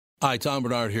Hi, Tom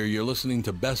Bernard here. You're listening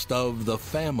to Best of the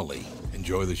Family.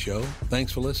 Enjoy the show.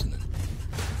 Thanks for listening.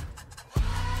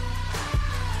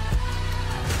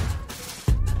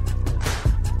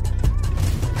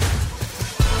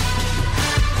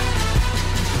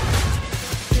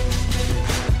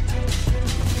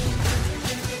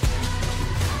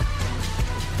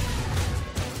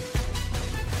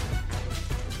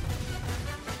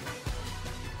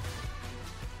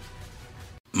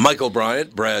 Michael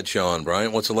Bryant, Brad Sean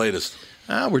Bryant, what's the latest?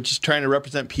 We're just trying to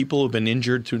represent people who've been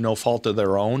injured through no fault of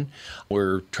their own.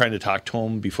 We're trying to talk to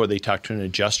them before they talk to an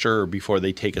adjuster or before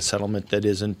they take a settlement that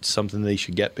isn't something they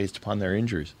should get based upon their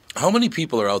injuries. How many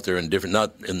people are out there in different,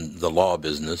 not in the law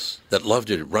business, that love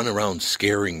to run around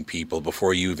scaring people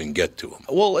before you even get to them?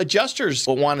 Well, adjusters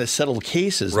want to settle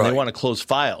cases and they want to close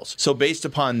files. So based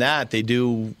upon that, they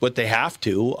do what they have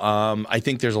to. I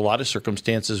think there's a lot of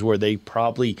circumstances where they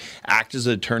probably act as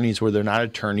attorneys where they're not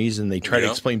attorneys and they try to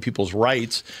explain people's rights,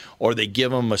 or they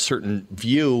give them a certain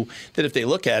view that if they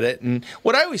look at it, and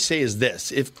what I always say is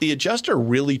this, if the adjuster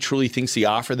really truly thinks the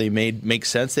offer they made makes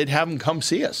sense, they'd have them come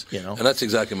see us, you know. And that's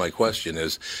exactly my question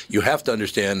is, you have to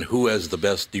understand who has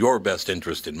your best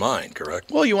interest in mind,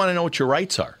 correct? Well, you want to know what your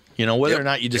rights are. You know, whether or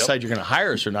not you decide you're going to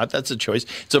hire us or not, that's a choice.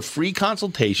 It's a free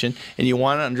consultation, and you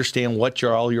want to understand what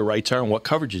all your rights are and what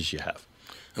coverages you have.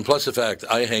 And plus the fact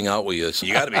I hang out with you, so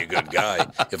you got to be a good guy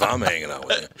if I'm hanging out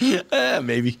with you.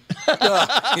 Maybe.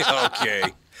 Okay.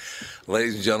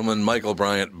 Ladies and gentlemen, Michael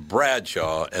Bryant,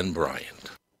 Bradshaw, and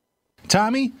Bryant.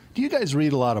 Tommy, do you guys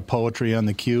read a lot of poetry on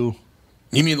the Q?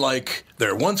 You mean like,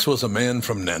 there once was a man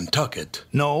from Nantucket?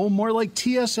 No, more like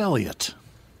T.S. Eliot.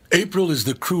 April is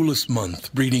the cruelest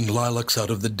month, breeding lilacs out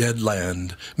of the dead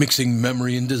land, mixing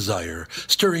memory and desire,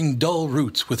 stirring dull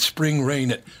roots with spring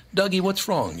rain at... Dougie, what's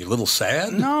wrong? You a little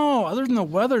sad? No, other than the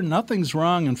weather, nothing's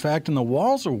wrong. In fact, in the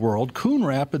Walser world, Coon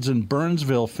Rapids and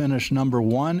Burnsville finished number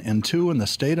 1 and 2 in the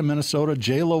state of Minnesota.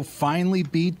 J-Lo finally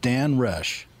beat Dan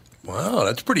Resch. Wow,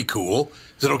 that's pretty cool.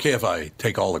 Is it okay if I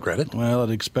take all the credit? Well,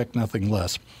 I'd expect nothing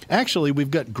less. Actually,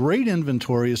 we've got great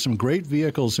inventory of some great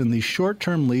vehicles, and these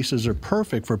short-term leases are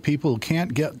perfect for people who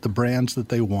can't get the brands that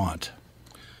they want.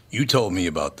 You told me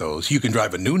about those. You can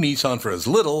drive a new Nissan for as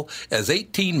little as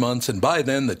 18 months, and by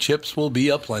then the chips will be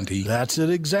aplenty. That's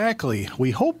it exactly. We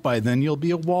hope by then you'll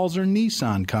be a Walser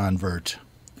Nissan convert.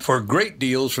 For great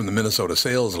deals from the Minnesota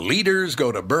sales leaders,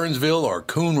 go to Burnsville or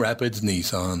Coon Rapids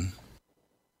Nissan.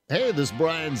 Hey, this is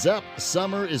Brian Zepp.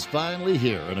 Summer is finally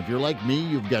here, and if you're like me,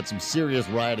 you've got some serious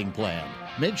riding planned.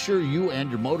 Make sure you and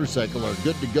your motorcycle are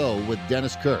good to go with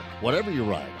Dennis Kirk. Whatever you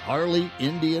ride, Harley,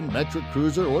 Indian, Metric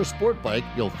Cruiser, or Sport Bike,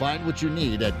 you'll find what you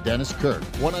need at Dennis Kirk.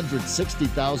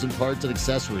 160,000 parts and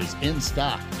accessories in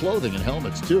stock, clothing and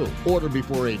helmets too. Order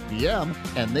before 8 p.m.,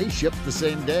 and they ship the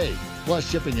same day. Plus,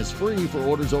 shipping is free for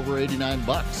orders over $89.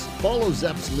 Follow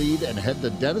Zepp's lead and head to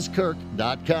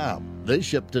DennisKirk.com. They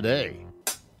ship today.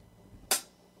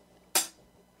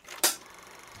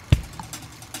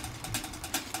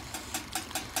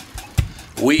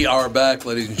 We are back,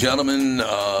 ladies and gentlemen. We're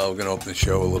going to open the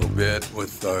show a little bit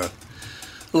with a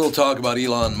little talk about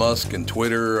Elon Musk and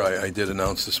Twitter. I did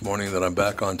announce this morning that I'm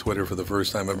back on Twitter for the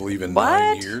first time, I believe, in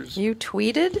 9 years. You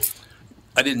tweeted?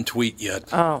 I didn't tweet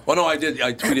yet. Oh. Well, no, I did.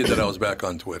 I tweeted that I was back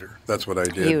on Twitter. That's what I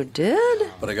did. You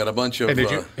did? But I got a bunch of... And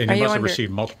you must have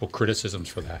received multiple criticisms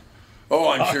for that.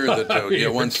 Oh, I'm sure that...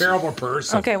 You're a terrible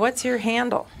person. Okay, what's your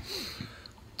handle?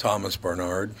 Thomas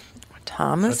Bernard.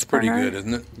 Thomas That's pretty Bernard? good,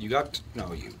 isn't it? You got...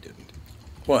 No, you didn't.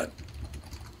 What?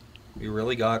 You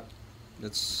really got...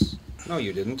 It's... No,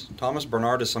 you didn't. Thomas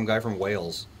Bernard is some guy from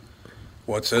Wales.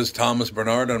 What says Thomas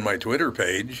Bernard on my Twitter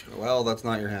page? Well, that's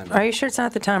not your handle. Are you sure it's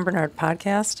not the Tom Bernard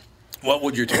podcast? What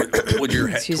would your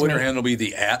Twitter handle be?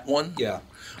 The @ one? Yeah.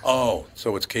 Oh,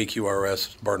 so it's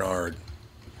KQRS Bernard.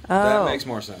 Oh. That makes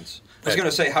more sense. I was going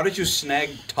to say, how did you snag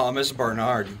Thomas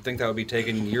Bernard? You'd think that would be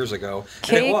taken years ago.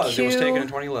 And it was. It was taken in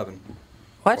 2011.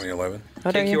 What? 2011.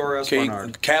 What are you? KQRS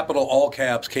Bernard. Capital, all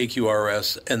caps,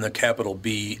 KQRS, and the capital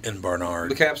B in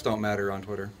Bernard. The caps don't matter on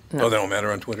Twitter. No. Oh, they don't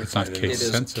matter on Twitter? It's not It case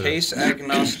is sensitive. case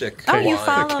agnostic. Oh, you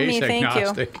follow me. Thank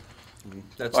agnostic. you.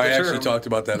 That's I the actually term. talked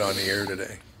about that on the air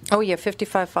today. Oh, you have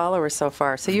 55 followers so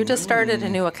far. So you just started a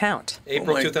new account.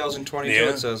 April Oh, my- 2022, Yeah.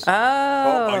 it says. Oh.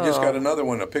 I just got another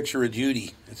one, a picture of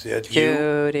Judy. Is that you?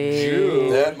 Judy.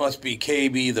 That must be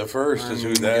KB the First is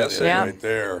who that is Yeah. right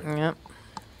there. Yep.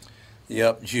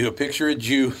 Yep, a picture of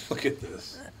Jew. Look at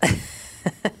this.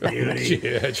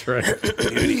 Yeah, that's right.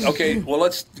 Beauty. Okay, well,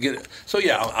 let's get it. So,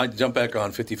 yeah, I jump back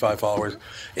on 55 followers.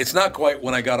 It's not quite,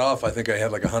 when I got off, I think I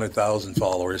had like 100,000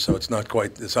 followers, so it's not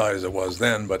quite as high as it was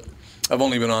then, but I've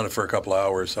only been on it for a couple of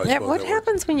hours, so I Yeah, suppose what that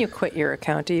happens when you quit your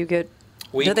account? Do you get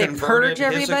We Do they converted purge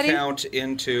everybody? his account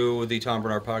into the Tom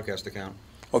Bernard podcast account.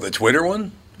 Oh, the Twitter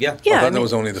one? Yeah. Yeah, I thought I that mean,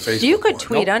 was only the Facebook You could one.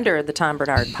 tweet Nope. under the Tom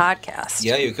Bernard podcast.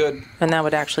 Yeah, you could. And that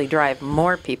would actually drive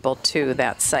more people to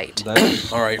that site. That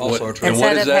is All right. also What, true. and Instead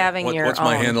what is of that? having your What's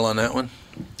my own. handle on that one?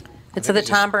 It's the it's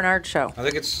just- Tom Bernard Show. I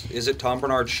think is it Tom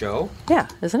Bernard Show? Yeah,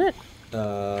 isn't it?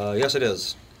 Yes, it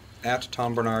is. At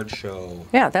Tom Bernard Show.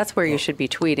 Yeah, that's where you should be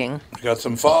tweeting. We got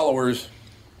some followers.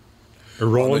 They're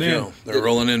on rolling the in. show. They're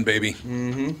rolling in, baby.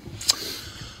 Mm-hmm.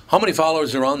 How many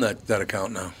followers are on that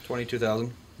account now?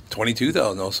 22,000.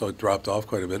 22,000. Also, it dropped off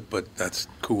quite a bit, but that's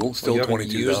cool. Still You haven't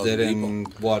 22,000 used it people. in,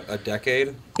 what, a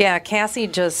decade? Yeah, Cassie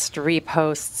just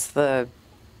reposts the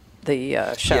shows.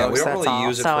 Yeah, we don't that's really all.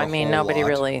 use it So for I a mean, whole nobody lot.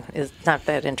 really is not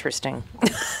that interesting.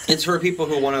 It's for people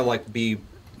who want to, like, be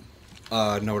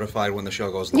notified when the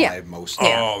show goes live, Yeah. mostly.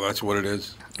 Yeah. Oh, that's what it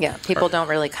is. Yeah, people don't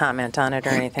really comment on it or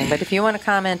anything. But if you want to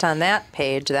comment on that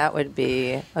page, that would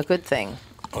be a good thing.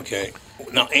 Okay.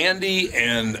 Now, Andy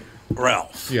and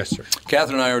Ralph. Yes, sir.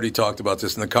 Catherine and I already talked about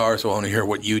this in the car, so I want to hear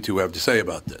what you two have to say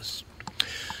about this.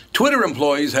 Twitter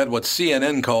employees had what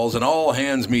CNN calls an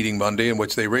all-hands meeting Monday in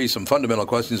which they raised some fundamental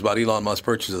questions about Elon Musk's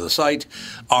purchase of the site.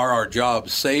 Are our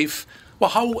jobs safe?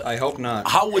 Well, I hope not.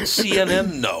 How would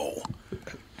CNN know?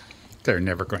 They're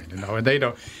never going to know, and they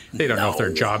don't know if their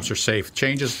No. jobs are safe.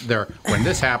 Changes there when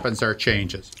this happens, there are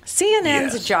changes.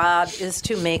 CNN's Yes. job is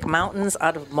to make mountains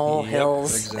out of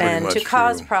molehills exactly. and Pretty to much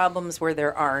cause true. problems where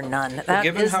there are none. Well, That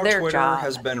given is how their Twitter job.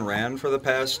 has been ran for the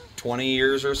past 20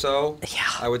 years or so, Yeah.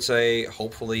 I would say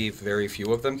hopefully very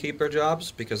few of them keep their jobs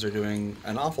because they're doing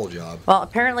an awful job. Well,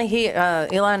 apparently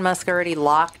Elon Musk already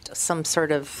locked some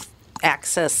sort of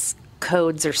access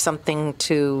codes or something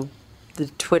to the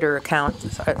Twitter account.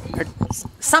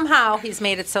 Somehow he's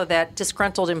made it so that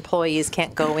disgruntled employees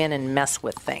can't go in and mess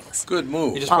with things. Good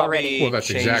move. You just Already. probably Well, that's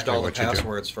changed exactly all the what you do.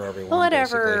 passwords for everyone. Well,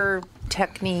 whatever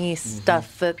technique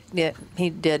stuff that he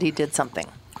did something.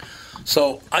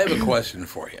 So I have a question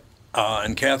for you.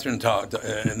 And Catherine talked,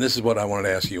 and this is what I wanted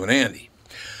to ask you and Andy.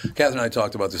 Catherine and I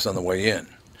talked about this on the way in.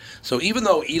 So even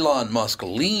though Elon Musk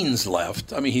leans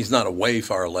left, I mean, he's not a way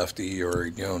far lefty or,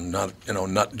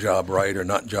 nut job right or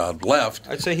nut job left.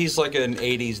 I'd say he's like an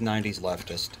 80s, 90s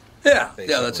leftist. Yeah, Basically.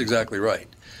 that's exactly right.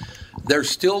 They're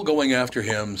still going after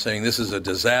him, saying this is a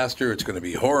disaster, it's going to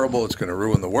be horrible, it's going to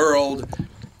ruin the world.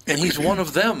 And he's one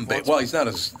of them. Well, he's not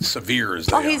as severe as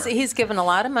they Oh, are. he's given a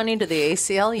lot of money to the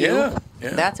ACLU. Yeah.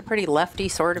 That's a pretty lefty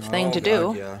sort of thing Oh, to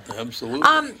God, do. yeah. Absolutely.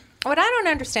 What I don't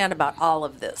understand about all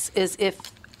of this is if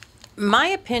my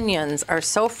opinions are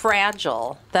so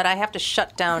fragile that I have to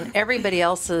shut down everybody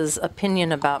else's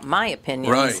opinion about my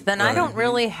opinions, Right, then I right. don't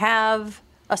really have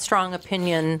a strong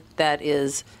opinion that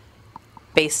is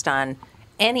based on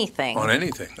anything. On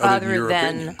anything, other than your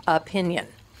than opinion.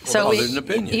 So other than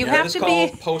opinion, you yeah. That have is to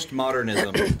called be.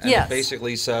 postmodernism. And Yes. it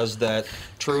basically says that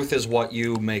truth is what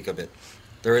you make of it.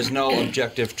 There is no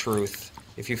objective truth.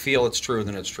 If you feel it's true,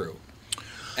 then it's true.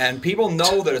 And people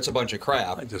know that it's a bunch of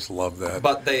crap, I just love that.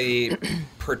 but they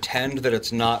pretend that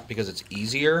it's not because it's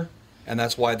easier. And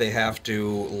that's why they have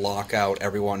to lock out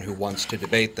everyone who wants to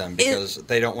debate them because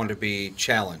they don't want to be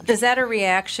challenged. Is that a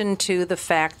reaction to the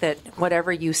fact that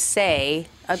whatever you say,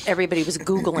 everybody was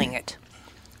Googling it?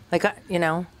 Like,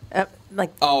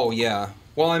 like. Oh, yeah.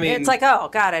 Well, I mean, It's like, oh,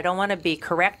 God, I don't want to be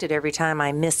corrected every time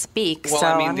I misspeak, Well, so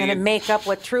I mean, I'm going to the make up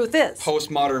what truth is.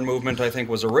 postmodern movement, I think,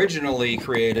 was originally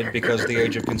created because the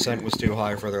age of consent was too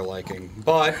high for their liking.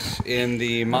 But in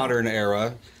the modern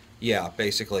era, yeah,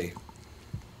 basically.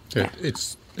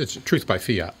 It's truth by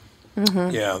fiat.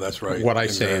 Yeah, that's right. What I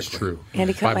say is Exactly. true.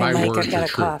 Andy, cut my mic, I've got a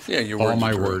true. cough. Yeah, your All words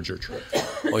my are true. words are true.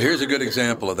 Well, here's a good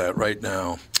example of that right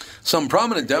now. Some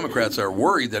prominent Democrats are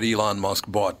worried that Elon Musk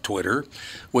bought Twitter,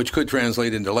 which could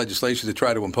translate into legislation to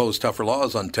try to impose tougher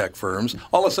laws on tech firms.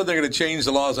 All of a sudden, they're going to change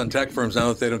the laws on tech firms now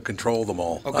that they don't control them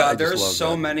all. Oh I God, just there's love so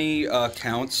that. many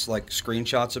accounts, like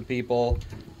screenshots of people,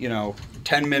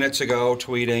 10 minutes ago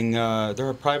tweeting, they're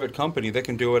a private company, they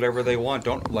can do whatever they want,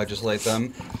 don't legislate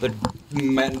them. The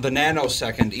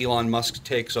nanosecond Elon Musk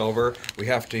takes over, we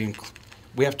have to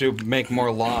make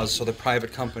more laws so the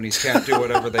private companies can't do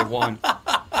whatever they want.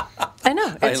 I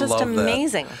know. It's I just love that.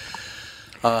 amazing.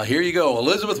 Here you go.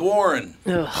 Elizabeth Warren.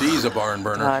 Ugh. She's a barn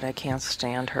burner. God, I can't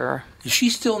stand her. Is she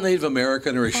still Native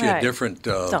American, or is she a Right. different?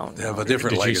 Don't have know. a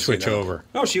different Did she legacy switch now? over?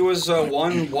 No, she was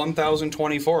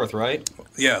 1024th, right?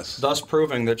 Yes. Thus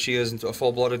proving that she is a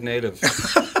full-blooded native.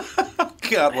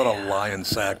 God, what a lion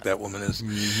sack that woman is.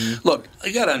 Look,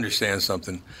 you got to understand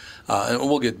something, and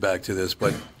we'll get back to this,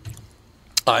 but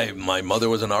My mother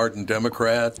was an ardent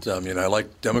Democrat. I mean, I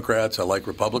like Democrats, I like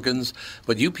Republicans,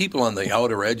 but you people on the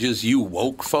outer edges, you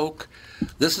woke folk,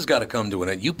 this has got to come to an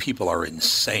end. You people are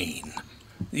insane.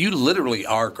 You literally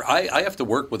are. I have to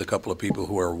work with a couple of people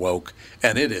who are woke,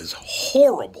 and it is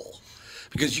horrible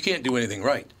because you can't do anything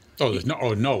right. Oh, there's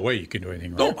no way you can do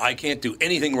anything right. No, I can't do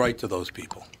anything right to those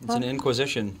people. It's an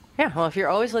inquisition. Yeah, well, if you're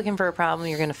always looking for a problem,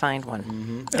 you're going to find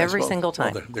one. Every single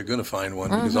time. Well, they're going to find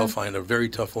one because I'll find a very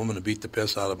tough woman to beat the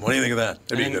piss out of them. What do you think of that?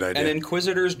 That'd be a good idea. An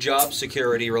inquisitor's job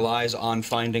security relies on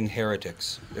finding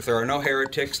heretics. If there are no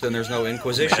heretics, then there's no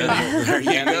inquisition.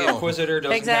 And the inquisitor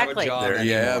doesn't have a job there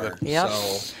you have anymore. it. Yep.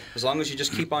 So as long as you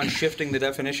just keep on shifting the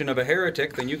definition of a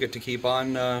heretic, then you get to keep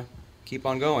on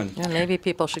going. Yeah, maybe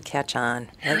people should catch on.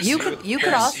 And you could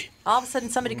all of a sudden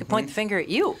somebody could point the finger at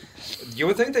you. You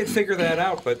would think they'd figure that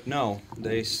out, but no,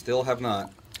 they still have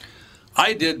not.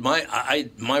 I did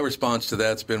my response to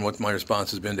that's been what my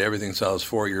response has been to everything since I was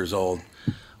 4 years old.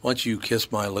 Why don't you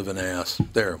kiss my living ass?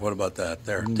 There, what about that?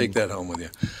 There, take that home with you.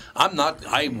 I'm not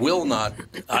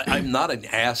an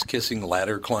ass-kissing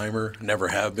ladder climber. Never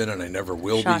have been, and I never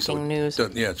will be. Shocking news. So,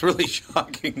 yeah, it's really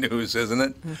shocking news, isn't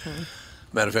it? Mm-hmm.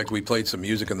 Matter of fact, we played some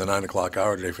music in the 9 o'clock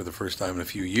hour today for the first time in a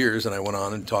few years, and I went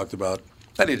on and talked about,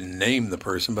 I didn't name the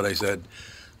person, but I said,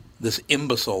 this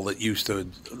imbecile that used to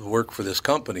work for this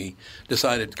company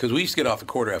decided, because we used to get off at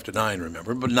 9:15,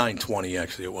 remember, but 9:20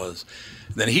 actually it was.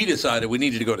 And then he decided we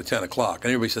needed to go to 10 o'clock,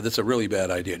 and everybody said, that's a really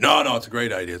bad idea. No, it's a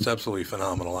great idea. It's absolutely a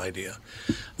phenomenal idea.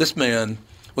 This man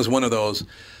was one of those,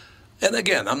 and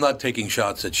again, I'm not taking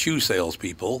shots at shoe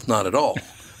salespeople, not at all.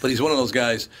 But he's one of those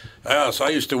guys, so I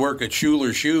used to work at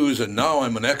Schuler Shoes, and now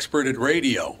I'm an expert at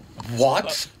radio.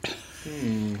 What?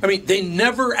 I mean, they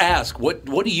never ask, what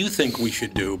do you think we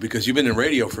should do? Because you've been in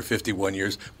radio for 51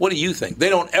 years. What do you think? They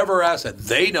don't ever ask that.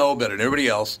 They know better than everybody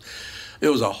else. It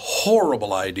was a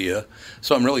horrible idea.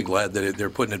 So I'm really glad that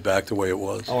they're putting it back the way it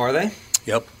was. Oh, are they?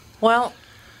 Yep. Well,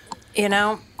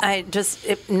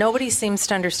 nobody seems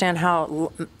to understand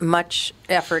how much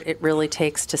effort it really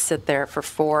takes to sit there for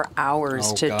 4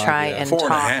 hours to try and 4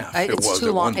 talk. and a half it It's was too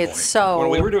at long. one point. It's so. When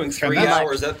we were doing 3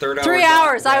 hours, that third hour. 3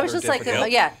 hours. I was just like,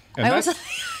 yeah. And I was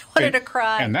wanted to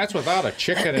cry. And that's without a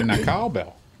chicken and a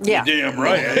cowbell. Yeah. Damn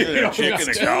right. Chicken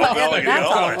and cowbell.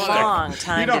 That's a long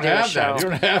time to do a show. You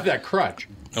don't have that crutch.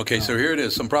 Okay, so here it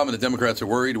is. Some problem the Democrats are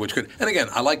worried, which could, and again,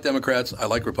 I like Democrats, I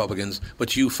like Republicans,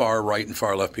 but you far right and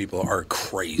far left people are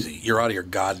crazy. You're out of your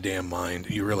goddamn mind.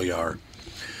 You really are.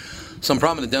 Some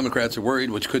prominent Democrats are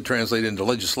worried, which could translate into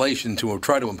legislation to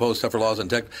try to impose tougher laws on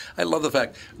tech. I love the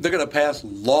fact they're going to pass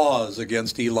laws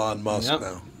against Elon Musk now.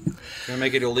 Going to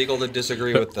make it illegal to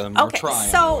disagree with them. Okay, or try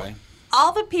so anyway.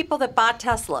 all the people that bought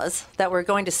Teslas that were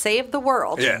going to save the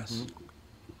world. Yes.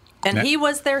 And he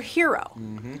was their hero.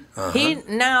 He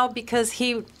now, because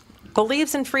he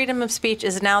believes in freedom of speech,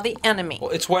 is now the enemy. Well,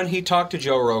 it's when he talked to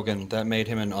Joe Rogan that made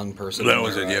him an unperson. That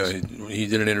was it, yeah. He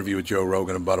did an interview with Joe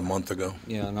Rogan about a month ago.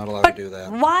 Yeah, not allowed But to do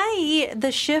that. why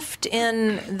the shift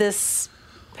in this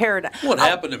paradigm? What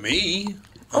happened to me?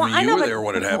 Well, I you know, were but- there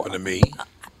when it happened to me.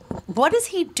 What is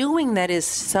he doing that is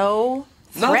so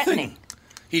threatening? Nothing.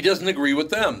 He doesn't agree with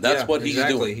them. That's Yeah, what he's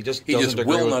exactly. doing. He just doesn't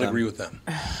agree will with not them. agree with them.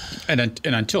 And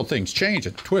until things change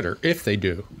at Twitter, if they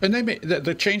do, and they may,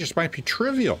 the changes might be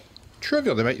trivial.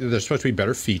 There's supposed to be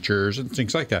better features and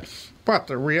things like that. But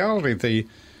the reality,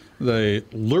 the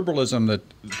liberalism that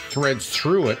threads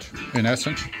through it, in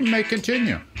essence, may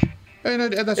continue.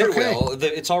 And that's It okay. will.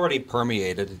 It's already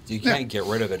permeated. You can't get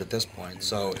rid of it at this point.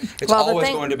 So it's Well, the always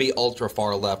thing- going to be ultra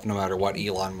far left, no matter what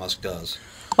Elon Musk does.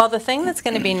 Well, the thing that's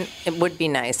going to be, it would be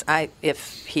nice,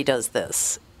 if he does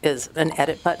this, is an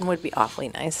edit button would be awfully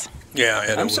nice. Yeah,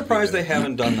 and I'm surprised they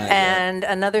haven't done that yet. And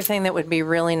another thing that would be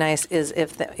really nice is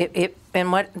if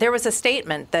there was a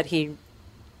statement that he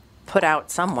put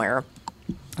out somewhere.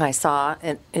 I saw,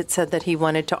 and it said that he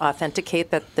wanted to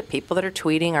authenticate that the people that are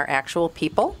tweeting are actual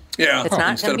people. Yeah, It's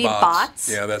not instead going to of be bots.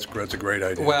 Yeah, that's a great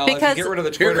idea. Well, Because- if you get rid of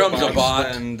the Here Twitter comes a bots,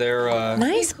 bot. then they're...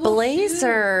 Nice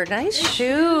blazer, nice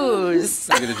shoes.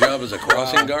 I get a job as a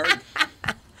crossing guard.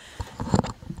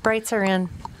 Brights are in.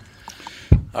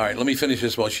 All right, let me finish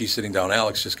this while she's sitting down.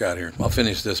 Alex just got here. I'll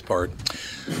finish this part.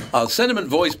 Sentiment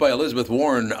voiced by Elizabeth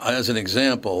Warren as an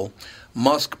example.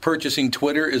 Musk purchasing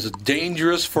Twitter is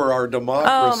dangerous for our Oh,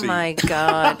 democracy. my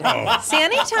God. See,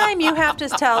 anytime you have to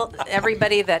tell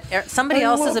everybody that somebody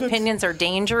else's love it. opinions are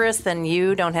dangerous, then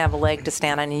you don't have a leg to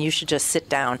stand on and you should just sit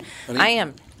down. I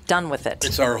am done with it.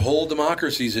 It's our whole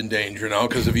democracy's in danger now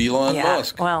because of Elon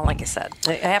Musk. Well, like I said,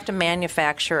 they have to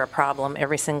manufacture a problem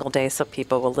every single day so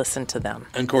people will listen to them.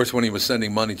 And of course, when he was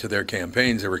sending money to their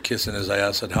campaigns, they were kissing his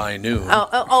ass at high noon.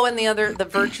 And the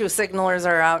virtue signalers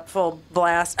are out full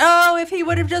blast. Oh, if he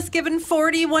would have just given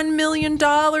 $41 million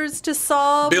to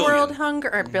solve world hunger,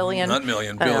 or billion. Not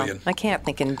million, billion. I can't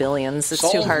think in billions. It's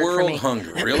solve too hard for me. world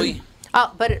hunger, really?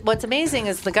 But what's amazing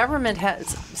is the government has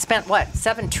spent,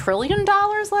 $7 trillion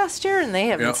last year, and they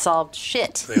haven't solved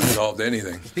shit. They haven't solved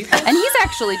anything. And he's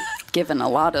actually given a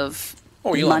lot of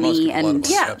money and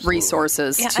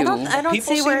resources to. I don't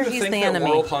People see where seem to he's think the that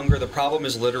enemy. world hunger, the problem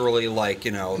is literally like,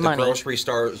 the Money. grocery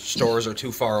stores are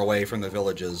too far away from the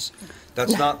villages.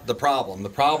 That's not the problem. The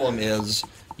problem is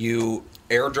you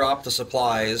airdrop the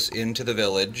supplies into the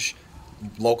village.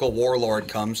 Local warlord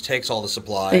comes, takes all the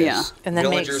supplies. And then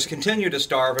villagers continue to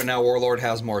starve, and now warlord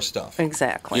has more stuff.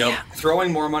 Exactly. Yep.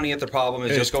 Throwing more money at the problem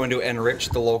is just going to enrich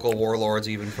the local warlords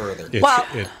even further.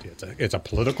 It's a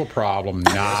political problem,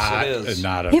 not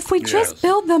a. If we just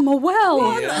build them a well.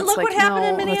 Look what happened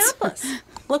in Minneapolis.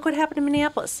 Look what happened in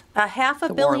Minneapolis.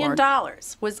 $500 million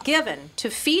was given to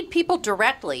feed people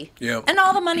directly, and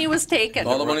all the money was taken.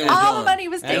 All the money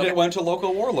was And it went to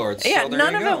local warlords. Yeah, so there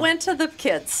none you of go. it went to the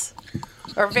kids,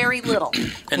 or very little.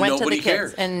 And went nobody to the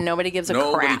cares. kids, and nobody gives a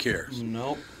Nobody crap. cares.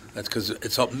 Nope. That's because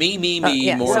it's all me,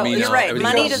 more so me. you're now. right. Everything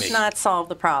Money else does me. not solve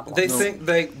the problem. They think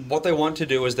what they want to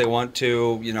do is they want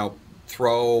to,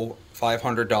 throw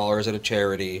 $500 at a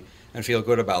charity and feel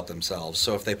good about themselves.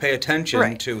 So if they pay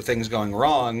attention to things going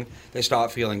wrong, they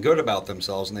stop feeling good about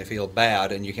themselves and they feel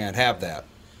bad, and you can't have that.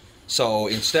 So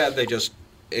instead, they just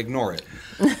ignore it.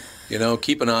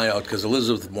 Keep an eye out because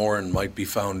Elizabeth Warren might be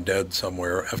found dead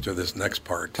somewhere after this next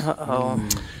part.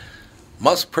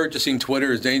 Musk purchasing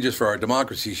Twitter is dangerous for our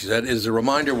democracy, she said. It is a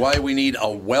reminder why we need a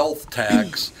wealth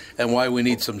tax and why we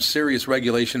need some serious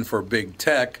regulation for big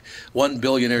tech. One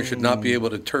billionaire should not be able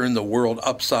to turn the world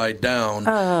upside down.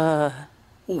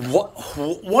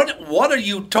 What are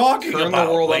you talking about? Turn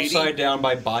the world lady? upside down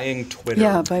by buying Twitter.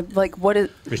 Yeah, by what is?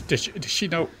 Does she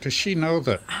know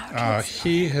that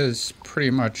he has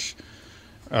pretty much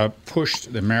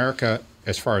pushed America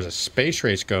as far as a space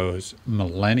race goes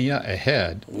millennia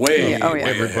ahead of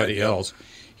everybody else.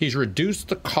 He's reduced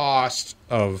the cost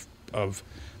of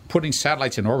putting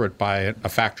satellites in orbit by a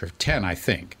factor of 10, I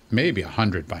think, maybe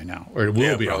 100 by now, or it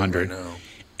will be 100. Now.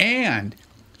 And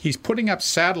he's putting up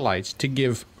satellites to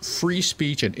give free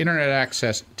speech and internet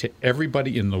access to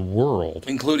everybody in the world,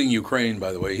 including Ukraine,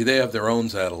 by the way. They have their own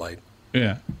satellite.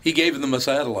 Yeah, he gave them a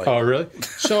satellite. Oh, really?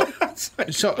 So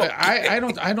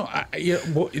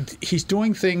he's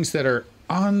doing things that are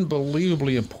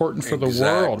unbelievably important for the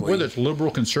world, whether it's liberal,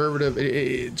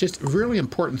 conservative, just really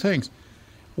important things.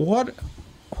 What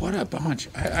a bunch!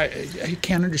 I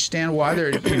can't understand why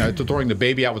they're throwing the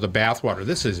baby out with the bathwater.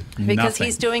 This is because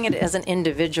he's doing it as an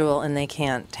individual, and they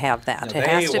can't have that. It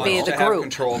has to be the group.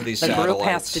 The group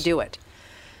has to do it.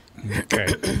 Okay.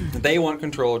 They want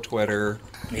control of Twitter,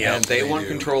 and they want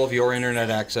control of your internet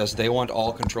access. They want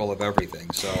all control of everything.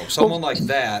 So someone like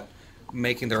that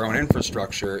making their own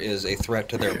infrastructure is a threat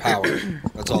to their power.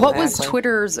 That's all. What was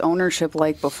Twitter's ownership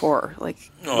like before? Like,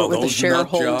 what were the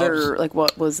shareholder? Like,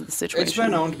 what was the situation? It's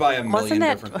been owned by a million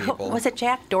different people. Was it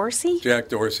Jack Dorsey? Jack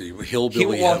Dorsey,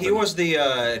 hillbilly. He was the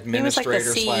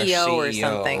administrator he was like the CEO or CEO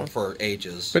something for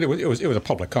ages. But it was a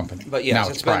public company. But yes, now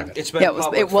it's private. It's been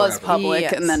public it was forever.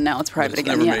 public, and then now it's private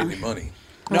again. Never made any money.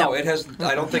 No, it has.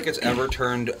 I don't think it's ever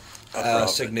turned a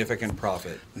significant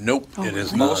profit. Nope, it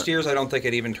is not. Most years, I don't think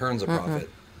it even turns a profit.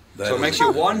 So it makes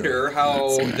you wonder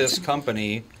how this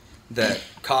company that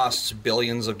costs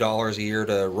billions of dollars a year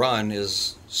to run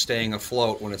is staying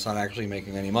afloat when it's not actually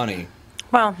making any money.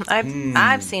 Well,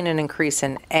 I've seen an increase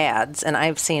in ads, and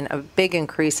I've seen a big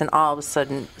increase in all of a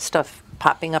sudden stuff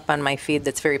popping up on my feed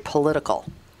that's very political.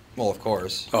 Well, of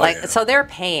course. So they're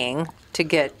paying to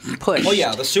get pushed. Well,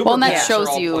 yeah, the super and that PACs shows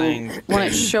are all you playing. when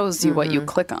it shows you what you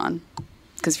click on.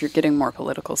 Because if you're getting more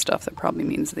political stuff, that probably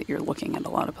means that you're looking at a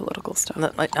lot of political stuff.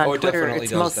 On Twitter,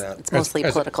 it's mostly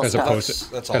political stuff.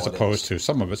 As opposed to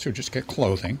some of us who just get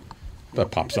clothing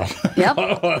that pops up. Yep.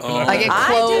 I get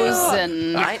clothes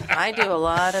and I do a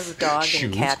lot of dog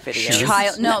and cat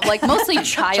videos. Mostly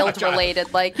child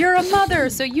related. Like, you're a mother,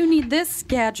 so you need this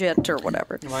gadget or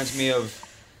whatever. Reminds me of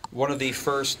one of the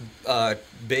first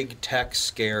big tech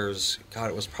scares. God,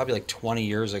 it was probably like 20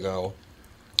 years ago.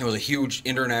 It was a huge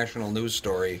international news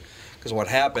story because what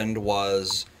happened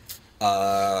was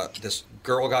this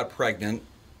girl got pregnant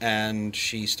and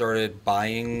she started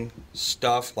buying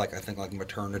stuff like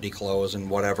maternity clothes and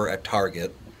whatever at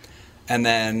Target, and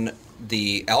then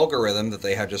the algorithm that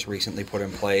they had just recently put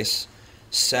in place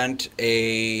sent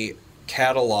a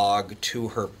catalog to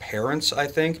her parents, I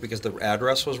think, because the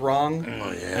address was wrong.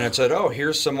 Oh, yeah. And it said, oh,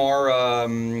 here's some more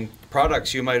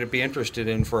products you might be interested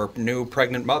in for new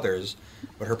pregnant mothers.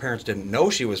 But her parents didn't know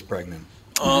she was pregnant.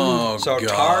 Oh, So God.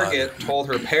 Target told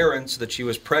her parents that she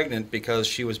was pregnant because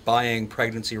she was buying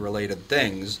pregnancy-related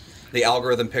things. The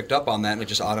algorithm picked up on that, and it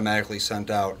just automatically sent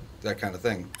out that kind of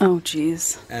thing. Oh,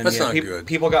 jeez. And That's not good.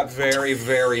 People got very,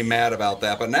 very mad about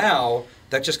that. But now,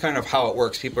 that's just kind of how it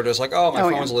works. People are just like, oh, my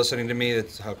phone's listening to me.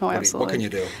 That's how, Absolutely. what can you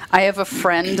do? I have a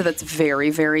friend that's very,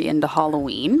 very into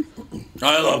Halloween.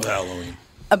 I love Halloween.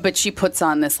 But she puts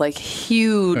on this like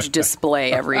huge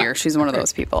display every year. She's one of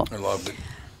those people. I loved it.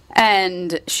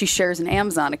 And she shares an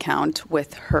Amazon account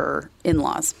with her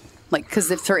in-laws. Like, because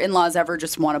if her in-laws ever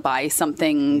just want to buy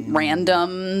something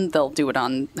random, they'll do it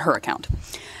on her account.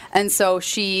 And so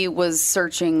she was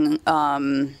searching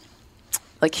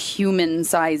like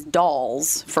human-sized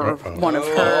dolls for one of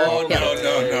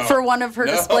her for one of her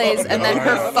displays, and then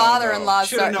her father-in-law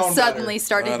suddenly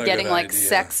started Not a getting good like idea.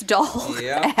 sex doll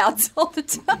Yeah. ads all the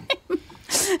time.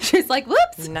 She's like,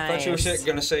 whoops. I Nice. thought she was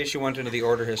going to say she went into the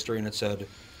order history and it said,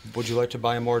 would you like to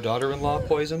buy more daughter-in-law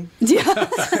poison?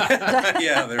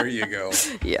 Yeah, there you go.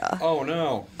 Yeah. Oh,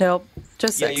 no. Nope.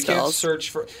 Just Yeah, sex you can't dolls. search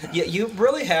for... Yeah, you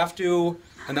really have to...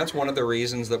 And that's one of the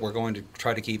reasons that we're going to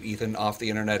try to keep Ethan off the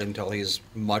internet until he's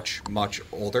much, much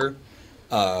older.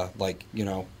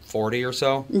 40 or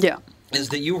so. Yeah. Is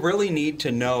that you really need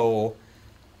to know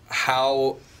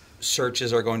how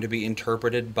searches are going to be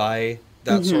interpreted by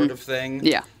that sort of thing.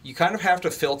 Yeah. You kind of have to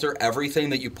filter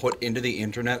everything that you put into the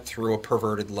internet through a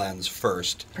perverted lens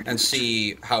first and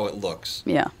see how it looks.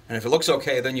 Yeah. And if it looks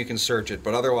okay, then you can search it.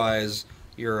 But otherwise,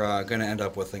 you're going to end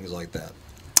up with things like that.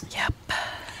 Yep.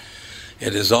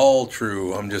 It is all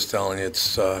true. I'm just telling you,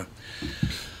 it's.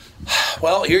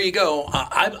 Well, here you go.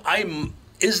 I'm.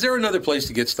 Is there another place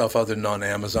to get stuff other than on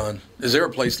Amazon? Is there a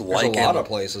place There's like a lot it? of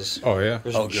places. Oh, yeah.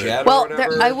 There's Oh, good. Jet or Well,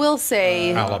 whatever. I will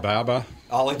say, Alibaba.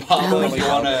 Alibaba, if you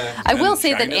want to I will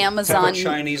say that China? have a Amazon,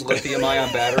 Chinese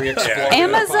lithium-ion battery explode. in your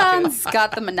Amazon's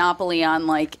got the monopoly on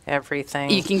like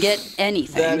Everything. you can get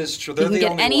anything. That is true. They're You can the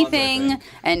get only ones, I anything, think.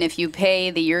 and if you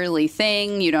pay the yearly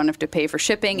thing, you don't have to pay for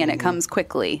shipping, and it comes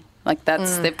quickly. Like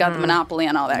that's they've got the monopoly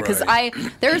on all that. Because Right.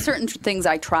 there are certain things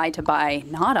I try to buy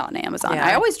not on Amazon. Yeah.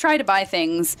 I always try to buy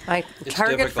things. I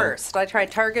Target difficult. first. I tried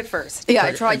Target first. Yeah,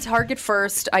 I try Target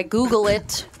first. I Google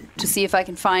it to see if I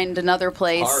can find another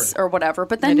place hard. or whatever.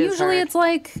 But then It is usually hard. it's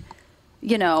like,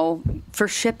 for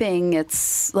shipping,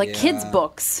 it's like kids' Yeah.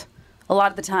 books. A lot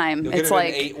of the time, You'll it's get it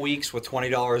like in 8 weeks with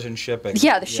 $20 in shipping.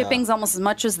 yeah, the shipping's almost as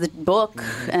much as the book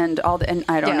and all the. And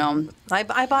I don't know.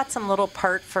 I bought some little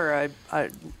part for a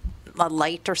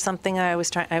light or something I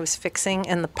was fixing,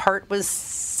 and the part was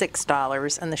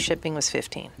 $6 and the shipping was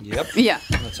 $15. Yep. Yeah.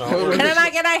 That's all it And is.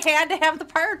 I had to have the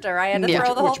part, or I had to Yeah.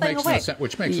 throw the whole Which thing makes away. no sense.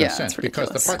 Which makes Yeah, no it's sense because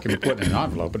the ridiculous. part can be put in an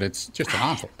envelope, but it's just an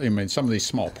envelope. I mean, some of these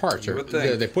small parts You are would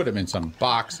think. they put them in some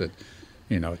box that,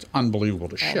 it's unbelievable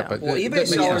to ship. know. It. Well, That eBay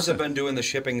makes no sellers have sense. been doing the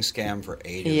shipping scam for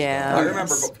ages. Yeah. though. I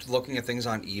remember looking at things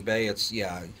on eBay. You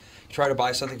try to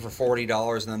buy something for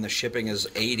 $40 and then the shipping is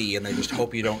 $80, and they just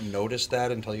hope you don't notice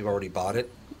that until you've already bought it.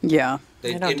 Yeah.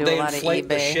 They, I don't do they a lot of inflate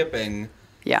the eBay. shipping,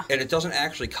 Yeah. and it doesn't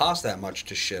actually cost that much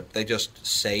to ship. They just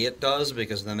say it does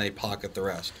because then they pocket the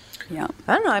rest. Yeah.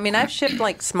 I don't know. I mean, I've shipped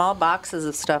like small boxes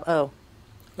of stuff.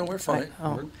 No, we're fine.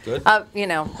 We're good.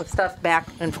 With stuff back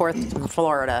and forth from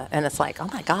Florida, and it's like, oh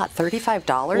my God,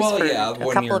 $35 Well, for yeah, a when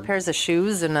couple you're- of pairs of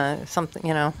shoes and something.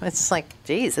 It's like,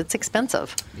 geez, it's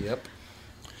expensive. Yep.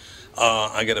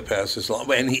 I got to pass this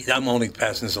along. And I'm only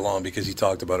passing this along because he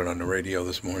talked about it on the radio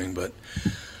this morning. But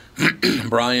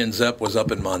Brian Zepp was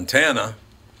up in Montana,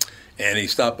 and he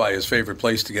stopped by his favorite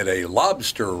place to get a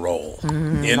lobster roll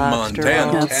in lobster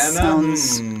Montana. roll. That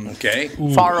sounds Okay?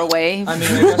 far away. I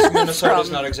mean, I guess Minnesota's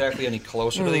not exactly any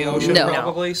closer to the ocean, No.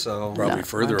 probably. So Probably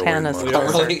further Montana's away. we than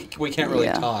don't Montana. we can't really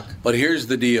Yeah. talk. But here's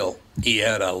the deal. He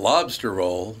had a lobster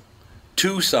roll,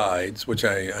 2 sides, which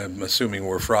I'm assuming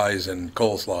were fries and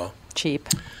coleslaw, Cheap.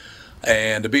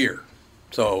 and a beer.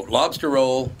 So lobster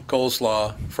roll,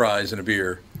 coleslaw, fries, and a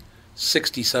beer,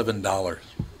 $67.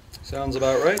 Sounds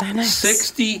about right.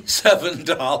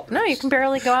 $67. No, you can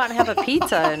barely go out and have a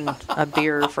pizza and a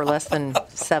beer for less than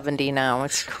 $70 now.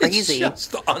 It's crazy. It's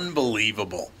just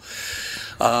unbelievable.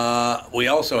 We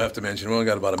also have to mention, we only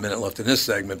got about a minute left in this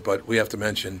segment, but we have to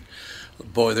mention,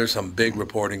 boy, there's some big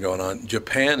reporting going on.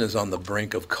 Japan is on the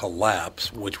brink of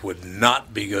collapse, which would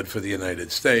not be good for the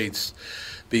United States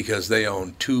because they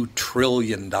own $2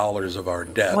 trillion of our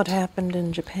debt. What happened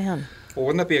in Japan? Well,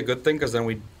 wouldn't that be a good thing? Because then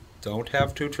we'd don't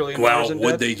have $2 trillion in debt. Well,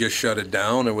 would they just shut it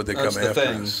down, or would they That's come the after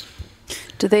thing. us?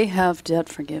 Do they have debt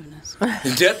forgiveness?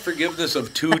 Debt forgiveness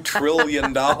of $2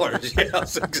 trillion.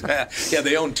 Yes, exactly. Yeah,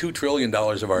 they own $2 trillion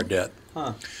of our debt.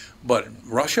 Huh. But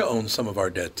Russia owns some of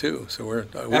our debt too. So we're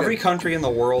Every country in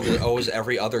the world owes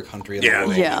every other country in the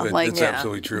world. Yeah, it's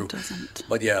absolutely true. doesn't.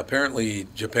 But yeah, apparently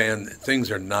Japan,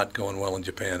 things are not going well in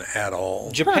Japan at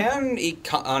all. Japan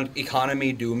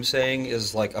economy doomsaying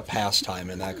is like a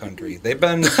pastime in that country. They've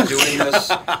been doing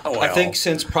this, I think,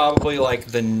 since probably like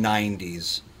the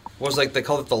 90s. It was like they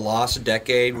called it the lost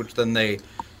decade, which then they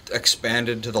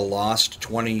expanded to the lost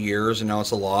 20 years, and now it's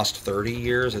the lost 30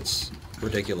 years. It's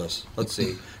ridiculous. Let's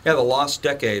see. Yeah, the lost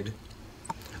decade.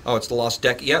 Oh, it's the lost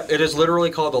decade. Yep, it is literally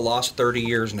called the lost 30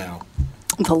 years now.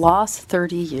 The lost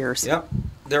 30 years. Yep.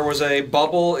 There was a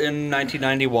bubble in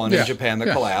 1991 in Japan that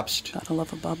collapsed. Gotta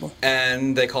love a bubble.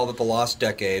 And they called it the lost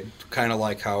decade, kind of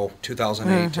like how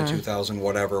 2008 to 2000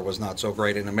 whatever was not so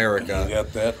great in America. You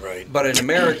got that right. But in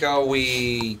America,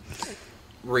 we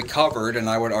recovered, and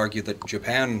I would argue that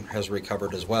Japan has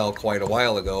recovered as well quite a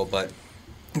while ago, but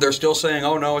they're still saying,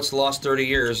 oh no, it's the lost 30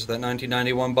 years. That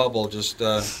 1991 bubble just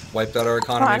wiped out our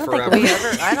economy forever.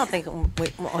 I don't think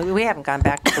we haven't gone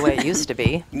back to the way it used to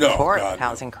be before the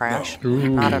housing crash. No.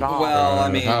 Not at all. Well, I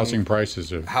mean, housing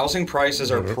prices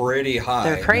are pretty high.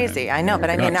 They're crazy. I know, but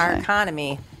I mean, our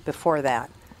economy before that,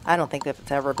 I don't think that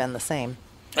it's ever been the same.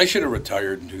 I should have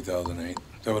retired in 2008.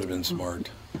 That would have been smart.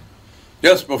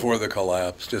 Just before the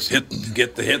collapse, just hit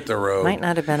the road. Might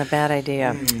not have been a bad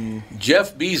idea.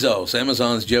 Jeff Bezos,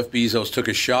 Amazon's Jeff Bezos, took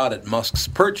a shot at Musk's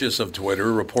purchase of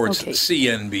Twitter, reports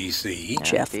CNBC.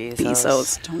 Jeff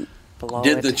Bezos. Don't blow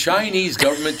Did it. the Chinese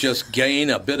government just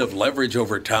gain a bit of leverage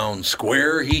over Town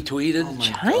Square, he tweeted? Oh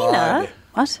China?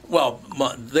 What? Well,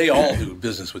 they all do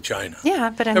business with China. Yeah,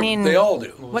 but I mean... They all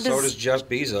do. Well, so does Jeff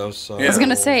Bezos. So. I was going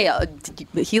to say,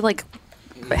 he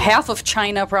half of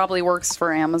China probably works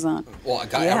for Amazon. Well,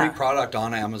 every product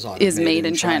on Amazon is made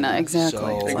in China. Exactly.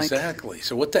 So, exactly.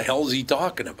 So what the hell is he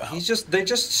talking about? They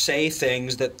just say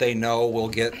things that they know will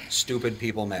get stupid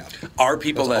people mad. Are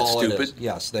people That's that stupid?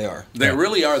 Yes, they are. They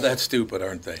really are that stupid,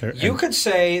 aren't they? You could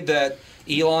say that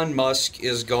Elon Musk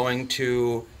is going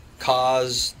to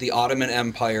cause the Ottoman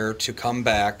Empire to come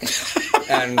back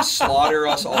and slaughter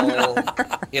us all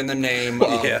in the name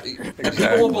of...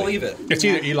 People will believe it. It's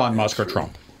either Elon Musk or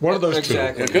Trump. One of those two.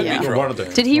 It could be Trump. One of the,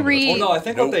 Did he read... Well, no, I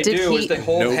think what they do is they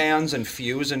hold hands and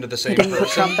fuse into the same person. Did he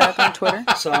put Trump back on Twitter?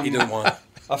 He didn't want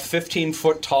a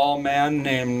 15-foot-tall man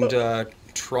named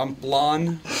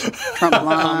Trumplon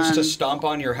comes to stomp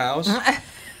on your house.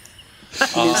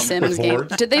 New Sims game.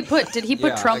 Did he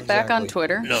put Trump back on exactly.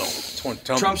 Twitter? No.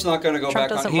 Trump's not going to go Trump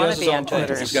back on. doesn't He want has to his be own on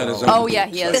Twitter. He's got his own. Oh yeah,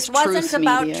 he has. This wasn't Truth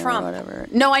about Media or Trump. whatever.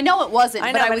 No, I know it wasn't,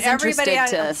 but I was everybody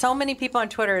interested to. so many people on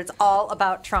Twitter, it's all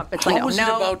about Trump. It's like, How is it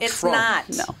no, about it's Trump? not.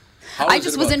 No. How I is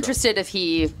just it was about interested if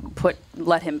he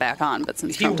let him back on, but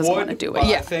since He Trump doesn't would, want to do but it, I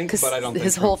yeah, think- but I don't think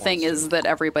his Trump whole thing wants is that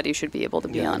everybody should be able to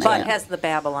be on it. But Yeah. has the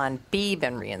Babylon Bee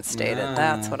been reinstated?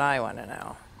 That's what I want to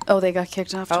know. Oh, they got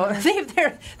kicked off. Oh,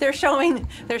 Twitter? they're showing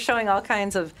all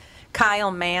kinds of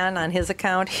Kyle Mann on his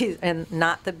account, and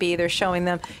not the Bee. They're showing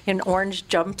them in orange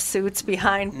jumpsuits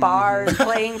behind bars,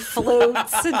 playing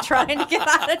flutes, and trying to get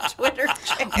on a Twitter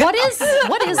channel. What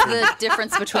is the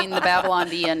difference between the Babylon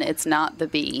Bee and it's not the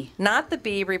Bee? Not the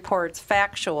Bee reports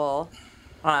factual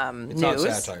It's news. not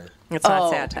satire. It's not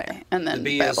Oh, satire. okay. And then The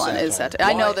Bee is Babylon is satire. satire.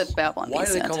 I know Why- that Babylon Why is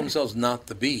do they call satire. themselves not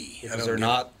the Bee? Because they're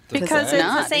not. Because they're it's the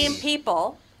not. same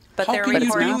people, but How they're can you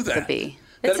reporting. do Not the that? Bee.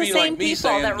 It's That'd the be like same me people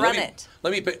saying, that run it.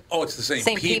 Let me pay. Oh, it's the same,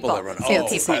 Same people people. that run it. Yeah, Oh,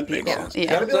 it's the same that makes people. sense. Yeah.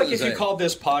 That'd be like if you Doesn't called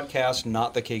this podcast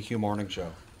not the KQ Morning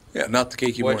Show, Yeah, not the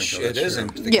KQ Morning which Show. it that's true.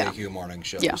 isn't the Yeah. KQ Morning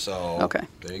Show. Yeah. So Okay.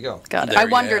 there you go. Got it. There I you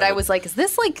wondered. have I it. was like, is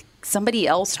this like somebody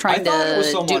else I trying thought to it was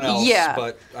do? someone else, Yeah,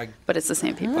 but it's the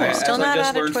same people. as Still I not just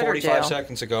out of learned Twitter 45 jail.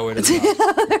 seconds ago, it is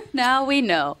not. Now we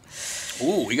know.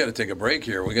 Ooh, we got to take a break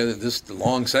here. We got this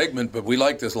long segment, but we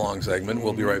like this long segment.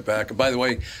 We'll be right back. And by the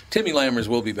way, Timmy Lammers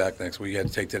will be back next week. He had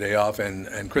to take today off, and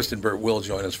Kristen Burt will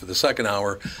join us for the second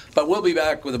hour. But we'll be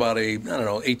back with about 18,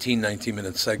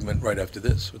 19-minute segment right after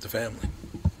this with the family.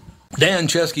 Dan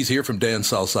Chesky's here from Dan's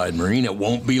Southside Marine. It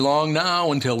won't be long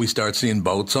now until we start seeing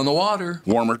boats on the water.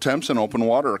 Warmer temps and open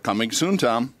water are coming soon,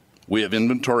 Tom. We have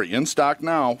inventory in stock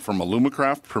now from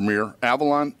Alumacraft, Premier,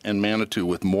 Avalon, and Manitou,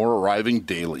 with more arriving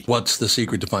daily. What's the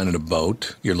secret to finding a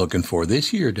boat you're looking for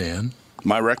this year, Dan?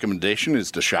 My recommendation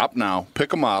is to shop now,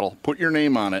 pick a model, put your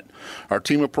name on it. Our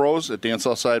team of pros at Dan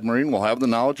Southside Marine will have the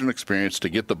knowledge and experience to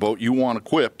get the boat you want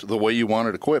equipped the way you want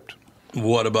it equipped.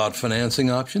 What about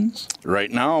financing options? Right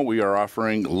now, we are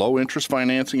offering low-interest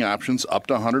financing options up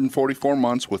to 144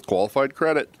 months with qualified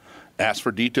credit Ask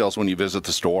for details when you visit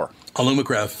the store.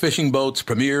 Alumacraft fishing boats,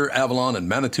 Premier, Avalon, and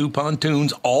Manitou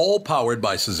pontoons, all powered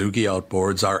by Suzuki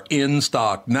Outboards, are in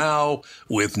stock now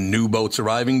with new boats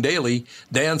arriving daily.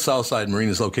 Dan Southside Marine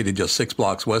is located just 6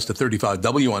 blocks west of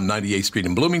 35W on 98th Street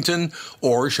in Bloomington,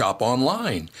 or shop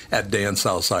online at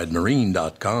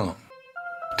dansouthsidemarine.com.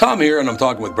 Tom here, and I'm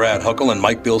talking with Brad Huckle and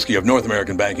Mike Bilski of North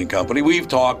American Banking Company. We've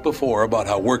talked before about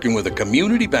how working with a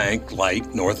community bank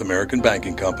like North American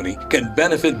Banking Company can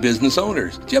benefit business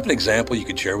owners. Do you have an example you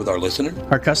could share with our listener?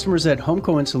 Our customers at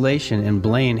Homeco Insulation in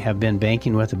Blaine have been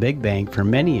banking with a big bank for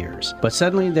many years, but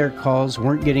suddenly their calls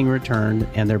weren't getting returned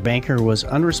and their banker was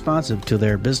unresponsive to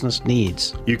their business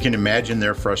needs. You can imagine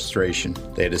their frustration.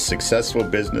 They had a successful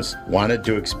business, wanted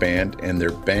to expand, and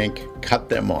their bank cut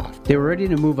them off. They were ready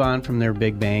to move on from their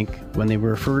big bank. When they were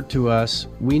referred to us,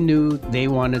 we knew they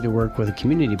wanted to work with a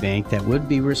community bank that would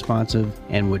be responsive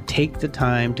and would take the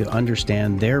time to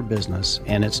understand their business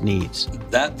and its needs.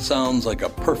 That sounds like a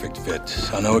perfect fit.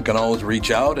 I know it can always reach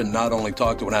out and not only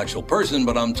talk to an actual person,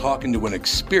 but I'm talking to an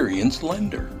experienced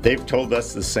lender. They've told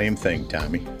us the same thing,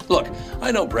 Tommy. Look,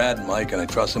 I know Brad and Mike, and I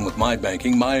trust them with my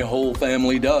banking. My whole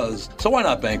family does. So why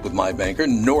not bank with my banker,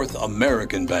 North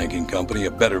American Banking Company,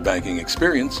 a better banking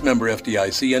experience, member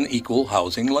FDIC, and equal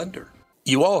housing lender.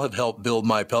 You all have helped build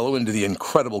MyPillow into the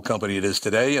incredible company it is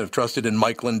today, and have trusted in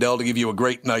Mike Lindell to give you a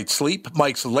great night's sleep.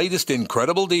 Mike's latest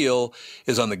incredible deal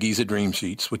is on the Giza Dream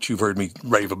Sheets, which you've heard me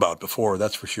rave about before,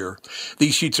 that's for sure.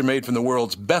 These sheets are made from the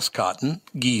world's best cotton,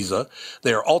 Giza.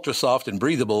 They are ultra soft and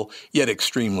breathable, yet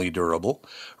extremely durable.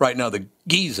 Right now, the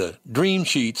Giza Dream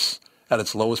Sheets at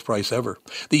its lowest price ever.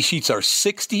 These sheets are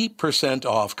 60%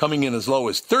 off, coming in as low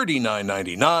as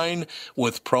 $39.99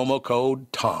 with promo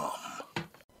code TOM.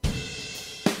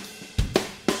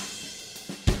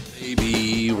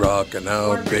 Baby, rockin'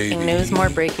 out, baby. More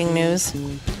breaking news.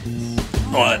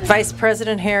 What? Vice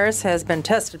President Harris has been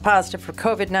tested positive for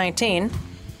COVID-19.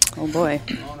 Oh, boy.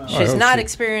 She's not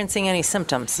experiencing any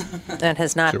symptoms. That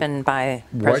has not been by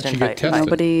President Biden.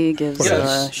 Nobody gives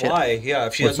a shit. Why? Yeah,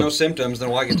 if she has no symptoms, then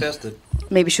why get tested?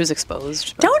 Maybe she was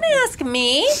exposed. Don't ask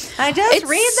me. I just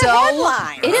read the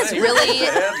headline. It is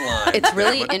really, it's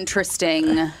really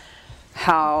interesting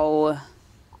how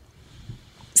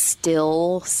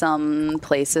still some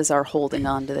places are holding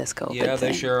on to this COVID thing. Yeah,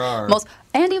 they sure are.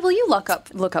 Andy, will you look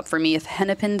up for me if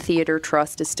Hennepin Theater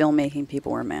Trust is still making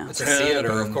people wear masks? It's a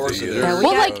theater, of course it is. Well,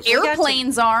 like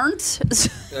airplanes aren't.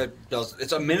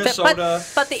 It's a Minnesota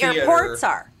but the theater. airports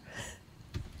are.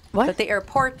 What? But the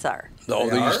airports are.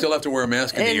 Oh, you still have to wear a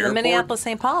mask in the airport? In the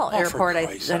Minneapolis-St. Paul airport, I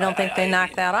don't think they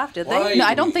knocked that off, did they? No,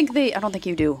 I don't think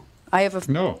you do. I have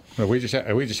a No, we just had.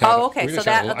 Oh, okay. So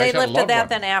that they lifted that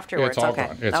then afterwards. It's all Okay.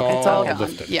 gone. It's Okay. all gone.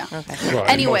 lifted. Yeah. Okay. Well,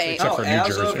 Anyway. except for New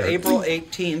As of Jersey. April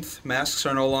 18th, masks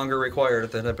are no longer required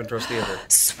at the Hennepin Trust Theater.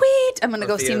 Sweet. I'm going to Or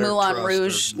go see Theater Moulin Trust or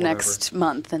Rouge whatever. next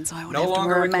month, and so I won't No have to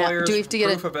longer wear a mask. requires Do we have to get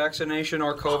proof of vaccination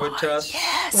or COVID test.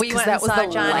 Yes, We went that and was saw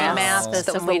the Johnny last, Mathis,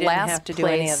 that was and the we didn't last have to do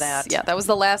place, any of that. Yeah, that was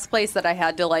the last place that I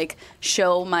had to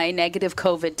show my negative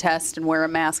COVID test and wear a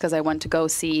mask because I went to go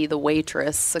see The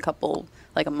Waitress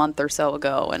a month or so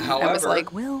ago, and I was However,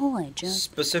 like, "Will I just?"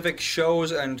 Specific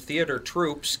shows and theater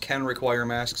troupes can require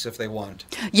masks if they want.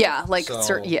 Yeah,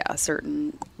 So-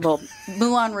 certain. Well,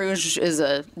 Moulin Rouge is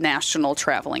a national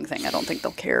traveling thing. I don't think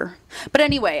they'll care. But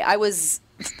anyway, I was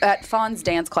at Fawn's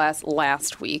dance class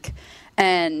last week,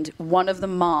 and one of the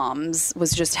moms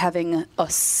was just having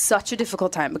such a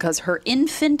difficult time because her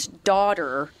infant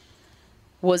daughter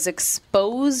was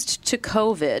exposed to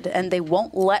COVID, and they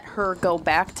won't let her go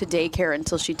back to daycare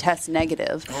until she tests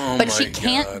negative. But she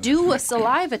can't do a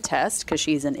saliva test because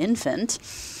she's an infant,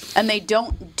 and they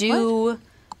don't do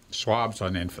Swabs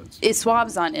on infants.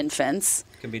 swabs on infants.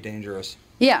 Can be dangerous.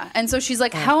 Yeah, and so she's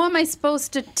like, how am I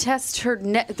supposed to test her?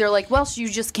 They're like, well, you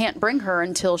just can't bring her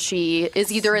until she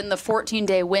is either in the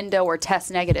 14-day window or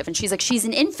test negative. And she's like, she's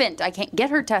an infant. I can't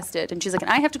get her tested. And she's like, and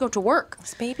I have to go to work.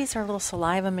 Those babies are little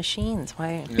saliva machines.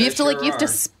 Why? But you have to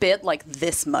spit like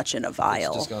this much in a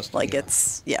vial. It's disgusting. Like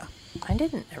it's I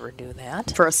didn't ever do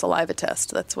that. for a saliva test.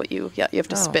 That's what you have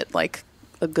to spit like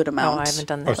a good amount. No, I haven't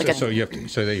done Oh, that. so you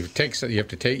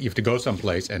have to go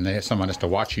someplace, and someone has to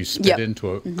watch you spit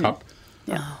into a cup.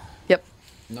 Yeah. Yep.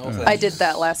 No, I did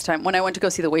that last time. When I went to go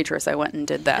see The Waitress, I went and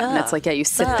did that. And it's like, you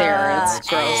sit there and it's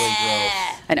gross.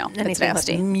 I know. It's Anything with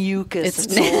nasty. mucus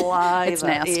It's and saliva. It's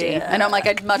nasty. Yeah. And I'm like,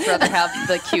 I'd much rather have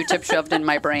the Q-tip shoved in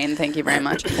my brain. Thank you very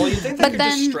much. Well, you think they But could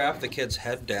then- just strap the kid's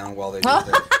head down while they do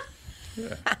that?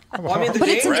 Well, I mean, the But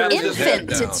it's an danger is his head infant.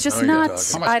 down. It's just Now you're not.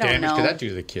 talking. How much I don't damage know. did that do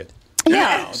to the kid?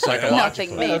 Yeah,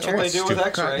 Psychologically. nothing That's what major. they do with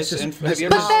X-rays. This is- Have you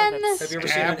But then- ever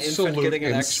seen an infant getting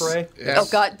an X-ray? Oh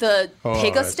God, the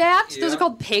Pegastat? Those Yeah. are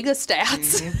called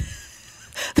Pegastats.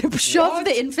 They shove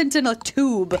the infant in a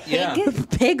tube. Yeah.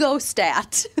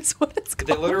 Pegostat is what it's They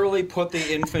called. literally put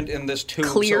the infant in this tube,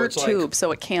 so Clear it's tube,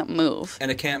 so it can't move. and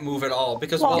it can't move at all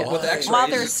because Well, with X-rays, while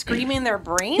they're screaming their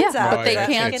brains Yeah, out. but they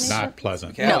that's can't- It's not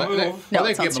pleasant. Can't Well, move. they, No, well, it they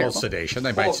give sounds them a little terrible. sedation.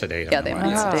 They might sedate them. Yeah, they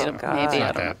might sedate them. God. Maybe, I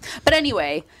Not don't know. bad. But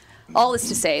anyway, all this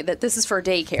to say that this is for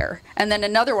daycare. And then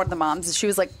another one of the moms, she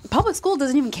was like, public school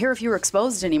doesn't even care if you were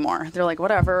exposed anymore. They're like,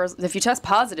 whatever. If you test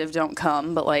positive, don't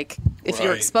come. But, like, if you're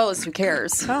Right. exposed, who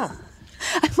cares? Oh.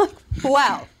 I'm like,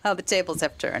 wow, how the tables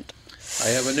have turned. I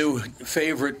have a new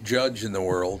favorite judge in the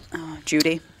world. Oh,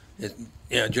 Judy.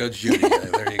 Yeah, Judge Judy.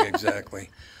 There you go, exactly.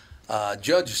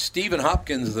 Judge Stephen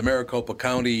Hopkins of the Maricopa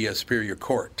County Superior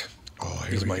Court. Oh,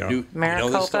 He's my go. new. You know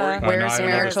this story? Maricopa. Where's I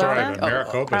know the story, Maricopa? but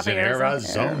Maricopa's in Probably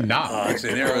Arizona. It's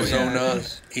in Arizona.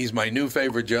 He's my new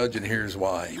favorite judge, and here's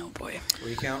why. Oh, boy.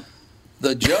 recount.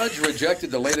 The judge rejected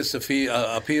the latest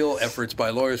appeal efforts by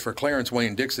lawyers for Clarence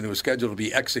Wayne Dixon, who was scheduled to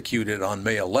be executed on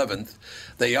May 11th.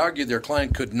 They argued their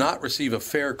client could not receive a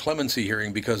fair clemency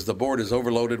hearing because the board is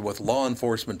overloaded with law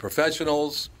enforcement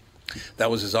professionals. That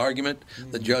was his argument.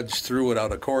 The judge threw it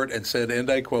out of court and said, and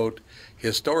I quote,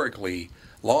 historically,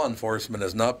 law enforcement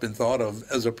has not been thought of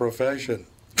as a profession.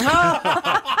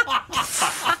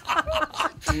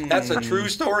 That's a true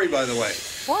story, by the way.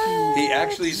 What? He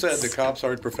actually said the cops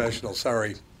aren't professional.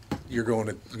 Sorry, you're going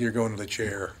to the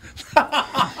chair.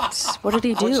 What did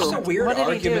he do? It's just a weird What did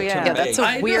he do? argument Yeah. to Yeah, make. that's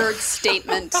a weird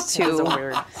statement That's to. a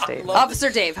weird statement. Officer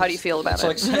Dave, how do you feel about It's it?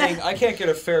 like saying I can't get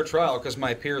a fair trial because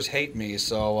my peers hate me.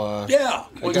 So Yeah,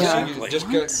 I guess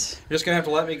you're just gonna have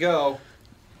to let me go.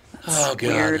 Oh, God.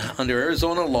 Weird. Under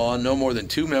Arizona law, no more than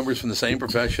two members from the same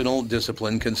professional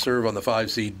discipline can serve on the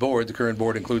 5-seat board. The current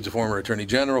board includes a former attorney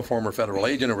general, former federal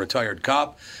agent, a retired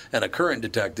cop, and a current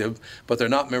detective, but they're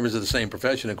not members of the same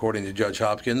profession, according to Judge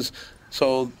Hopkins,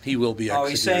 so he will be executed. Oh,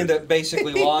 he's saying that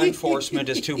basically law enforcement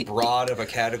is too broad of a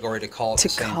category to call it the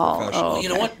same profession. oh, You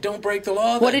know what? Don't break the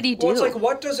law, What then. did he do? Well, it's like,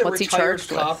 what does a What's he retired charged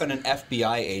cop with? and an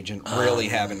FBI agent really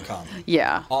have in common?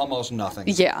 Yeah. Almost nothing.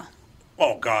 Yeah.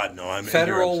 Oh, God, no. I mean,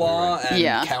 Federal you're absolutely law right. and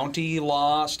Yeah. county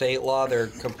law, state law, they're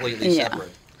completely Yeah.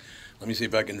 separate. Let me see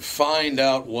if I can find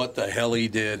out what the hell he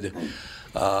did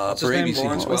What's his for name, ABC.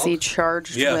 Lawrence Was he Welk?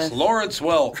 charged Yes, with? Lawrence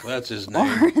Welk. That's his name.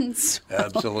 Lawrence.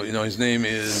 Absolutely. No, his name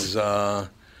is,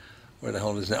 where the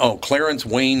hell is his name? Oh, Clarence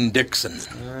Wayne Dixon.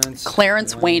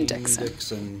 Clarence Wayne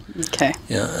Dixon. Okay.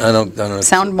 Yeah, I don't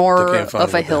Sound more I can't find of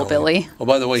a what the hell he- hillbilly. Oh,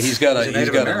 by the way, he's got He's a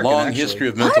Native a American, long actually. history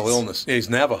of mental What? illness. Yeah, he's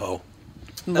Navajo.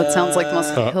 That sounds like the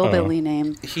most hillbilly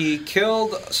name. He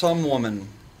killed some woman.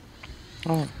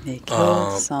 He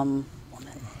killed some woman.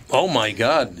 Oh my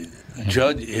God,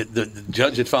 the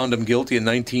judge had found him guilty in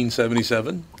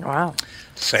 1977. Wow.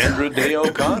 Sandra Day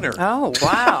O'Connor, Oh,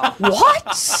 wow.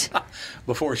 What?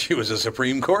 before she was a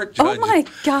Supreme Court judge. Oh my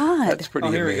God. That's pretty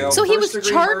Oh, here we amazing. go. So he was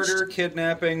First-degree charged- murder,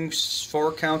 kidnapping,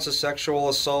 4 counts of sexual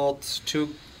assault,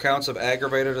 2 counts of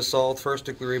aggravated assault,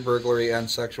 first-degree burglary, and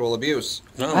sexual abuse.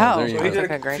 Oh, Wow. there you So go. he did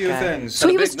like a a great few guy. things. So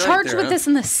he a was big night charged there, with huh? this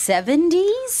in the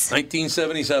 70s?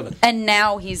 1977. And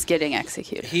now he's getting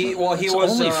executed. He It's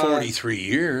was only 43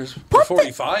 years. What Or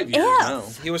 45 the years F? now.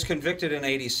 He was convicted in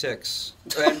 '86.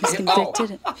 And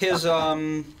convicted?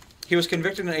 He was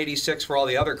convicted in '86 for all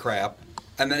the other crap,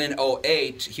 and then in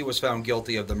 '08 he was found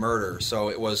guilty of the murder. So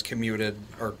it was commuted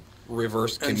or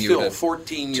reversed And commuted. still,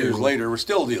 14 years to- later, we're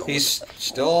still dealing with He's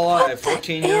still alive.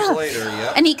 14 years F? later.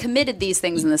 Yeah. And he committed these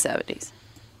things in the 70s.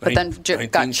 But then got charged.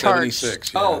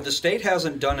 1976, yeah. Oh, the state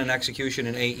hasn't done an execution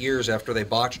in 8 years after they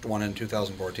botched one in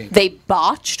 2014. They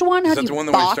botched one? How Is that do the you one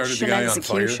where he botch started the an guy on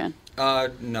fire? execution?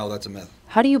 No, that's a myth.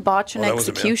 How do you botch an Oh, that was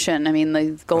a myth? execution? I mean,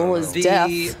 the goal is death.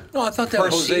 No, I thought that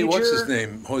Jose, what's his procedure-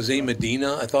 name? Jose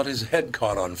Medina. I thought his head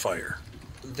caught on fire.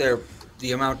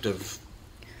 The amount of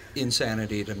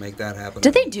insanity to make that happen.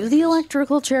 Did they do the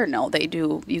electrical chair? No, they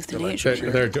do euthanasia.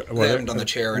 They haven't done the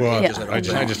chair in ages, I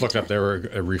don't I know. just looked up. They were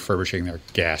refurbishing their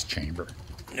gas chamber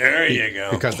There you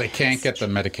go. because they can't get the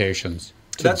medications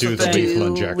to That's do the the thing. lethal Do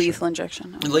injection. lethal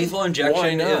injection. No. Lethal Why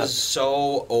injection not? is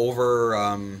so over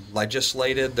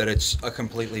legislated that it's a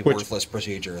completely worthless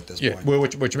procedure at this Yeah, point. well,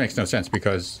 which makes no sense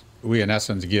because we in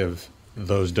essence give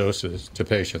those doses to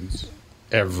patients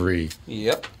every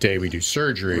Yep. day we do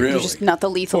surgery. Really? Just not the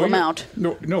lethal Well, amount.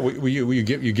 No, you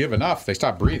give enough, they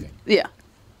stop breathing. Yeah,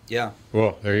 Yeah.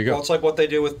 Well, there you go. Well, it's like what they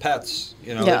do with pets.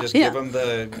 You know, Yeah, they just yeah. give them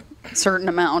the certain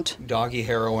amount. doggy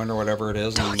heroin or whatever it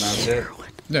is, and that's it.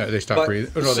 No, they stop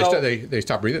breathing. No, they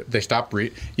stop breathing. They stop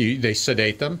breathing. They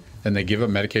sedate them, and they give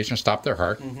them medication to stop their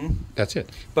heart. Mm-hmm. That's it.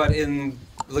 But in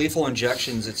lethal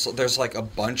injections, there's like a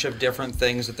bunch of different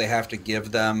things that they have to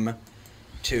give them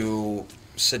to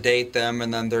sedate them,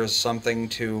 and then there's something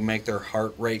to make their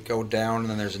heart rate go down, and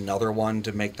then there's another one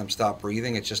to make them stop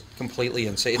breathing. It's just completely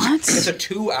insane. It's a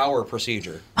 2-hour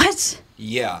procedure. What?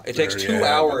 Yeah, it takes 2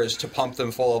 hours to pump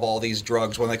them full of all these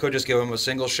drugs when they could just give them a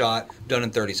single shot, done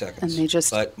in 30 seconds. And they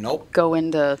just nope. go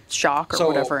into shock or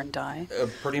whatever and die.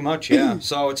 Pretty much, yeah.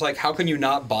 So it's like, how can you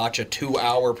not botch a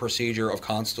 2-hour procedure of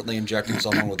constantly injecting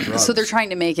someone with drugs? So they're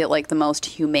trying to make it like the most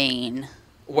humane.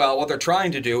 Well, what they're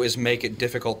trying to do is make it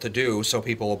difficult to do so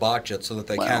people will botch it so that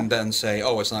they can then say,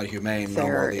 oh, it's not humane, no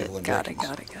more lethal injections.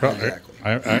 Got it. Well, exactly.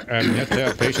 I'm yet to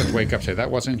have patients wake up and say, that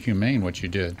wasn't humane what you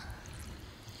did.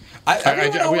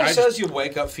 Everyone always says you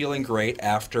wake up feeling great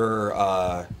after,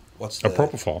 what's the...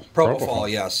 Propofol. Propofol,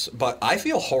 yes. But I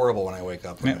feel horrible when I wake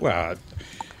up. Well,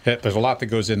 there's a lot that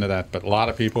goes into that, but a lot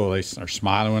of people, they are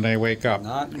smiling when they wake up.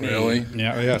 Not me. Really?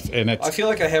 Yeah, yes. And I feel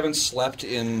like I haven't slept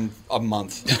in a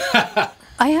month.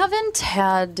 I haven't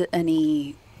had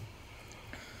any.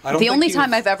 The only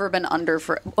time I've ever been under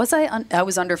for I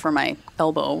was under for my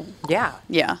elbow. Yeah.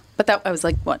 But I was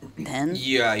like, what, 10?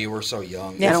 Yeah, you were so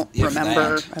young. I don't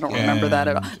remember that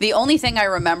at all. The only thing I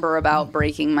remember about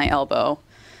breaking my elbow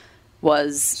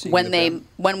was when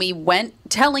we went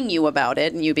telling you about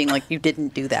it and you being like, you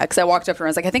didn't do that. Because I walked up to her and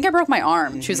I was like, I think I broke my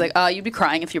arm. Mm-hmm. She was like, you'd be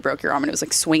crying if you broke your arm. And it was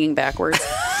like swinging backwards.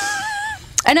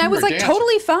 And I was like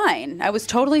totally fine. I was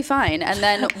totally fine. And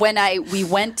then when we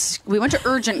went to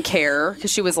urgent care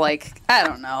because she was like, I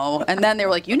don't know. And then they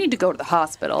were like, you need to go to the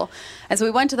hospital. And so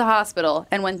we went to the hospital.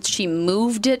 And when she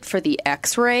moved it for the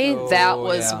X-ray, that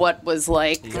was what was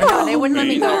like. Yeah. They wouldn't let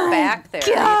me go back there.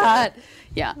 God.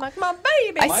 Yeah. Like my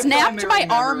baby. I snapped my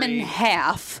arm in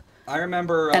half. I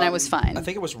remember. And I was fine. I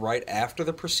think it was right after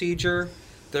the procedure.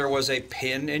 There was a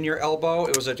pin in your elbow.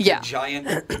 It was a giant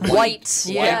white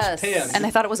pin. And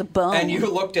I thought it was a bone. And you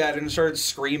looked at it and started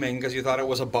screaming because you thought it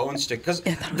was a bone stick. Because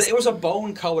it was a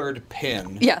bone-colored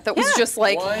pin. Yeah, that was just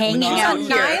like hanging out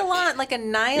here. Like a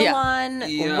nylon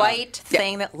white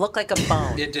thing that looked like a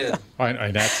bone. It did.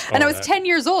 And I was 10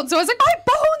 years old, so I was like, my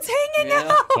bone's hanging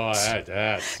out. Oh,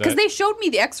 because they showed me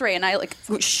the X-ray, and I like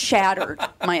shattered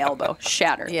my elbow.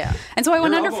 Shattered. Yeah. And so I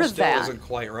went under for still that. Wasn't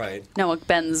quite right. No, it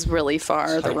bends really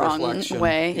far the wrong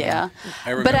way. Yeah.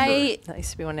 I remember. That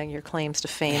used to be one of your claims to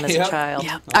fame as a child.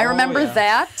 Yeah. I remember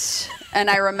that, and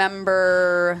I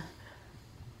remember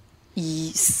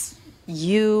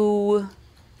you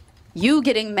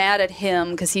getting mad at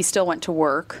him because he still went to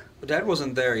work. Dad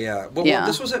wasn't there, Well,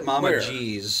 this was at Mama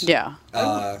G's. Yeah.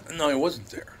 No, he wasn't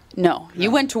there. No, you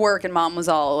went to work and Mom was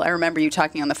all. I remember you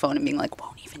talking on the phone and being like,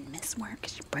 "Won't even miss work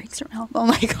because she breaks her elbow." I'm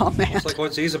like, "Oh man." It's like,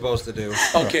 what's he supposed to do?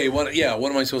 Okay, what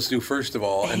am I supposed to do first of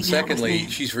all? And secondly,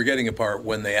 she's forgetting a part.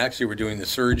 When they actually were doing the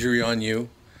surgery on you,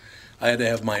 I had to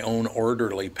have my own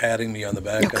orderly patting me on the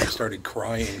back, and I started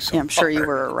crying. So I'm sure you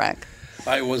were a wreck.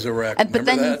 I was a wreck. But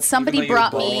then somebody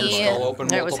brought me.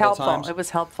 It was helpful. It was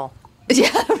helpful.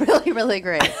 Yeah, really, really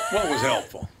great. What was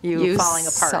helpful? You falling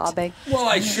apart. Sobbing. Well,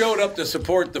 I showed up to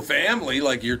support the family,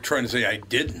 like you're trying to say I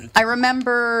didn't. I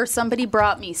remember somebody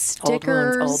brought me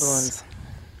stickers. Old ones.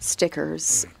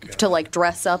 Stickers to like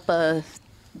dress up a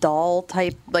doll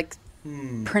type, like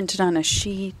printed on a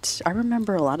sheet. I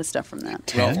remember a lot of stuff from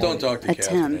that. Well, don't talk to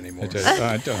Catherine anymore.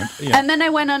 And then I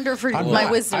went under for my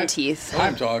wisdom teeth.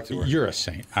 I've talked to her. You're a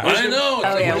saint. I know.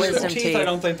 Oh, yeah, wisdom teeth. I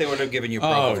don't think they would have given you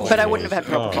propofol. But I wouldn't have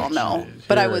had propofol, no.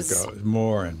 But I was...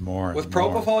 More and more. With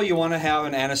propofol, you want to have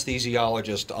an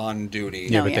anesthesiologist on duty.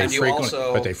 Yeah,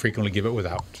 but they frequently give it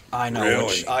without. I know,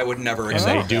 which I would never accept.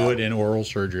 And they do it in oral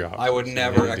surgery office. I would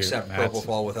never accept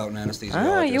propofol without an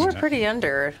anesthesiologist. Oh, you were pretty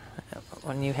under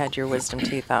when you had your wisdom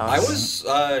teeth out. I was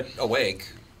awake.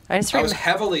 I was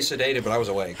heavily sedated, but I was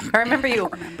awake. I remember you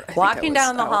walking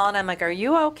down the hall, and I'm like, "Are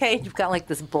you okay?" You've got like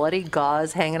this bloody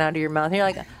gauze hanging out of your mouth. And you're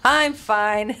like, "I'm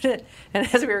fine."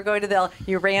 And as we were going to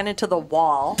you ran into the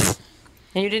wall,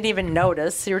 and you didn't even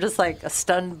notice. You were just like a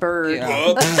stunned bird.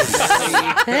 Yeah.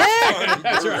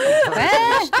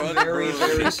 Very,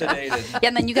 very sedated. Yeah,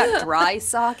 and then you got dry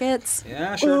sockets.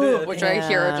 Yeah, sure did. Which I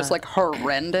hear are just like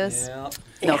horrendous. Yeah.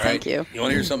 No, thank you. You want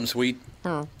to hear something sweet?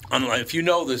 If you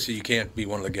know this, you can't be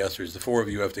one of the guessers. The four of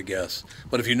you have to guess.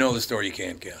 But if you know the story, you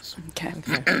can't guess. Okay.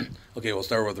 Okay, we'll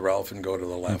start with Ralph and go to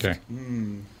the left. Okay.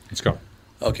 Let's go.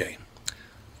 Okay.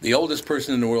 The oldest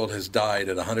person in the world has died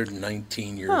at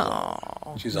 119 years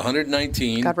old. She's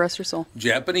 119. God rest her soul.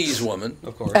 Japanese woman.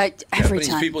 Of course. Every Japanese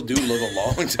time. people do live a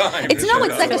long time. It's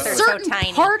like a so certain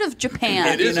tiny. part of Japan.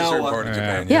 It is a certain part of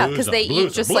Japan. Yeah, because Bluza, they eat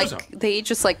bluza, just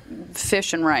bluza. like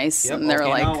fish and rice, Yep, and they're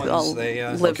like, Okinawans, they'll they,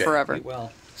 live Okay. forever.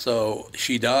 Well, So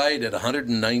she died at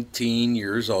 119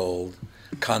 years old.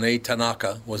 Kane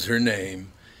Tanaka was her name.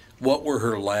 What were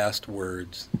her last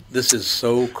words? This is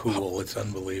so cool. It's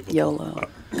unbelievable. YOLO.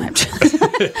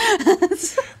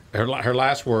 Her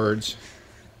last words,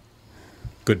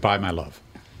 goodbye, my love.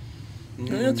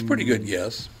 That's a pretty good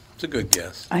guess. It's a good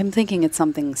guess. I'm thinking it's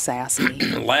something sassy,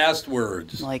 Last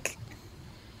words. like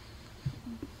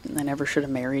I never should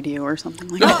have married you or something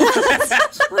like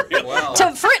that. well,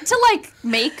 For it to like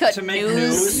make a To make news,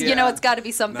 news, you know, yeah. it's got to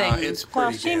be something. Nah, it's pretty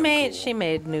Well, damn she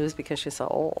made news because she's so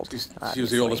old. She was the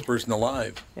obviously. oldest person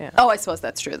alive. Oh, I suppose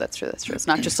that's true. That's true. It's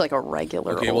not just like a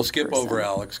regular. Okay, old we'll skip person. over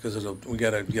Alex because we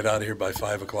got to get out of here by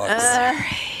 5 o'clock.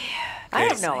 I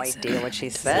have no idea what she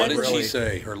said. What did she Really?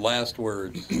 say? Her last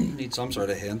words. need some sort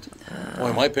of hint. Boy,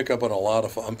 I might pick up on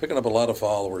I'm picking up a lot of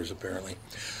followers, apparently.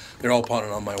 They're all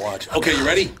pounding on my watch. Okay, you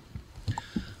ready?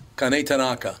 Kane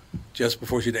Tanaka. Just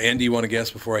before she... Andy, you want to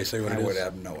guess before I say what I it is? would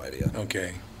have no idea.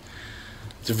 Okay.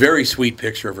 It's a very sweet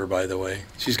picture of her, by the way.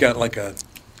 She's got like a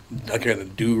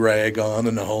do-rag on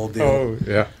and the whole deal. Oh,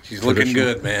 yeah. She's looking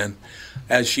Traditional. good, man.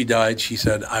 As she died, she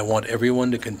said, I want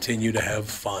everyone to continue to have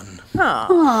fun.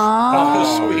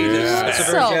 Oh, sweet. is That's a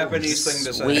that? very So Japanese thing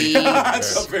to say. sweet.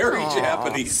 That's a very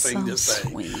Japanese thing to so say.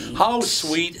 sweet. How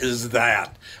sweet is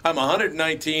that? I'm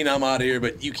 119, I'm out of here,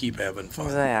 but you keep having fun.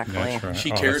 Exactly. That's right.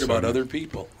 She Oh, cared that's about so other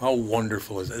people. How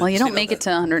wonderful is that? Well, you See, don't make it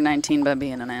to 119 by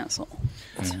being an asshole.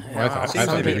 Well, I thought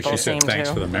Some maybe people she said seem thanks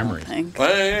to. for the memory. I think.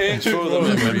 Thanks for the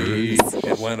memory.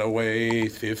 It went away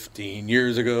 15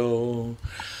 years ago.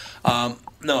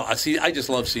 No, I just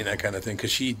love seeing that kind of thing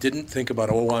because she didn't think about,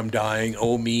 oh, I'm dying,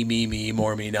 oh, me,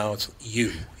 more me. Now it's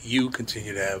you. You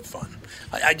continue to have fun.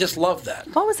 I just love that.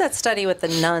 What was that study with the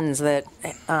nuns that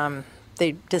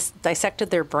they just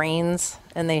dissected their brains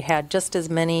and they had just as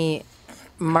many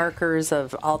markers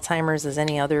of Alzheimer's as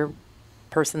any other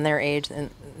person their age, and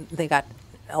they got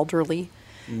elderly,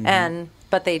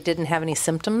 but they didn't have any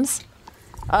symptoms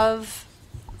of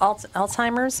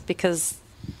Alzheimer's because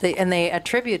they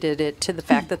attributed it to the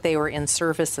fact that they were in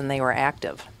service and they were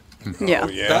active. Yeah. Oh,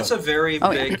 yeah. That's a very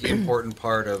Oh, yeah. big, important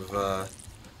part of.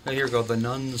 Here we go. The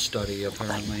nun study,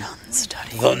 apparently.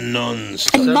 Study. The nuns.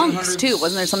 And monks 700 too.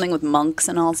 Wasn't there something with monks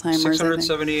and Alzheimer's? I think?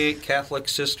 678 Catholic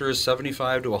sisters,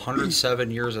 75 to 107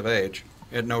 years of age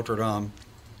at Notre Dame.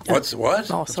 What?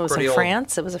 Oh, so it was pretty in old.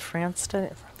 France? It was a France study?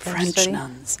 French study?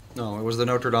 nuns. No, it was the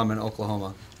Notre Dame in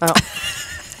Oklahoma.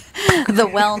 The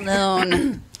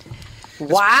well-known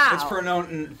Wow.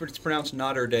 It's pronounced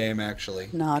Notre Dame, actually.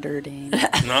 Notre Dame.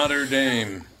 Notre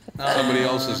Dame. Somebody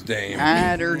else's dame.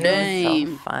 Notre So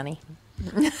Dame. funny.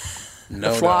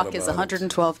 No The flock doubt is about it.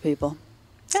 112 people.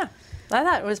 Yeah. I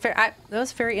thought it was that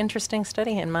was a very interesting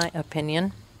study, in my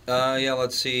opinion.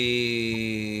 Let's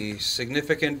see.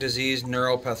 Significant disease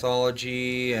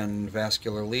neuropathology and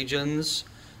vascular lesions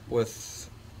with.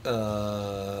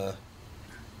 I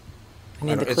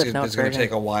need the it's Cliff Notes it's going to version.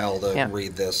 take a while to Yeah.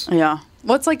 read this. Yeah.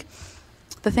 Well, it's like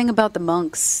the thing about the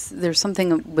monks. There's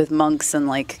something with monks and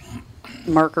like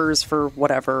markers for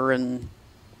whatever, and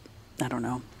I don't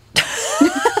know.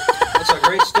 That's a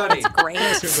great study. Great.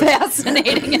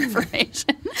 Fascinating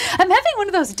information. I'm having one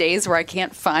of those days where I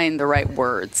can't find the right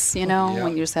words, you know, Yeah.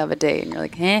 when you just have a day and you're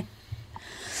like, eh.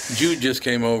 Jude just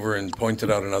came over and pointed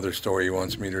out another story he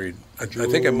wants me to read. I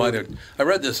think I might have. I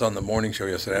read this on the morning show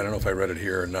yesterday. I don't know if I read it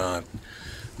here or not.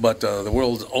 But the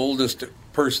world's oldest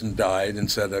person died and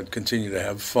said I'd continue to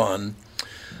have fun.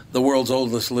 The world's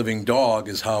oldest living dog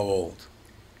is how old?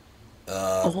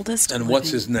 Oldest. And what's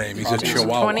his name? He's a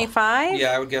Chihuahua. 25?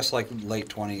 Yeah, I would guess like late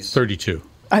 20s. 32.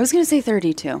 I was going to say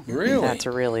 32. Really? That's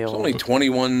really It's old. only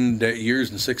 21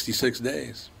 years and 66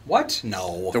 days. What?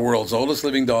 No. The world's oldest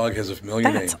living dog has a familiar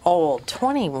That's name. old.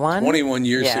 21? 21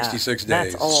 years, Yeah, 66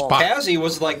 That's days. old. Cassie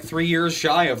was like 3 years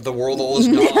shy of the world's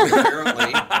oldest dog,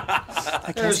 apparently.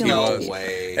 There's Cassie no was.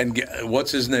 way. And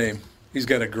what's his name? He's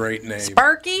got a great name.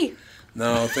 Sparky?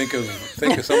 No, think of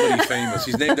somebody famous.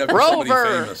 He's named after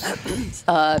Rover.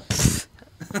 somebody famous.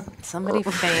 Somebody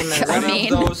famous. I One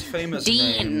mean, of those famous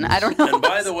Dean. names. I don't know. And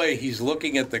by the way, he's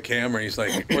looking at the camera. He's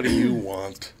like, "What do you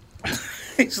want?"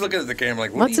 He's looking at the camera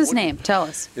like, What's his name? Tell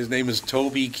us. His name is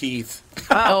Toby Keith.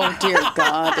 Oh, dear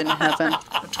God in heaven.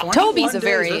 21 Toby's a days,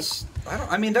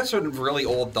 very... that's a really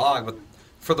old dog, but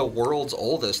For the world's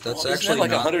oldest, that's Isn't actually that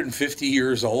like not... 150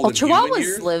 years old. Well, in human Chihuahuas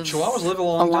years? live Chihuahuas live a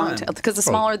long time. because the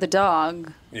smaller the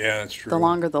dog, Yeah, that's true. the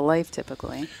longer the life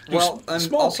typically. Well, and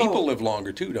Small also, people live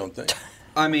longer too, don't they?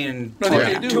 I mean, No,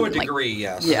 they do. to a degree,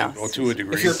 yes. Yeah. Well, to a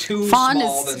degree. If you're too Fawn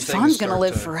small, then is things Fawn's gonna start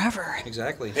live to- forever.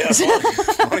 Exactly. Yeah,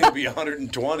 Fawn will be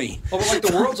 120. Well, but like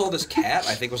the world's oldest cat,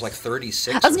 I think was like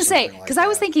 36. I was gonna say because I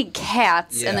was thinking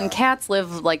cats, and then Yeah.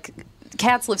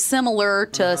 cats live similar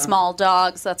to small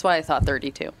dogs. That's why I thought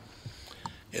 32.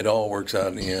 It all works out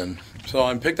in the end. So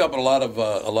I'm picked up a lot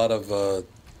of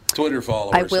Twitter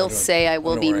followers. I will say I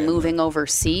will be moving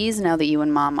overseas now that you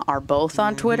and Mom are both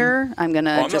on Twitter. I'm gonna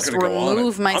Well, I'm not just gonna go on it.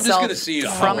 remove I'm just myself gonna see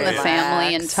how from it the is.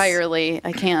 family Relax. entirely.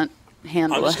 I can't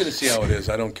handle I'm just it. going to see how it is.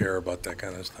 I don't care about that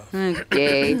kind of stuff.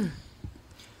 Okay. What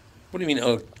do you mean,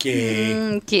 okay?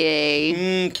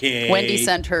 Okay. Okay. Wendy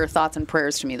sent her thoughts and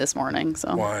prayers to me this morning.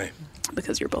 So Why?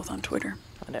 because you're both on Twitter.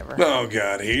 Whatever. Oh,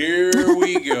 God. Here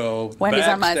we go. Wendy's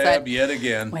on my Backstab side. yet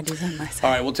again. Wendy's on my side.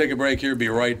 All right, we'll take a break here. Be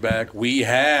right back. We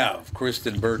have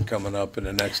Kristen Burt coming up in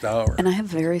the next hour. And I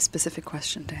have a very specific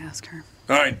question to ask her.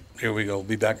 All right, here we go. We'll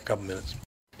be back in a couple minutes.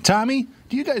 Tommy,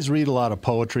 do you guys read a lot of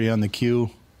poetry on the queue?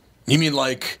 You mean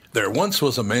like there once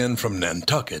was a man from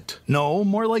Nantucket? No,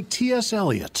 more like T.S.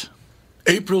 Eliot.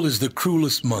 April is the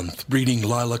cruelest month, breeding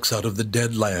lilacs out of the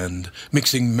dead land,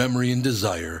 mixing memory and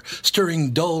desire, stirring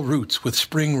dull roots with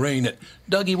spring rain.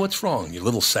 Dougie, what's wrong? You a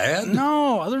little sad?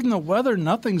 No, other than the weather,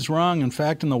 nothing's wrong. In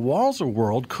fact, in the Walzer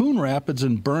world, Coon Rapids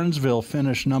and Burnsville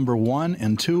finished number 1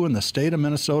 and 2 in the state of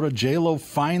Minnesota. J-Lo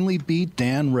finally beat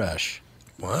Dan Resch.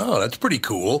 Wow, that's pretty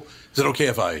cool. Is it okay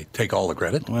if I take all the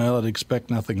credit? Well, I'd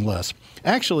expect nothing less.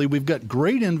 Actually, we've got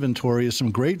great inventory of some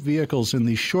great vehicles, and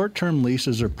these short-term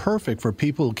leases are perfect for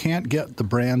people who can't get the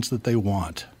brands that they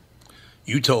want.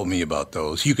 You told me about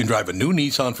those. You can drive a new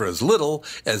Nissan for as little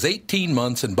as 18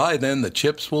 months, and by then the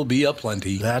chips will be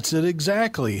aplenty. That's it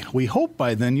exactly. We hope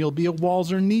by then you'll be a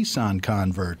Walzer Nissan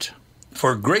convert.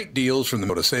 For great deals from the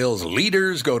motor sales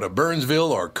leaders, go to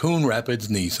Burnsville or Coon Rapids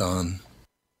Nissan.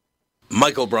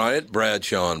 Michael Bryant,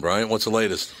 Bradshaw and Bryant, what's the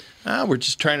latest? We're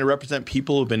just trying to represent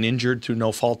people who've been injured through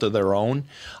no fault of their own.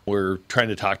 We're trying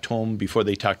to talk to them before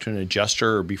they talk to an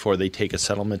adjuster or before they take a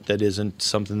settlement that isn't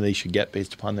something they should get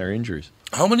based upon their injuries.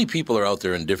 How many people are out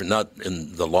there in different, not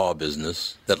in the law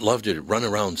business, that love to run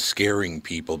around scaring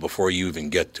people before you even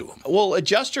get to them? Well,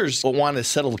 adjusters want to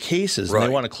settle cases and they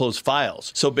want to close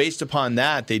files. So based upon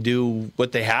that, they do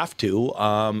what they have to.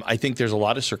 I think there's a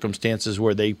lot of circumstances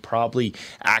where they probably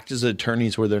act as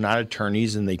attorneys where they're not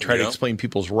attorneys and they try to explain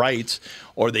people's rights,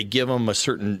 or they give them a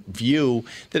certain view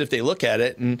that if they look at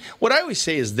it. And what I always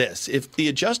say is this: if the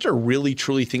adjuster really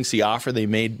truly thinks the offer they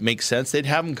made makes sense, they'd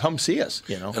have them come see us.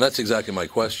 And that's exactly my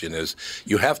question is,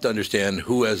 you have to understand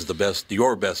who has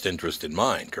your best interest in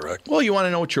mind, correct? Well, you want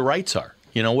to know what your rights are.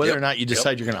 Whether or not you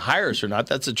decide you're going to hire us or not,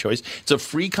 that's a choice. It's a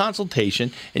free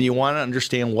consultation, and you want to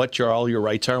understand what all your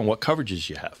rights are and what coverages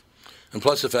you have. And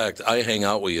plus the fact I hang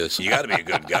out with you, so you got to be a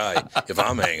good guy if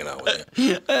I'm hanging out with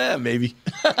you. Maybe.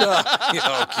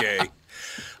 Okay.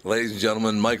 Ladies and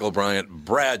gentlemen, Michael Bryant,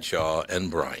 Bradshaw and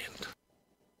Bryant.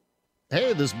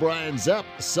 Hey, this is Brian Zepp.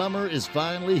 Summer is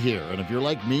finally here, and if you're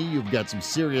like me, you've got some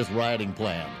serious riding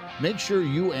planned. Make sure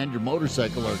you and your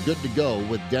motorcycle are good to go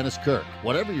with Dennis Kirk.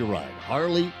 Whatever you ride,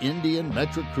 Harley, Indian,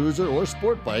 Metric Cruiser, or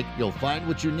Sport Bike, you'll find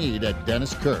what you need at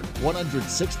Dennis Kirk.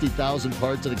 160,000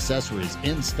 parts and accessories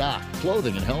in stock.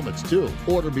 Clothing and helmets, too.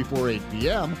 Order before 8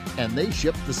 p.m., and they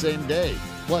ship the same day.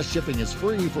 Plus, shipping is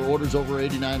free for orders over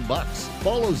 $89.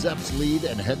 Follow Zepp's lead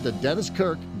and head to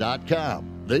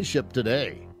DennisKirk.com. They ship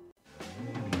today.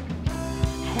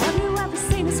 Have you ever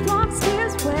seen a squawk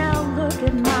steers? Well, look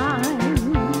at mine.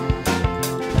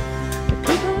 The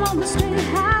people on the street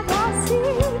have all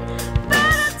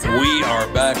seen. We are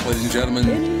back, ladies and gentlemen,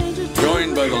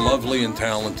 joined by the lovely and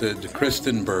talented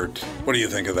Kristen Burt. What do you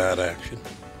think of that action?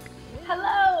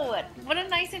 Hello. What a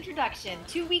nice introduction.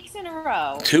 2 weeks in a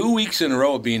row. 2 weeks in a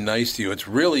row of being nice to you. It's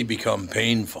really become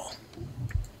painful.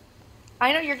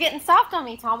 I know you're getting soft on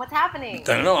me, Tom. What's happening?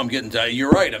 I don't know. I'm getting.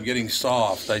 You're right. I'm getting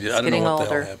soft. I don't know what the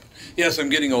hell happened. Yes, I'm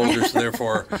getting older, so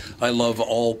therefore I love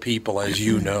all people, as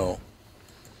you know.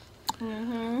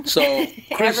 Mm-hmm. So,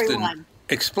 Kristen,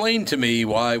 explain to me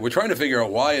why we're trying to figure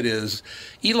out why it is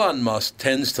Elon Musk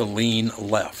tends to lean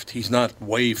left. He's not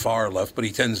way far left, but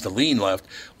he tends to lean left.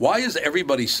 Why is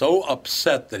everybody so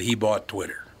upset that he bought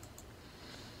Twitter?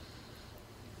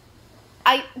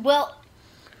 Well,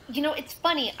 it's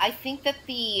funny. I think that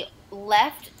the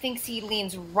left thinks he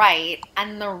leans right,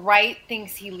 and the right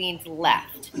thinks he leans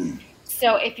left.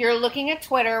 So if you're looking at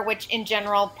Twitter, which in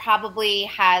general probably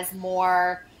has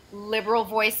more liberal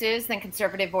voices than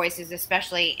conservative voices,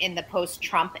 especially in the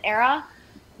post-Trump era.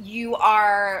 You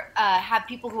are have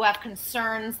people who have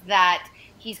concerns that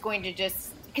he's going to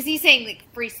just, because he's saying like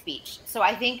free speech. So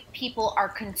I think people are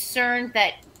concerned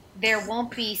that there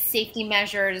won't be safety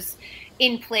measures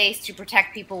in place to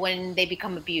protect people when they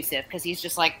become abusive, because he's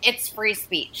just like, it's free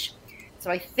speech.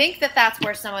 So I think that that's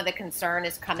where some of the concern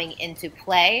is coming into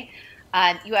play.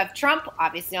 You have Trump,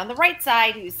 obviously, on the right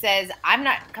side, who says, I'm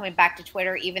not coming back to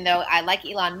Twitter, even though I like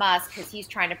Elon Musk, because he's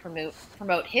trying to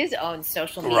promote his own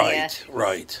social media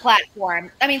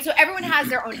platform. I mean, so everyone has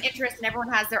their own interests and everyone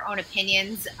has their own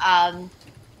opinions.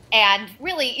 And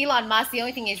really, Elon Musk, the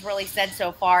only thing he's really said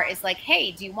so far is like,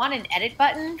 hey, do you want an edit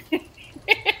button?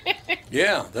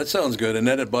 Yeah, that sounds good. An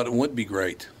edit button would be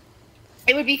great.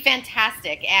 It would be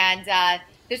fantastic. And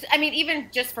there's, I mean, even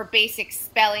just for basic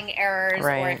spelling errors,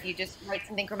 or if you just write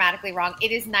something grammatically wrong,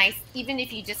 it is nice, even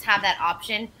if you just have that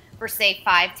option for, say,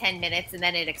 5-10 minutes and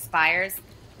then it expires.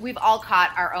 We've all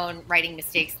caught our own writing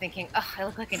mistakes thinking, oh, I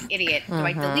look like an idiot. Do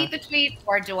I delete the tweet,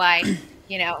 or do I,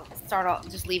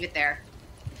 just leave it there?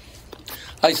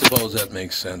 I suppose that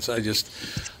makes sense. I'm just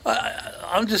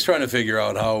trying to figure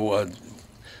out how,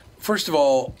 first of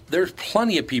all, there's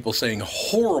plenty of people saying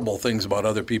horrible things about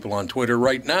other people on Twitter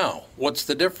right now. What's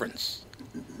the difference?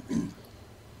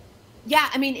 Yeah,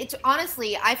 I mean, it's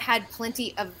honestly, I've had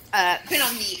plenty of, been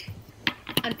on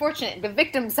the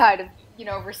victim side of,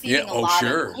 receiving a lot of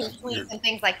tweets and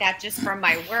things like that just from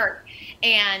my work.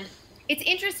 And it's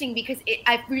interesting because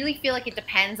I really feel like it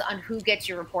depends on who gets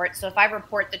your report. So if I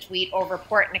report the tweet or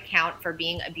report an account for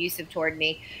being abusive toward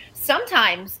me,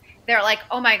 sometimes they're like,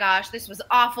 oh my gosh, this was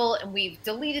awful, and we've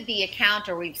deleted the account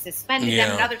or we've suspended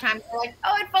them. And other times they're like,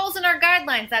 oh, it falls in our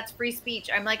guidelines. That's free speech.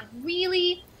 I'm like,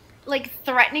 really? Like,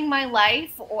 threatening my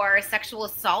life or sexual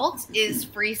assault is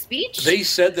free speech? They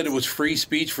said that it was free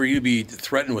speech for you to be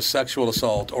threatened with sexual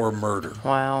assault or murder.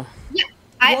 Wow. Yeah,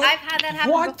 I've had that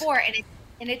happen before,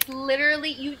 and it's literally,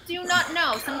 you do not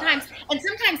know. Sometimes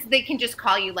they can just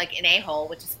call you like an a-hole,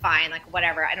 which is fine, like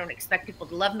whatever. I don't expect people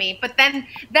to love me. But then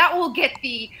that will get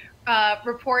the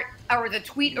report or the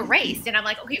tweet erased. And I'm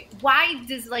like, okay, why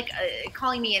does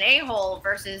calling me an a-hole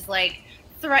versus like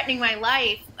threatening my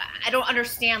life? I don't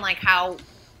understand like how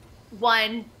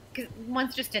because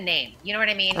one's just a name. You know what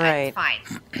I mean? Right. It's fine.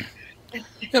 Yeah,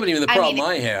 but even the problem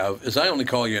I have is I only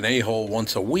call you an a-hole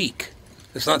once a week.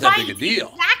 It's not that big a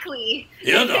deal. Exactly.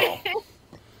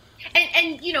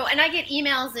 And I get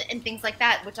emails and things like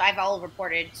that, which I've all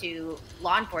reported to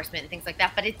law enforcement and things like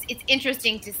that. But it's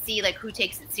interesting to see like who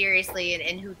takes it seriously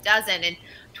and who doesn't. And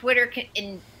Twitter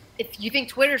if you think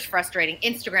Twitter's frustrating,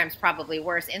 Instagram's probably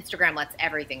worse. Instagram lets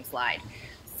everything slide.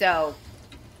 So,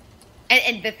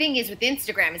 and the thing is with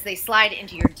Instagram is they slide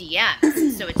into your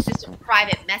DMs. So it's just a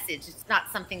private message. It's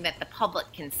not something that the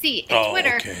public can see. And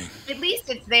Twitter, at least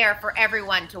it's there for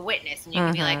everyone to witness. And you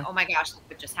can be like, oh my gosh, look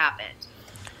what just happened.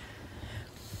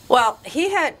 Well,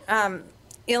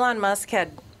 Elon Musk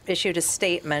had issued a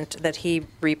statement that he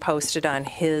reposted on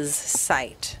his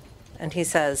site. And he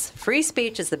says, free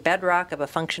speech is the bedrock of a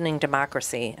functioning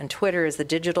democracy, and Twitter is the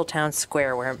digital town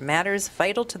square where matters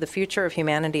vital to the future of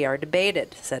humanity are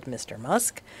debated, said Mr.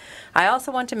 Musk. I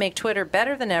also want to make Twitter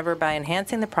better than ever by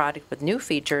enhancing the product with new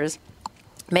features,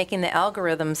 making the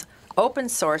algorithms open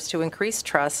source to increase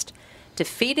trust,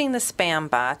 defeating the spam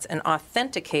bots, and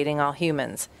authenticating all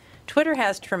humans. Twitter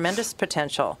has tremendous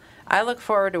potential. I look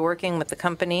forward to working with the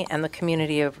company and the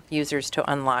community of users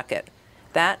to unlock it.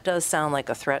 That does sound like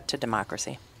a threat to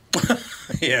democracy.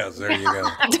 Yes, there you go.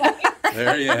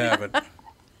 There you have it.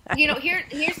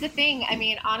 Here's the thing. I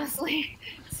mean, honestly,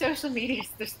 social media is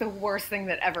just the worst thing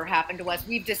that ever happened to us.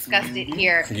 We've discussed it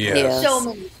here so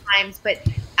many times, but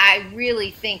I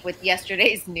really think with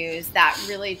yesterday's news, that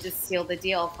really just sealed the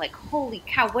deal of like, holy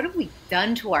cow, what have we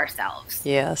done to ourselves?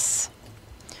 Yes.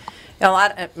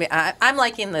 I'm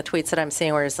liking the tweets that I'm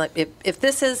seeing where it's like, if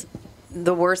this is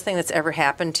the worst thing that's ever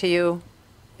happened to you,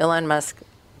 Elon Musk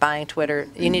buying Twitter,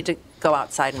 you need to go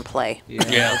outside and play.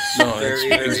 Yes. No,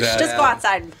 exactly. Just go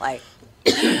outside and play.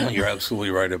 You're absolutely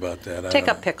right about that. Take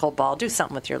up pickleball. Do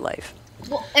something with your life.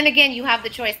 Well, and again, you have the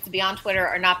choice to be on Twitter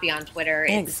or not be on Twitter.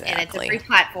 Exactly. And it's a free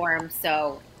platform,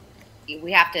 so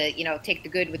we have to, take the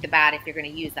good with the bad if you're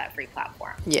going to use that free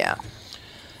platform. Yeah.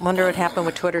 Wonder what happened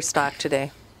with Twitter stock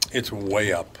today. It's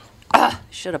way up.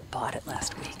 Should have bought it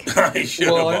last week. I should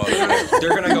have bought it. They're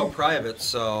going to go private,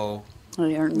 so...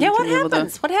 Yeah, what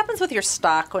happens? What happens with your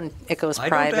stock when it goes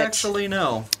private? I don't actually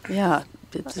know. Yeah.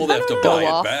 Well, they have to buy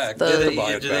it back.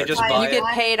 Do they just buy it? You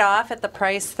get paid off at the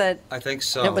price that I think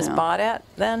so. It was bought at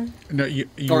then? No,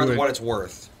 or what it's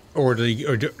worth. Or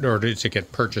does it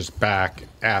get purchased back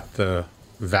at the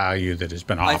value that has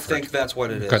been offered. I think that's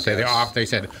what it is. Because yes. they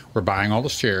said, we're buying all the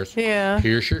shares. Yeah.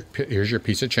 Here's your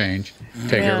piece of change.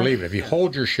 Take it or leave it. If you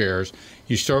hold your shares,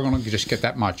 you're still going to just get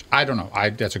that much. I don't know.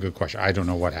 That's a good question. I don't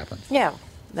know what happened. Yeah.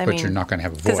 But you're not going to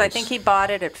have a voice. Because I think he bought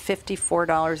it at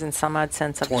 $54 and some odd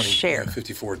cents a share. Yeah,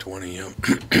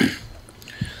 $54.20, yeah.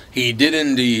 He did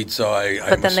indeed, so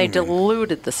But then they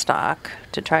diluted the stock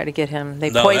to try to get him. They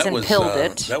poison pilled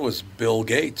it. That was Bill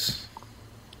Gates.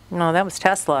 No, that was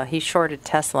Tesla. He shorted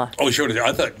Tesla. Oh, he shorted.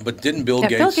 I thought, but didn't Bill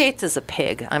Gates? Bill Gates is a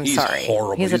pig. He's sorry.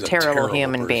 Horrible. He's a terrible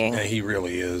human person. being. Yeah, he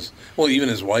really is. Well, even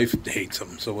his wife hates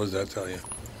him. So what does that tell you?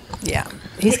 Yeah,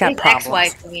 he's got his problems.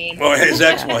 ex-wife, I mean. Well, his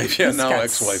ex-wife. Yeah, He's now got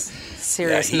ex-wife.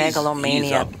 Serious yeah,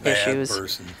 megalomania he's a bad issues.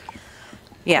 Person.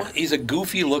 Yeah, well, he's a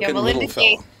goofy-looking Melinda little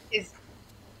fellow. Gates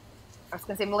I was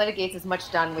going to say Melinda Gates is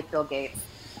much done with Bill Gates.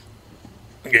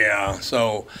 Yeah.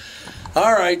 So,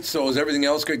 all right. So is everything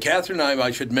else good? Catherine and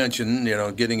I should mention,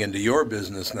 getting into your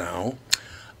business now.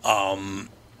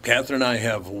 Catherine and I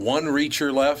have one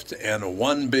Reacher left and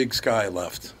one Big Sky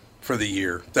left for the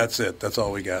year. That's it. That's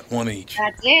all we got. One each.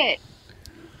 That's it.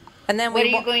 And then what are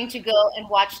you going to go and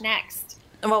watch next?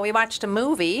 Well, we watched a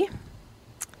movie.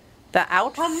 The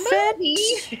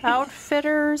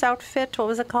Outfitters. What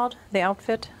was it called? The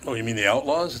Outfit? Oh, you mean The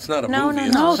Outlaws? It's not a no, movie.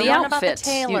 No, The Outfit. Outfit. The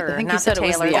Taylor. I think not you said the it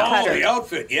was Taylor. The Oh, The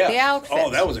Outfit, yeah. The Outfit. Oh,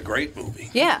 that was a great movie.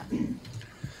 Yeah.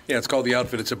 Yeah, it's called The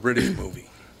Outfit. It's a British movie.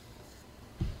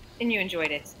 And you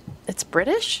enjoyed it. It's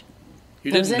British?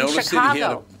 You didn't notice Chicago. that he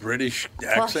had a British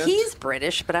accent? Well, he's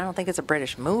British, but I don't think it's a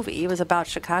British movie. It was about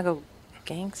Chicago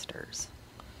gangsters.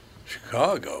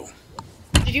 Chicago?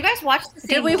 Did you guys watch the same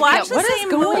Did we movie? watch the What is same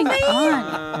going movie?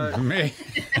 on? Me.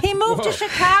 He moved to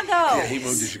Chicago. Yeah, he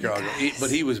moved to Chicago. But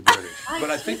he was British.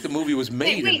 But I think the movie was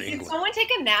made Wait, in did England. someone take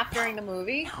a nap during the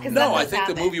movie? 'Cause No, that I does think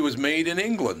the happen. movie was made in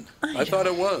England. I thought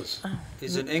it was.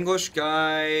 He's an English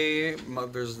guy.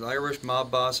 There's an Irish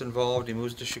mob boss involved. He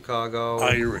moves to Chicago.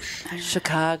 Irish.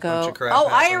 Chicago. Bunch of crap Oh,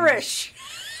 happens. Irish.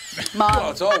 Mom,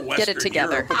 Well, it's all Western get it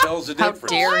together. Europe. What the hell's the How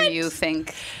difference? dare you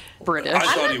think British? I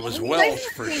thought he was Welsh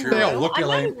for sure. They all look I'm not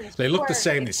alike. even They look the sure.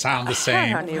 same. They sound the I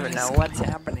same. don't even know what's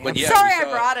happening. But I'm yeah, sorry we I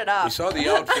saw- brought it up. We saw The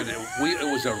Outfit.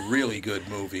 It was a really good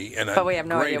movie. But we have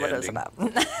no great idea what it was ending.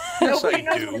 about. Yes, Nobody I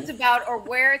knows do. what it's about or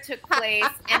where it took place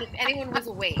and if anyone was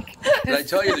awake. Did I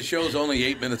tell you the show's only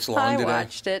 8 minutes long I today?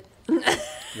 watched it.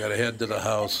 Got to head to the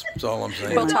house. That's all I'm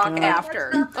saying. We'll talk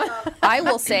after. I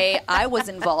will say I was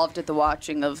involved at the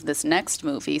watching of this next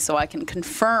movie, so I can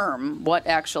confirm what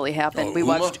actually happened. Oh, we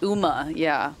Uma? watched Uma,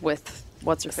 yeah, with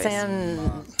what's her face?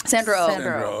 Sandra Sandra Oh.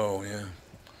 Sandra Oh,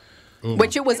 yeah.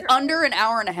 Which it was under an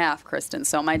hour and a half, Kristen.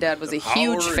 So my dad was a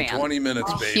huge Hour fan. and 20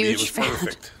 minutes, baby. Huge It was fan.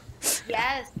 perfect.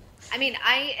 Yes. I mean,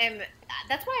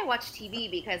 that's why I watch TV,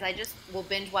 because I just will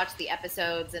binge watch the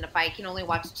episodes, and if I can only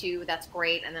watch 2, that's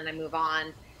great, and then I move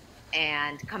on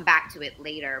and come back to it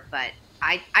later. But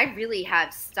I really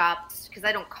have stopped, because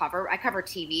I cover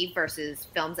TV versus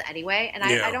films anyway, and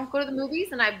Yeah. I don't go to the movies,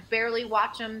 and I barely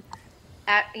watch them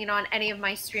on any of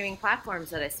my streaming platforms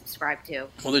that I subscribe to.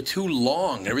 Well, they're too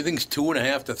long. Everything's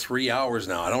 2.5 to 3 hours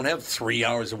now. I don't have 3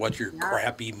 hours to watch your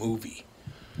crappy movie.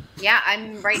 Yeah,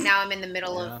 I'm in the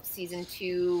middle of season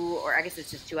 2, or I guess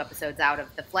it's just 2 episodes out of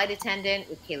The Flight Attendant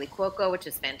with Kaylee Cuoco, which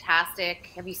is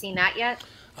fantastic. Have you seen that yet?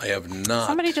 I have not.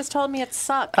 Somebody just told me it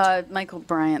sucked. Michael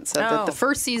Bryant said that the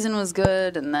first season was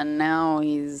good, and then now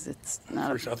it's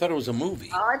not. I thought it was a movie.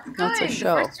 Oh, it's good. That's a The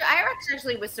show. I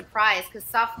actually was surprised, because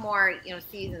sophomore,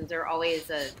 seasons are always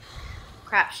a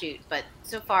crapshoot. But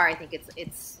so far, I think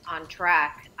it's on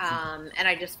track. And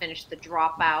I just finished The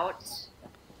Dropout.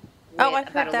 Oh, I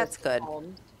heard that's good.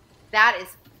 That is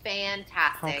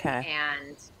fantastic. Okay.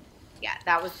 And yeah,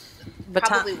 that was But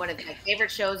probably one of my favorite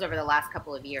shows over the last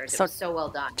couple of years. It was so well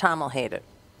done. Tom will hate it.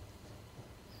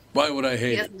 Why would I He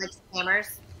hate it? doesn't like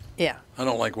scammers. Yeah. I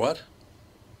don't like what?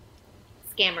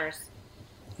 Scammers.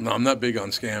 No, I'm not big on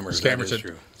scammers. That is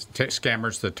true.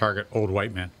 Scammers that target old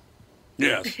white men.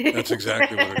 Yes, that's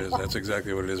exactly what it is. That's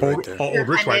exactly what it is right there. Old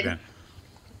rich white men.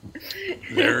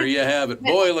 There you have it.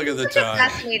 Boy, look at the Such a time.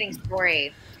 fascinating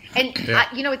story. And, Yeah.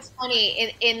 it's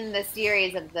funny, in the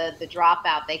series of the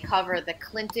Dropout, they cover the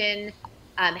Clinton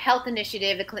Health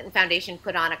Initiative. The Clinton Foundation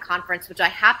put on a conference, which I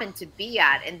happened to be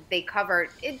at, and they covered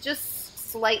it just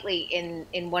slightly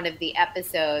in one of the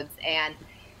episodes. And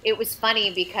it was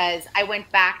funny because I went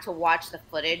back to watch the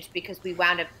footage, because we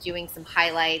wound up doing some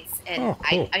highlights, and Oh,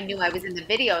 cool. I knew I was in the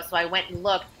video, so I went and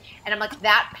looked, and I'm like,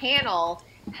 that panel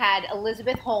had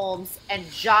Elizabeth Holmes and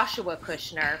Joshua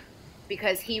Kushner,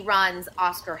 because he runs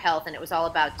Oscar Health, and it was all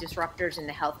about disruptors in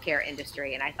the healthcare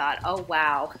industry. And I thought, oh,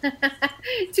 wow.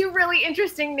 2 really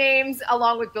interesting names,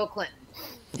 along with Bill Clinton.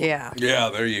 Yeah. Yeah,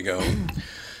 there you go.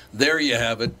 There you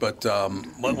have it. But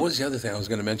what was the other thing? I was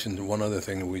going to mention one other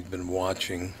thing that we've been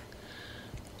watching.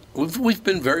 We've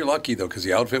been very lucky, though, because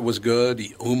the outfit was good.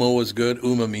 The Uma was good.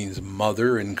 Uma means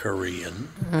mother in Korean.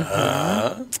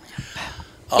 Yeah,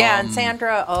 and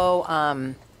Sandra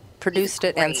produced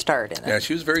it and starred in it. Yeah,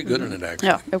 she was very good in it, actually.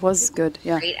 Yeah, it was good.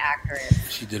 Yeah. Great actress.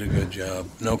 She did a good job.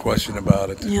 No question about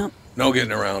it. Yeah. No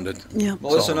getting around it. Yeah.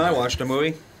 Melissa and I watched a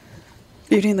movie.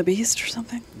 Beauty and the Beast or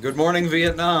something. Good Morning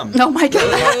Vietnam. Oh my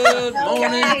God. Good morning,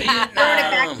 Throwing it back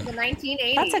Vietnam. to the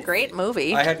 1980s. That's a great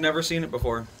movie. I had never seen it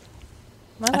before.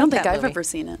 I don't think I've ever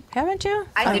seen it. Haven't you?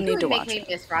 I think need it to would watch make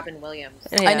me miss Robin Williams.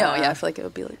 I know, yeah. I feel like it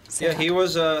would be like. Yeah, he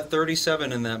was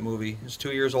 37 in that movie. He was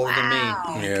 2 years older than me.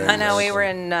 Yeah, I know we were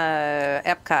in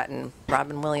Epcot and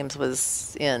Robin Williams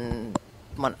was on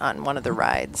one of the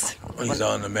rides. He's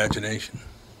on Imagination.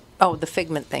 Oh, the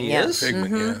Figment thing, He yeah. is?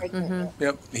 Figment, Mm-hmm. yeah.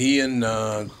 Yep. He and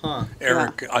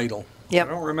Eric Idle. Yep. I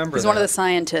don't remember He's that. one of the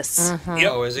scientists.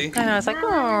 Oh, is he? And I was like,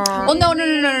 oh. Well,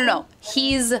 no.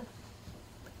 He's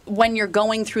when you're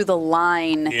going through the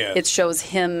line. Yes. It shows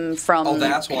him from. Oh,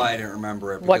 that's why I didn't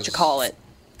remember it. What you because- call it?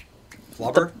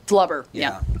 Flubber? Flubber.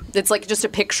 Yeah. It's like just a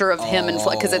picture of him and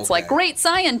because it's like okay. great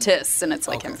scientists, and it's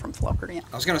like him from Flubber. Yeah.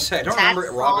 I was going to say, I don't That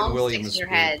remember Robin song Williams sticks in your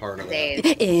being head part of for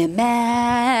that. days.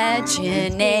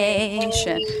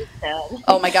 Imagination.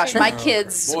 Oh my gosh, my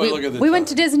kids. Boy, look at the we went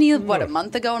to time. Disney a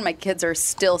month ago, and my kids are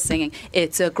still singing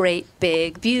 "It's a great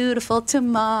big beautiful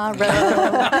tomorrow,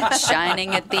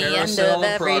 shining at the end Carousel of of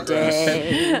every Progress.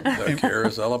 day." The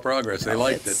Carousel of Progress. They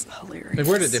liked It's it. hilarious. And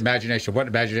where did imagination?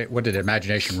 What did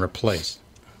imagination replace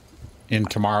in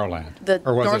Tomorrowland? The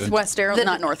Or was it in- Northwest Airlines,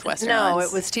 not Northwest No,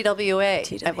 Airlines. it was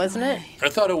TWA, wasn't it? I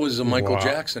thought it was a Michael Wow.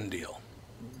 Jackson deal.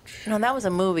 No, that was a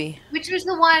movie. Which was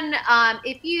the one,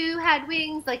 if you had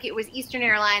wings, like it was Eastern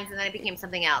Airlines, and then it became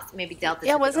something else. Maybe Delta.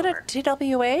 Yeah, took was it over. a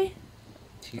TWA?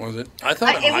 Was it? I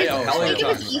thought It was, always I think it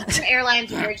thought was Eastern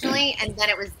Airlines originally, and then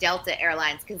it was Delta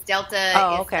Airlines because Delta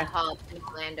Oh, is okay. the hub in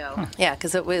Orlando. Yeah,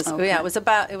 because it was Okay. yeah, it was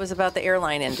about the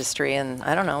airline industry, and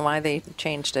I don't know why they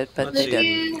changed it, but Let's they see. did. If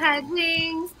you had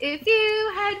wings, if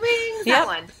you had wings, Yep. that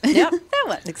one. Yep, that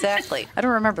one exactly. I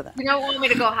don't remember that. You don't want me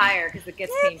to go higher because it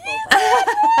gets painful.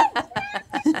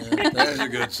 There's a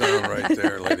good sound right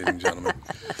there, ladies and gentlemen.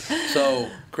 So,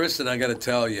 Kristen, I got to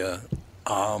tell you,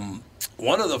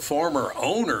 one of the former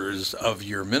owners of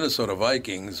your Minnesota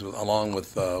Vikings, along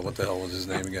with what the hell was his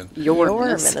name again? Your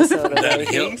Minnesota. That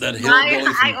hillbilly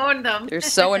I from own them. They're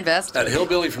so invested. that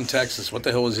hillbilly from Texas. What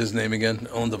the hell was his name again?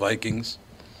 Owned the Vikings.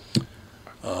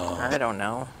 I don't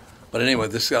know. But anyway,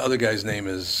 this other guy's name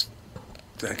is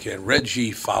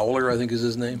Reggie Fowler, I think is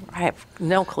his name. I have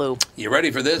no clue. You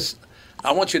ready for this?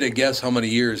 I want you to guess how many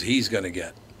years he's going to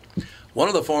get. One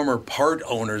of the former part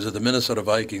owners of the Minnesota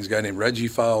Vikings, a guy named Reggie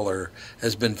Fowler,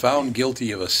 has been found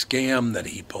guilty of a scam that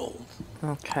he pulled.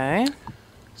 Okay.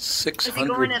 Is he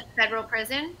going to federal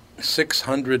prison?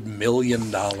 $600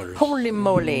 million. Holy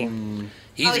moly.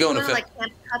 He's going to like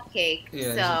Camp Cupcake.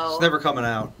 Yeah, so it's never coming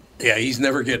out. Yeah, he's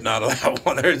never getting out of that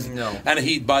one. No. And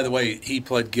he, by the way, he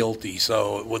pled guilty,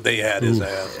 so what they had his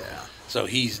ass. Yeah. So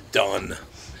he's done.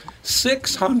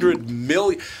 $600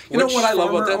 million. You know Which what I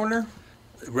love about that? former owner?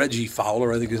 Reggie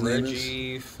Fowler, I think his name is.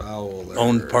 Reggie Fowler.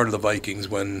 Owned part of the Vikings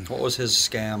when. What was his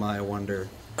scam, I wonder?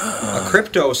 A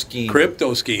crypto scheme.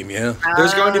 Crypto scheme, yeah.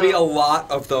 There's going to be a lot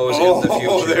of those in the future.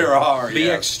 Oh, there are, Be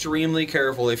yes. extremely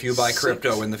careful if you buy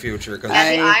crypto in the future. Cause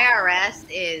And the IRS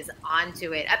is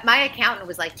onto it. My accountant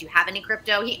was like, "Do you have any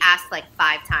crypto?" He asked like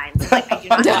 5 times. Like, I do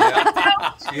not have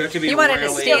crypto. you have to be He wanted to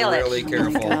really, steal it. really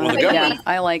careful. Well, the But government- yeah,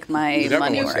 I like my the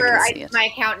government money wants where I Super, can see it. my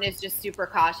accountant is just super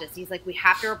cautious. He's like, "We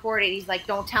have to report it." He's like,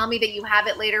 "Don't tell me that you have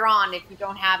it later on if you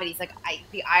don't have it." He's like,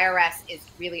 "The IRS is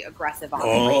really aggressive on it."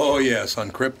 Oh, yes. On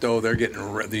crypto, they're getting.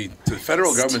 The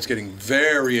federal government's getting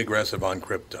very aggressive on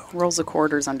crypto. Rolls of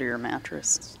quarters under your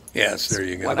mattress. Yes, there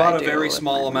you go. I bought I a do very with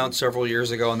small my amount several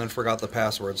years ago and then forgot the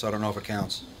password, so I don't know if it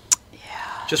counts. Yeah.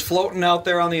 Just floating out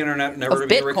there on the internet, never Of to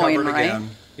be Bitcoin, recovered right? again.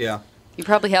 Yeah. You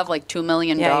probably have like $2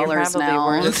 million Yeah, you're probably now.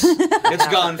 worth- It's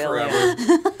gone billion.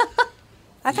 forever.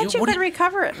 I thought you could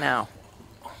recover it now.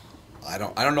 I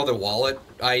don't know the wallet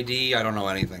ID. I don't know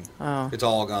anything. Oh. It's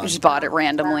all gone. You just bought it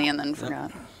randomly and then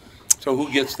forgot. So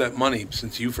who gets that money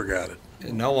since you forgot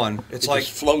it? No one. It's It like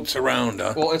just floats around,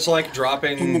 huh? well, it's like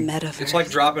dropping In the metaverse. It's like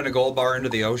dropping a gold bar into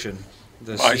the ocean.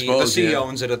 The I sea, suppose, the sea yeah.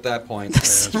 owns it at that point. Yeah,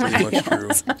 that's pretty much true.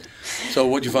 So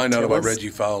what'd you find out about Reggie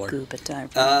Fowler? Scuba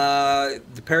diver.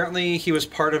 Apparently, he was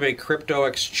part of a crypto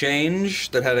exchange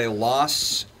that had a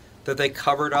loss that they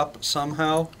covered up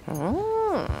somehow.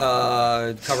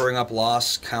 Oh. Covering up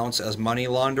loss counts as money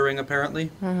laundering, apparently.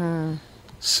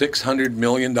 $600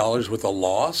 million with a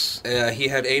loss? He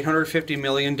had $850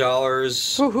 million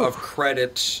of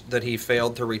credit that he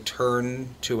failed to return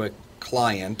to a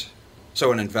client,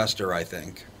 so an investor, I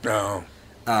think. Oh.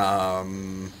 I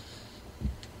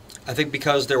think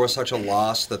because there was such a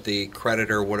loss that the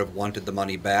creditor would have wanted the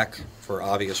money back for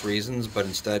obvious reasons, but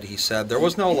instead he said there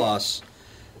was no loss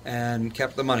and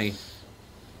kept the money.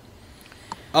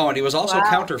 Oh, and he was also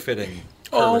counterfeiting.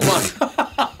 Oh, my.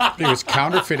 He was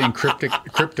counterfeiting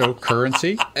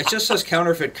cryptocurrency. It just says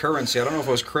counterfeit currency. I don't know if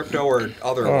it was crypto or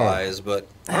otherwise, but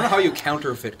I don't know how you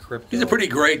counterfeit crypto. He's a pretty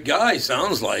great guy,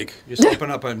 sounds like. Just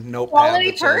open up a notepad.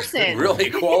 Quality that says, person. Really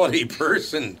quality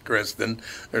person, Kristen.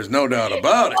 There's no doubt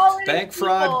about it. Bank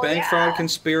fraud,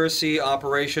 conspiracy,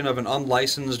 operation of an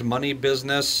unlicensed money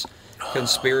business,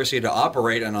 conspiracy to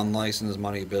operate an unlicensed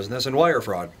money business, and wire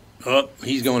fraud. Oh,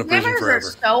 he's going to prison Scammers forever.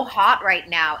 are so hot right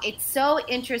now. It's so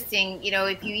interesting. You know,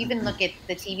 if you even look at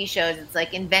the TV shows, it's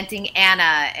like Inventing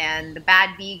Anna and The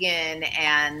Bad Vegan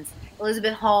and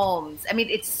Elizabeth Holmes. I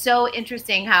mean, it's so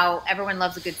interesting how everyone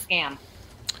loves a good scam.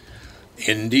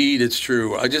 Indeed, it's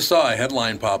true. I just saw a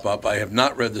headline pop up. I have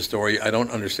not read the story. I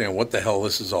don't understand what the hell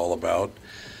this is all about.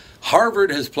 Harvard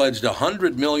has pledged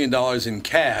 $100 million in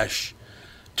cash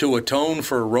to atone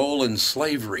for a role in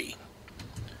slavery.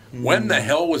 When the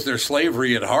hell was there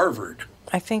slavery at Harvard?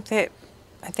 I think it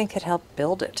helped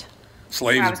build it.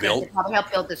 Slaves built? Probably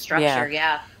helped build the structure,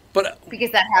 yeah. But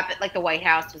because that happened, like the White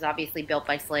House was obviously built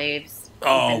by slaves.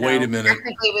 Oh, wait a minute.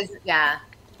 Technically, it was, yeah.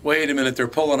 Wait a minute. They're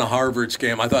pulling a Harvard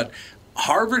scam. I thought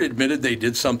Harvard admitted they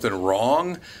did something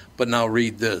wrong, but now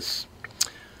read this.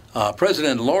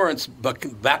 President Lawrence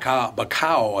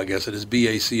Bacow, I guess it is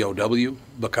B-A-C-O-W,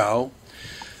 Bacow,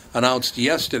 announced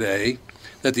yesterday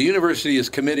that the university is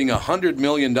committing $100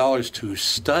 million to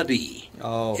study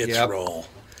its role.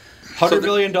 $100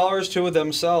 million to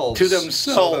themselves. To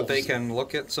themselves. So that they can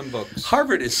look at some books.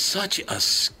 Harvard is such a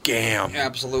scam.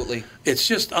 Absolutely. It's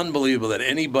just unbelievable that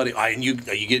anybody,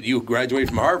 you graduate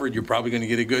from Harvard, you're probably going to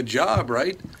get a good job,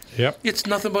 right? Yep. It's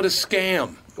nothing but a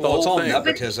scam. Well, it's all thing.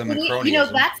 nepotism and cronyism. You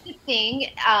know, that's the thing,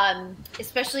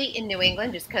 especially in New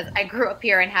England, just because I grew up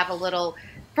here and have a little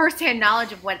firsthand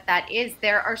knowledge of what that is.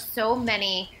 There are so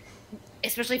many,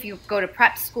 especially if you go to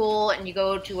prep school and you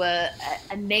go to a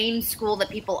name school that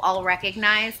people all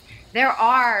recognize, there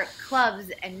are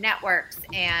clubs and networks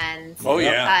and have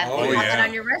that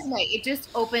on your resume. It just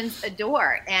opens a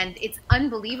door, and it's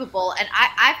unbelievable. And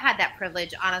I've had that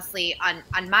privilege, honestly,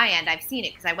 on my end. I've seen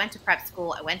it because I went to prep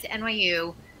school. I went to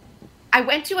NYU. I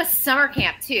went to a summer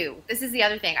camp, too. This is the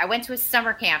other thing. I went to a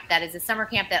summer camp that is a summer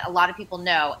camp that a lot of people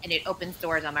know, and it opens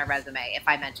doors on my resume if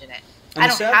I mention it. And I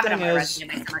don't have it on my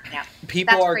resume, my summer camp.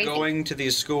 People are going to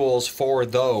these schools for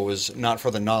those, not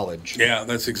for the knowledge. Yeah,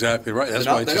 that's exactly right. That's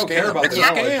why they don't care about the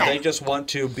knowledge. They just want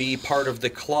to be part of the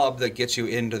club that gets you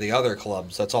into the other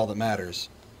clubs. That's all that matters.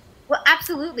 Well,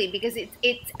 absolutely, because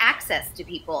it's access to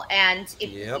people. And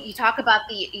if you talk about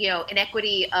the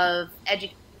inequity of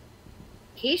education,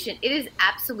 it is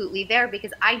absolutely there,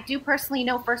 because I do personally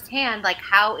know firsthand like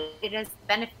how it has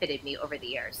benefited me over the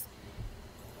years.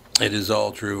 It is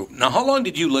all true. Now, how long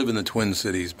did you live in the Twin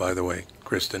Cities, by the way,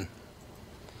 Kristen?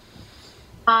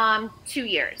 2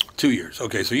 years. 2 years.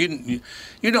 Okay, so you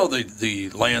know the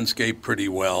landscape pretty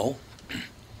well.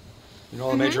 You know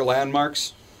all the major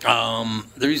landmarks? The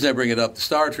reason I bring it up, the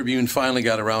Star Tribune finally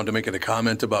got around to making a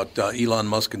comment about Elon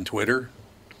Musk and Twitter.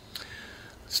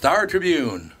 Star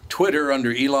Tribune, Twitter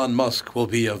under Elon Musk will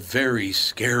be a very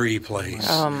scary place.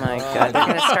 Oh, my God. They're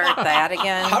going to start that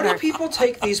again? How do people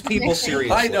take these people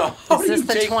seriously? I know. Is this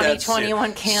the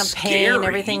 2021 campaign? Scary.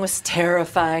 Everything was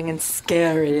terrifying and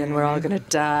scary, and we're all going to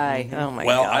die. Oh, my God.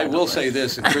 Well, I will say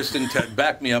this, and Kristen,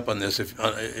 back me up on this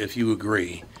if you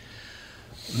agree.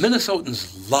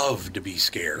 Minnesotans love to be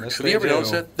scared. Yes, Have you ever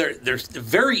noticed that? They're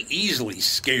very easily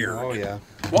scared. Oh, yeah.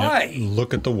 Why?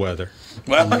 Look at the weather.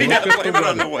 Well, Look yeah, at the blame it on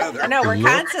weather. the weather. I know, we're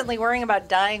constantly worrying about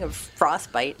dying of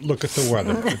frostbite. Look at the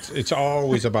weather. It's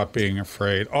always about being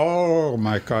afraid. Oh,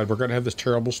 my God, we're going to have this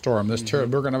terrible storm. We're going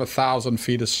to have 1,000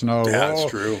 feet of snow. Yeah, that's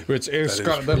true.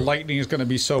 The lightning is going to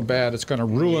be so bad, it's going to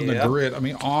ruin the grid. I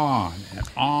mean, on and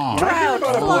on. When I hear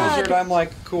about a blizzard, I'm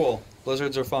like, cool.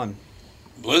 Blizzards are fun.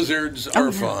 Blizzards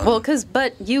are fun. Well,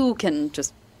 but you can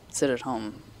just sit at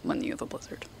home when you have a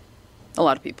blizzard. A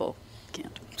lot of people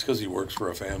can't. It's because he works for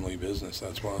a family business,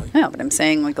 that's why. Yeah, but I'm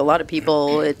saying, like, a lot of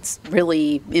people, it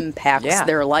really impacts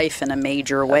their life in a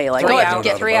major way. Like,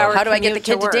 Get 3 hours. how do I get the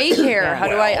kid to daycare? Yeah. How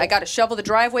do I got to shovel the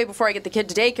driveway before I get the kid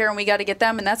to daycare, and we got to get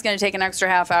them, and that's going to take an extra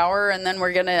half hour, and then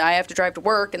I have to drive to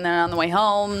work, and then on the way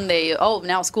home,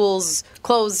 now school's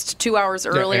closed 2 hours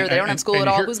earlier. They don't have school at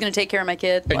all. Who's going to take care of my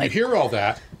kid? And you hear all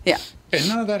that. Yeah. And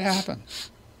none of that happened.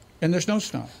 And there's no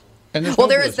snow. And Well, no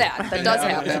there is blizzard. that. That does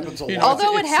happen.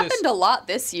 Although it happened a lot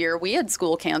this year. We had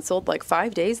school canceled like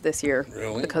 5 days this year.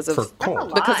 Really? Because of For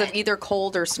cold. because of either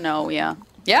cold or snow. Yeah.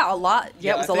 Yeah, a lot.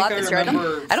 Yeah, it was a lot this year. I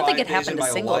don't think it happened a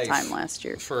single time last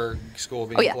year. For school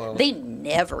being Oh yeah, closed. they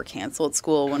never canceled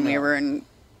school when we were in.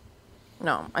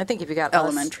 No, I think if you got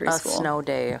Elementary a school. snow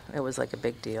day, it was like a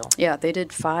big deal. Yeah, they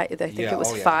did 5. I think Yeah, it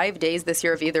was 5 days this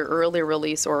year of either early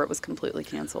release or it was completely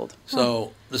canceled.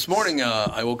 So this morning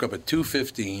I woke up at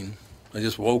 2:15. I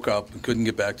just woke up and couldn't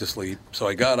get back to sleep. So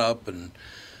I got up and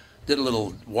did a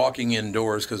little walking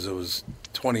indoors because it was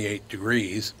 28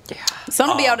 degrees. The sun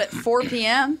will be out at 4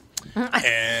 p.m.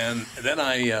 And then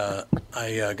I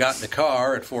got in the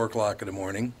car at 4 o'clock in the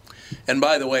morning. And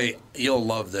by the way, you'll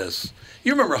love this.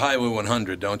 You remember Highway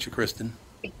 100, don't you, Kristen?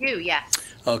 I do, yes.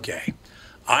 Okay.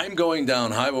 I'm going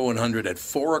down Highway 100 at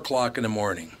 4 o'clock in the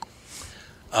morning.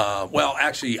 Well,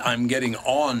 actually, I'm getting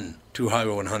on to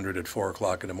Highway 100 at 4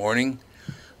 o'clock in the morning.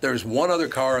 There's one other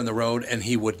car on the road, and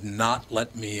he would not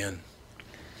let me in.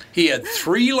 He had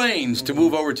 3 lanes to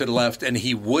move over to the left, and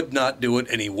he would not do it,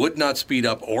 and he would not speed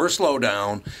up or slow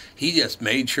down. He just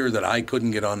made sure that I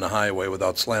couldn't get on the highway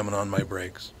without slamming on my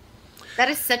brakes. That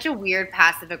is such a weird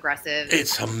passive-aggressive.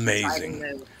 It's amazing.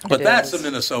 move. But It that's is. a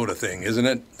Minnesota thing, isn't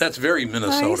it? That's very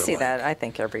Minnesota. I see that, I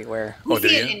think, everywhere. We Oh, do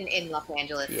see you? it in Los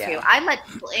Angeles Yeah. too. I let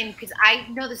people in because I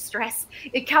know the stress.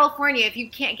 In California, if you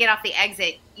can't get off the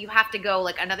exit, you have to go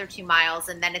like another 2 miles,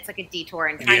 and then it's like a detour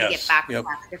and trying to Yes. get back. Yep.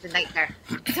 It's a nightmare.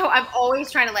 So I'm always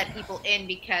trying to let people in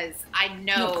because I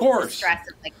know Of course. the stress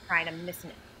of like trying to miss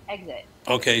an exit.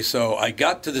 Okay, so I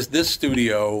got to this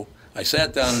studio. I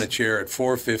sat down in a chair at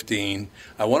 4:15.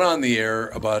 I went on the air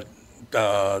about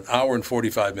an hour and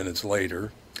 45 minutes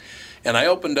later, and I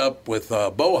opened up with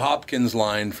Bo Hopkins'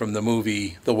 line from the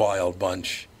movie The Wild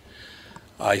Bunch.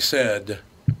 I said,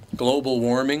 "Global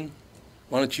warming?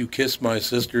 Why don't you kiss my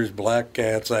sister's black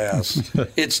cat's ass?"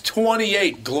 It's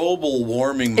 28. Global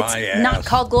warming my It's ass. not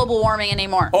called global warming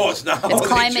anymore. Oh, it's not. It's Oh, they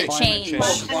climate changed. change.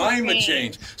 Oh, climate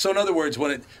change. So in other words,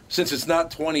 since it's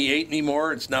not 28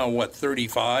 anymore, it's now what,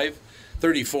 35,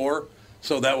 34?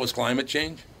 So that was climate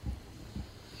change?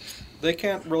 They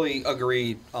can't really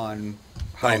agree on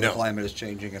how I the know. climate is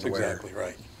changing and That's where. exactly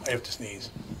right. I have to sneeze.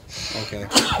 Okay.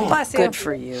 Good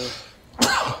for you.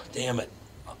 Damn it.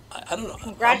 I don't know.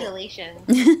 Congratulations.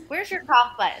 Where's your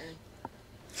cough button?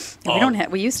 We don't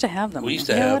have. We used to have them. We used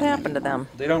to Yeah, have what happened to them?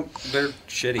 They're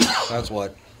shitty. That's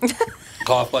what.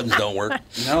 cough buttons don't work.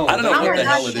 No. I don't know Oh, what the they're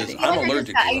hell not it is. shitty. I'm They're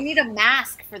allergic just- to I it. need a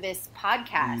mask for this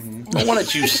podcast. Why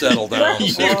don't you settle down,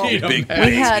 Sarah, you big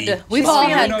baby? We've all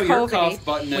You had know your COVID. cough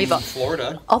button in We've all-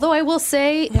 Florida. Although I will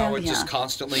say, How it's just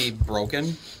constantly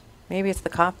broken. Maybe it's the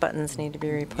cough buttons need to be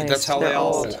replaced. That's how They're they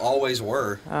all old. always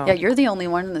were. Oh. Yeah, you're the only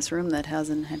one in this room that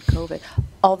hasn't had COVID.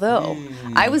 Although,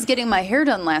 I was getting my hair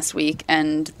done last week,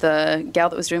 and the gal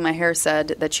that was doing my hair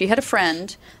said that she had a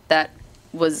friend that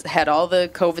had all the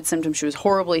COVID symptoms. She was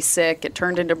horribly sick. It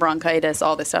turned into bronchitis,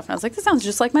 all this stuff. And I was like, this sounds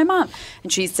just like my mom.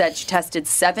 And she said she tested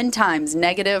 7 times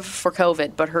negative for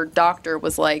COVID, but her doctor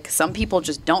was like, some people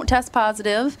just don't test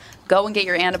positive. Go and get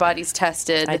your antibodies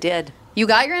tested. I did. You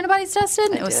got your antibodies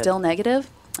tested? It was did. still negative?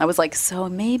 I was like, so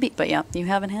maybe. But yeah, you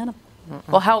haven't had them.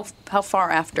 Well, how far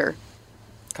after?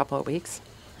 A couple of weeks.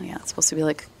 Yeah, it's supposed to be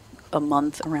like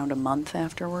around a month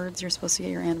afterwards. You're supposed to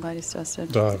get your antibodies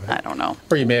tested. Dog. I don't know.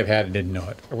 Or you may have had it and didn't know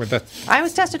it. Or that's, I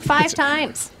was tested 5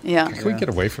 times. Yeah. can we get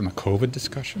away from the COVID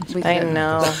discussions? We I did.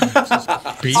 know.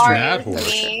 Beating that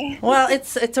horse. Me. Well,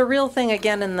 it's a real thing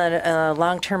again in the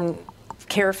long-term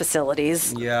care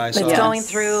facilities. Yeah, I It's saw Yes. going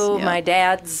through Yeah. my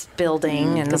dad's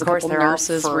building, and 'cause of a course couple they're all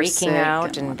nurses were sick freaking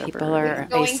out, and and whatever. people are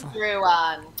Going through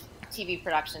TV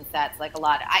production sets like a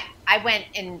lot. I went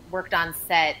and worked on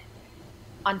set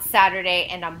on Saturday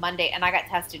and on Monday, and I got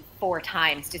tested 4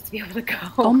 times just to be able to go.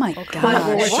 Oh my gosh.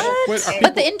 Wait, are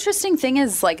But the interesting thing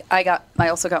is, like, I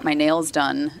also got my nails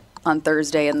done on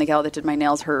Thursday, and the gal that did my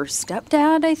nails, her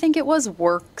stepdad, I think it was,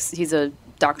 works. He's a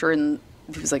doctor, and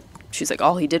she's like,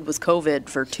 all he did was COVID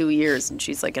for 2 years, and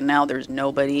she's like, and now there's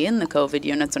nobody in the COVID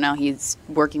unit, so now he's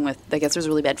working with. I guess there's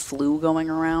really bad flu going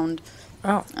around.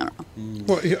 Oh, I don't know.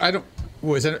 Well, I don't.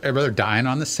 Was it rather dying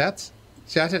on the sets?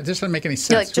 See, this doesn't make any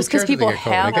sense. Yeah, like, just Who cares because if they people get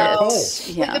COVID? have They got a it,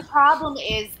 cold. yeah. But the problem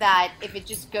is that if it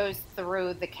just goes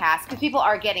through the cast, because people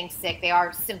are getting sick, they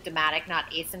are symptomatic, not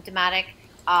asymptomatic,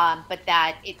 but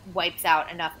that it wipes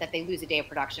out enough that they lose a day of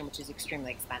production, which is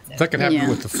extremely expensive. That could happen Yeah.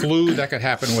 with the flu. That could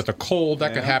happen with a cold.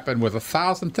 That could happen with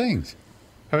 1,000 things.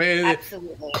 I mean,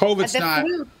 Absolutely. COVID's the not.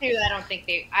 flu too.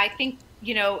 I think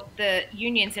the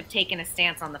unions have taken a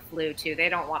stance on the flu too. They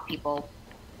don't want people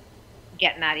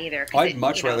getting that either. 'cause I'd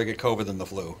much rather get COVID than the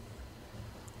flu.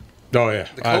 Oh yeah,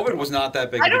 The COVID was not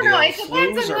that big. I don't of a know. deal. It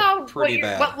depends Flus on are how pretty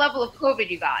bad. what level of COVID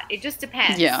you got. It just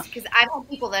depends. Yeah. Because I've had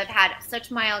people that have had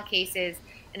such mild cases,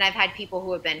 and I've had people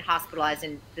who have been hospitalized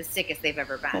and the sickest they've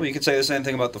ever been. Well, you could say the same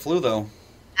thing about the flu, though.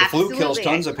 The flu kills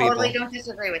tons of people. I totally don't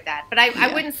disagree with that. But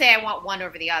I wouldn't say I want one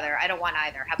over the other. I don't want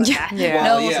either. How about that?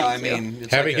 Well, yeah, I mean,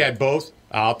 it's having like had both,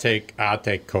 I'll take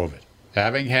COVID.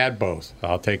 Having had both,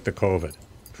 I'll take the COVID.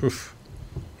 Oof.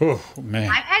 Oh man.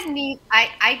 I've had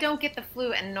I don't get the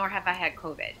flu, and nor have I had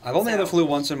COVID. I've only had the flu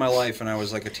once in my life, and I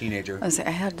was like a teenager.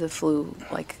 I had the flu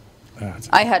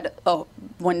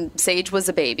when Sage was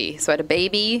a baby. So I had a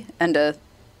baby and a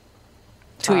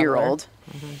 2-year-old.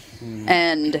 Mm-hmm.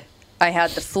 And I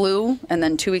had the flu, and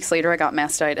then 2 weeks later I got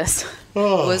mastitis. It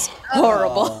was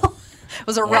horrible. It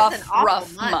was a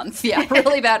rough month. Yeah,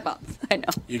 really bad month. I know.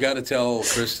 You got to tell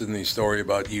Kristen the story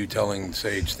about you telling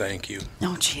Sage thank you.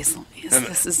 Oh, jeez, Louise. And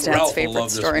This is Dad's Ralph will favorite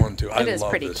love story. This one too. It is love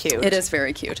pretty this cute. story. It is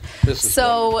very cute. This is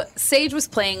So Sage was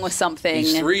playing with something.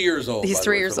 He's 3 years old. He's by the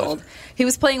 3 way, years for old. listeners. He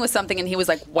was playing with something, and he was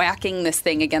like whacking this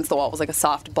thing against the wall. It was like a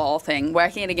soft ball thing,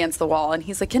 whacking it against the wall. And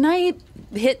he's like, "Can I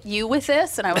hit you with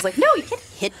this?" And I was like, "No, you can't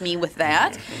hit me with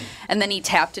that." And then he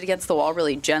tapped it against the wall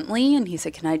really gently, and he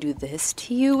said, "Can I do this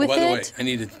to you with By the way, it?" I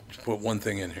need to put one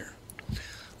thing in here.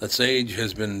 That Sage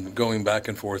has been going back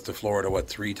and forth to Florida,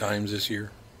 3 times this year?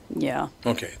 Yeah.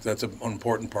 Okay, that's an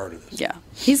important part of this. Yeah.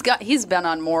 He's been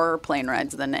on more plane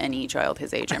rides than any child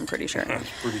his age, I'm pretty sure. I'm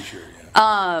pretty sure,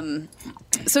 yeah.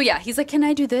 So yeah, he's like, "Can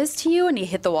I do this to you?" And he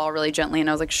hit the wall really gently, and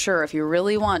I was like, "Sure, if you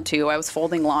really want to." I was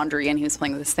folding laundry, and he was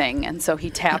playing with this thing, and so he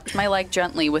tapped my leg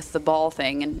gently with the ball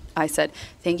thing, and I said,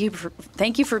 thank you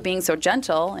for being so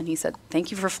gentle." And he said, "Thank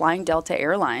you for flying Delta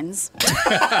Airlines." A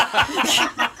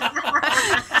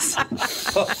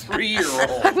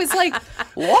 3-year-old. I was like,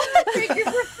 "What?" Thank you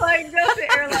for flying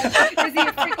Delta Airlines. Is he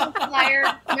a frequent flyer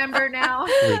member now?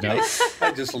 We know.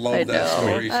 I just love that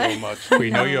story so much.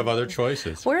 We know you have other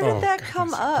choices. Where did that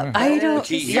come up? I don't.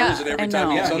 He hears it every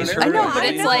time he's on an I know, airplane. but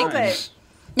it's like.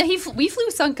 Yeah, we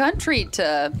flew Sun Country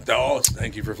to. Oh,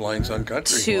 thank you for flying Sun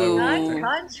Country. Sun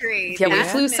Country. Yeah, we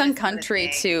flew Sun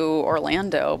Country to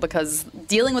Orlando because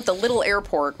dealing with the little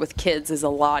airport with kids is a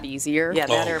lot easier. Yeah,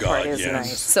 that airport is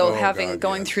nice. So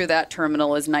going through that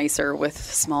terminal is nicer with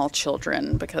small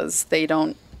children because they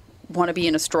don't want to be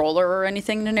in a stroller or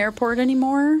anything in an airport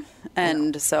anymore,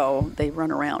 and so they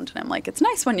run around. And I'm like, it's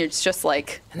nice when you're just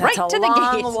like And right that's to a the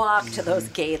long gate. walk to those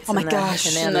gates. Oh my and then- gosh!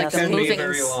 and And then like that's- the moving.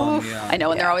 very long, yeah. I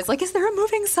know, and they're always like, "Is there a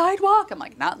moving sidewalk?" I'm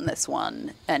like, "Not in this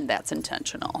one," and that's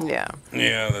intentional. Yeah.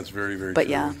 Yeah, that's very, very But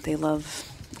true. yeah, they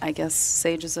love. I guess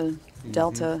Sage is a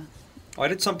Delta. I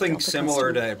did something Delta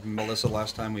similar customer. to Melissa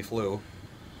last time we flew.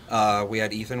 We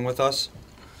had Ethan with us.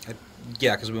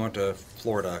 Yeah, because we went to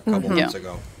Florida a couple months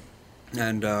ago.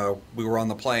 And we were on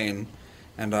the plane,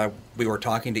 and we were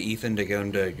talking to Ethan to get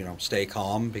him to, stay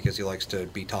calm because he likes to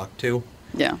be talked to.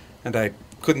 Yeah. And I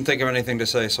couldn't think of anything to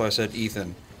say, so I said,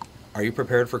 "Ethan, are you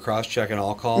prepared for cross-check and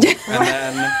all-call?" And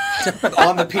then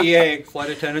on the PA, "Flight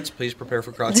attendants, please prepare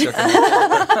for cross-check and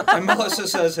all-call." And Melissa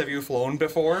says, "Have you flown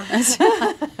before?"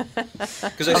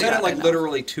 Because I said it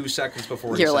literally 2 seconds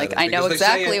before he You're said like, it, I know because they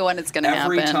say exactly it when it's going to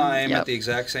happen. Every time Yep. at the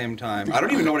exact same time. I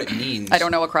don't even know what it means. I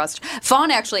don't know what cross.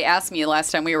 Fawn actually asked me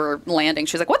last time we were landing.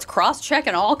 She's like, "What's cross-check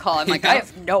and all-call?" I'm like, Yeah. "I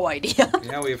have no idea."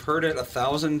 Yeah, we've heard it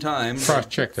 1,000 times.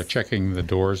 Cross-check. They're checking the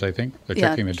doors. I think they're Yeah,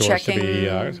 checking the doors to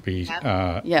be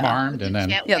Yeah. armed, and then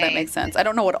Yeah, that makes sense. I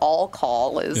don't know what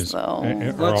all-call is though.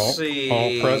 Let's see.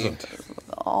 all present.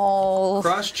 All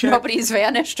Cross-check. Nobody's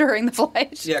vanished during the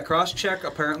flight. Yeah, cross-check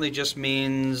apparently just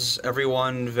means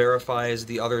everyone verifies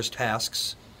the other's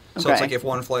tasks. So Okay. it's like if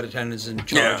one flight attendant is in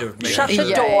charge of making Shut the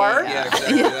sure. door. Yeah,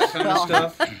 exactly. That kind of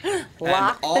stuff.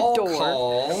 Lock and the all door.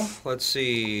 call. Let's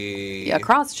see. Yeah,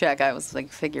 cross-check. I was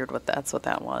like, figured that's what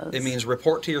that was. It means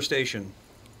report to your station.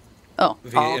 Oh,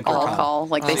 via all intercom. call.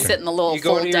 Like they Okay. sit in the little You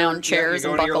go to your- fold-down chairs you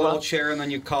go and to your buckle little up. chair, and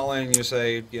then you call in and you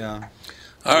say, "Yeah."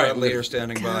 All right, red leader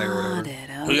standing by or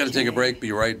whatever. We got to take a break.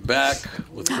 Be right back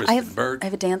with Kristen I have Burt.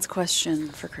 a dance question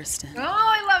for Kristen. Oh,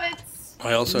 I love it.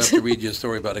 I also have to read you a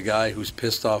story about a guy who's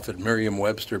pissed off at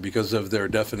Merriam-Webster because of their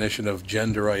definition of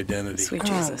gender identity. Sweet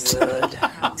Jesus.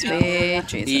 Sweet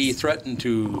Jesus. He threatened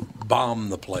to bomb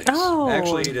the place. Oh.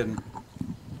 Actually, he didn't.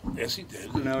 Yes, he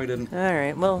did. No, he didn't. All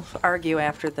right, we'll argue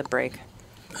after the break.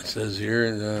 It says here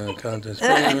in the contest.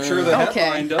 I'm sure the Okay.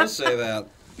 headline does say that.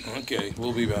 Okay,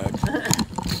 we'll be back.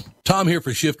 Tom here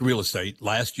for Shift Real Estate.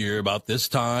 Last year, about this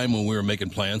time when we were making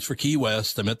plans for Key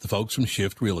West, I met the folks from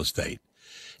Shift Real Estate.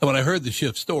 And when I heard the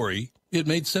Shift story, it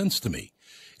made sense to me.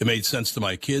 It made sense to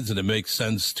my kids, and it makes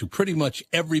sense to pretty much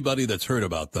everybody that's heard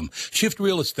about them. Shift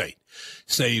Real Estate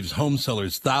saves home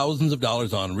sellers thousands of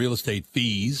dollars on real estate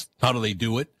fees. How do they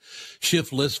do it?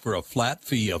 Shift lists for a flat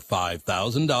fee of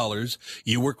 $5,000.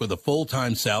 You work with a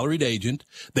full-time salaried agent.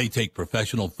 They take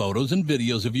professional photos and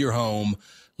videos of your home,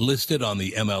 list it on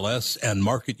the MLS, and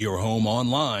market your home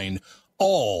online,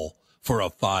 all for a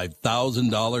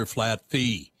 $5,000 flat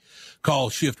fee.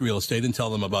 Call Shift Real Estate and tell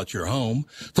them about your home.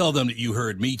 Tell them that you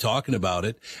heard me talking about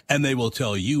it, and they will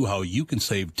tell you how you can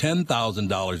save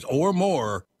 $10,000 or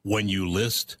more when you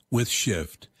list with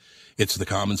Shift. It's the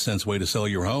common sense way to sell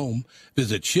your home.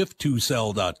 Visit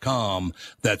shift2sell.com.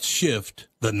 That's shift,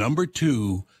 the number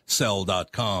 2,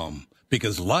 sell.com.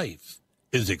 Because life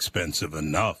is expensive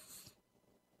enough.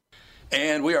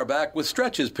 And we are back with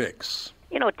Stretch's picks.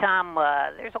 You know, Tom,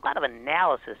 there's a lot of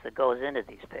analysis that goes into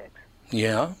these picks.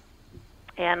 Yeah?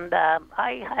 And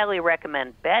I highly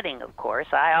recommend betting, of course.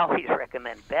 I always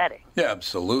recommend betting. Yeah,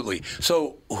 absolutely.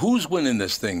 So who's winning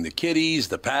this thing? The Kitties,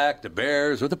 the Pack, the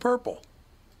Bears, or the Purple?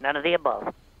 None of the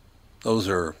above. Those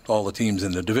are all the teams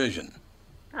in the division.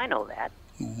 I know that.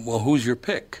 Well, who's your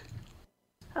pick?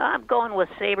 I'm going with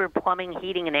Sabre Plumbing,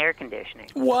 Heating, and Air Conditioning.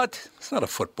 What? It's not a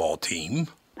football team.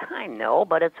 I know,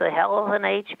 but it's a hell of an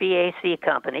HVAC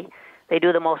company. They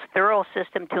do the most thorough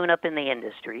system tune-up in the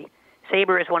industry.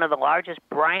 Sabre is one of the largest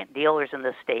Bryant dealers in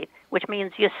the state, which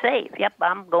means you save. Yep,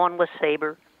 I'm going with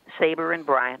Sabre and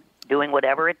Bryant, doing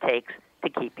whatever it takes to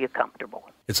keep you comfortable.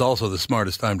 It's also the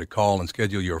smartest time to call and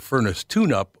schedule your furnace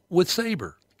tune-up with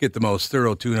Sabre. Get the most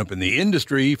thorough tune-up in the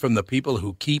industry from the people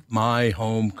who keep my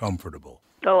home comfortable.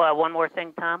 Oh, one more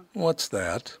thing, Tom. What's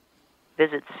that?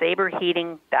 Visit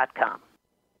saberheating.com.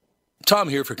 Tom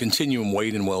here for Continuum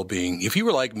Weight and Wellbeing. If you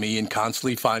were like me and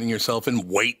constantly finding yourself in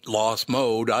weight loss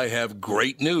mode, I have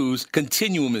great news.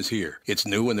 Continuum is here. It's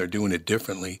new and they're doing it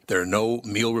differently. There are no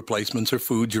meal replacements or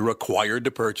foods you're required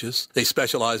to purchase. They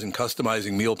specialize in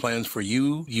customizing meal plans for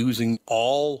you using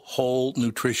all whole,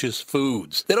 nutritious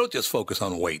foods. They don't just focus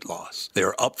on weight loss.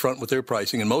 They're upfront with their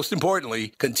pricing, and most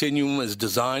importantly, Continuum is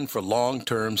designed for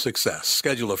long-term success.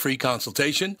 Schedule a free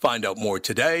consultation. Find out more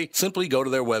today. Simply go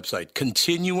to their website,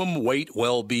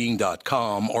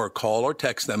 ContinuumWeightWellbeing.com, or call or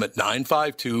text them at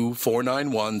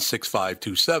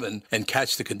 952-491-6527 and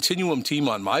catch the Continuum team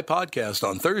on my podcast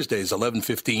on Thursdays,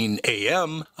 11:15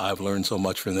 a.m. I've learned so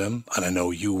much from them, and I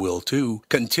know you will too.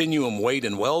 Continuum Weight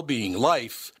and Wellbeing,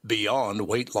 life beyond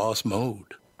weight loss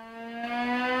mode.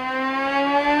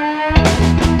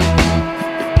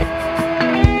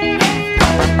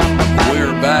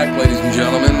 We're back, ladies and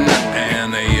gentlemen,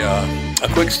 and a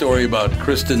quick story about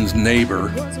Kristen's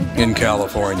neighbor in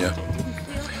California.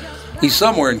 He's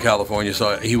somewhere in California, so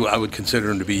I would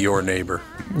consider him to be your neighbor.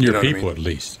 Your people, at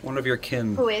least. One of your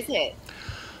kin. Who is it?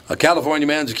 A California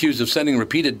man is accused of sending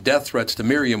repeated death threats to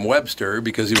Merriam-Webster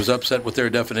because he was upset with their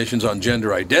definitions on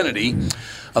gender identity.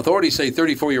 Authorities say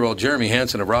 34-year-old Jeremy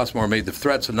Hansen of Rossmore made the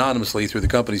threats anonymously through the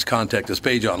company's Contact Us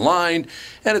page online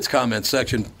and its comments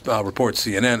section, reports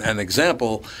CNN. An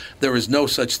example, there is no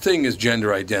such thing as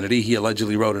gender identity, he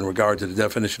allegedly wrote in regard to the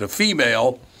definition of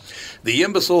female. The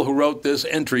imbecile who wrote this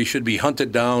entry should be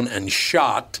hunted down and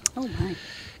shot. Oh, my.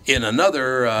 In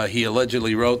another, he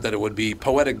allegedly wrote that it would be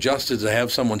poetic justice to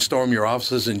have someone storm your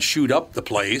offices and shoot up the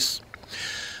place.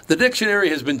 The dictionary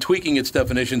has been tweaking its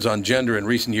definitions on gender in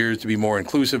recent years to be more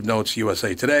inclusive, notes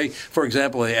USA Today. For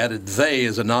example, they added they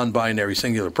as a non-binary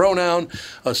singular pronoun.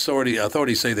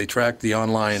 Authorities say they tracked the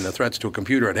online threats to a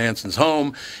computer at Hansen's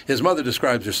home. His mother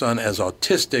describes her son as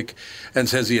autistic and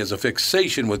says he has a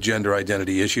fixation with gender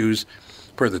identity issues.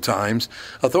 Per the Times,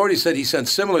 authorities said he sent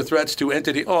similar threats to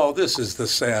entities. Oh, this is the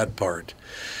sad part.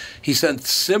 He sent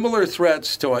similar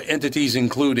threats to entities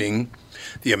including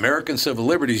the American Civil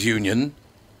Liberties Union,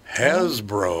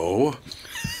 Hasbro.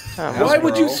 Why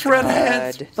would you threat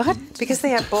Hasbro? What? Because they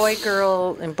have boy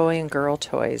and girl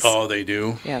toys. Oh, they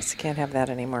do? Yes, you can't have that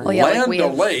anymore. Well, yeah, Land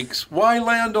O'Lakes? Why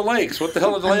Land O'Lakes? What the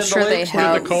hell did Land sure O'Lakes? they What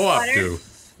have did the co-op do?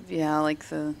 Yeah, like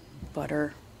the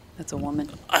butter. That's a woman.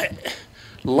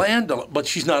 But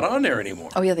she's not on there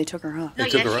anymore. Oh yeah, they took her off. They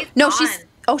took her off? No, she's.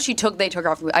 Oh, they took her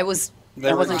off. I wasn't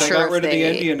They sure got if rid of the they.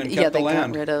 Indian and yeah, kept the they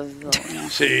land. got rid of.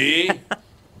 See?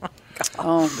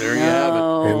 Oh, there you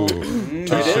have it.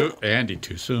 Too soon. Andy,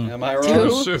 too soon. Am I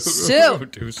wrong? Too soon.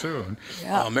 Too soon.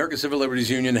 Yeah. American Civil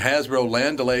Liberties Union, Hasbro,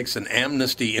 Land O'Lakes, and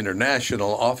Amnesty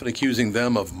International, often accusing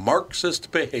them of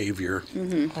Marxist behavior.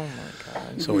 Mm-hmm. Oh, my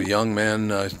God. So a young man,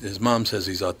 his mom says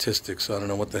he's autistic, so I don't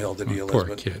know what the hell the deal Poor is.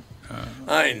 But kid.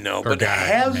 I know, but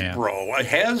guy,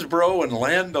 Hasbro and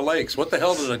Land O'Lakes, what the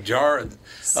hell does a stick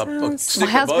Well, of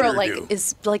Hasbro butter do?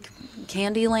 is like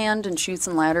Candyland and Chutes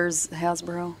and Ladders.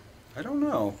 Hasbro. I don't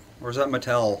know. Or is that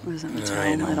Mattel? Or is that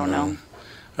Mattel? I don't know.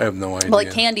 I have no idea. Well,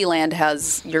 like Candyland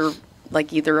has, you're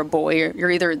like either a boy,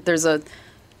 or there's a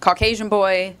Caucasian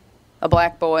boy, a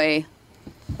black boy,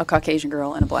 a Caucasian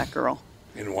girl, and a black girl.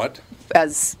 In what?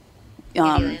 As,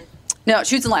 no,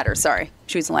 Chutes and Ladders, sorry.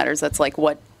 Chutes and Ladders, that's like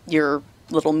what your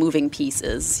little moving piece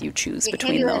is. You choose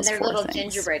between those they're four little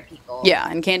things. gingerbread people. Yeah,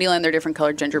 in Candyland, they're different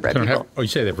colored gingerbread people. You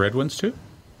say they have red ones too?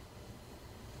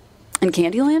 In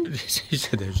Candyland? You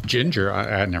said there's ginger.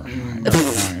 I never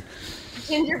mind.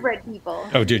 Gingerbread people.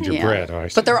 Oh, gingerbread. Yeah. Oh, I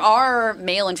see. But there are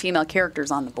male and female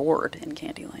characters on the board in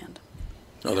Candyland.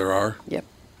 Oh, there are? Yep.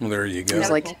 Well, there you go.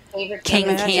 There's like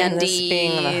King Candy.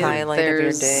 being the highlight of your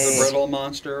there's day. The brittle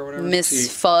monster or whatever.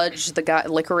 Miss Fudge, the guy,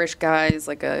 licorice guy, is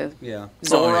like a Yeah.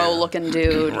 Zorro-looking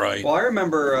dude. Right. Well, I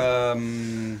remember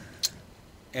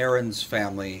Aaron's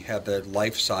family had the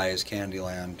life-size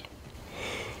Candyland.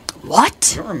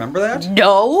 What? You don't remember that?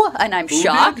 No, and I'm Who did?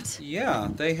 shocked. Yeah,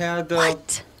 they had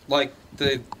like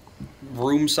the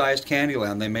room-sized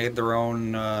Candyland. They made their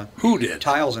own Who did?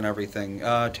 tiles and everything.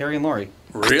 Terry and Laurie.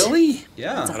 Really?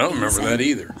 Yeah. I don't remember that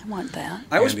either. I want that.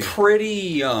 I was pretty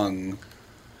young.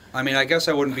 I mean, I guess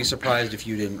I wouldn't be surprised if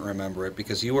you didn't remember it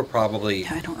because you were probably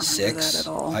I don't remember 6, that at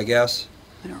all. I guess.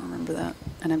 I don't remember that,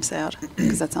 and I'm sad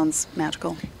because that sounds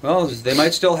magical. Well, they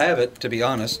might still have it, to be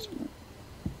honest.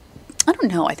 I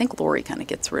don't know. I think Lori kind of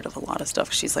gets rid of a lot of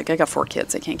stuff. She's like, I got 4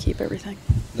 kids. I can't keep everything.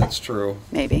 That's true.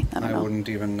 Maybe. I don't know.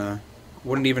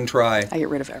 Wouldn't even try. I get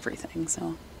rid of everything,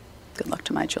 so good luck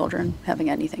to my children having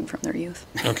anything from their youth.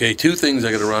 Okay, 2 things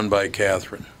I got to run by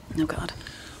Catherine. Oh, God.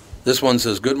 This one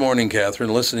says, "Good morning,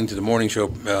 Catherine. Listening to the morning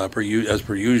show as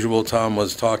per usual. Tom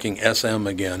was talking SM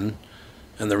again,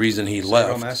 and the reason he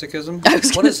left." Sadomasochism? I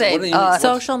was going to say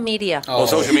social media. Oh,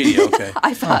 social media. Okay.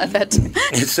 I thought of it.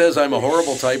 It says I'm a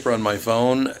horrible typer on my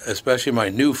phone, especially my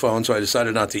new phone, so I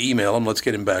decided not to email him. Let's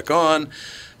get him back on.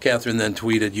 Catherine then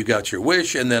tweeted, "You got your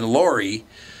wish." And then Lori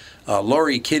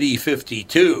Kitty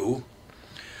 52.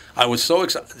 I was so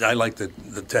excited. I like the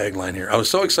tagline here. I was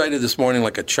so excited this morning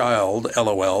like a child,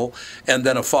 LOL. And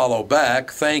then a follow back,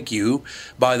 "Thank you.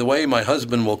 By the way, my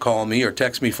husband will call me or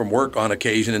text me from work on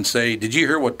occasion and say, 'Did you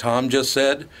hear what Tom just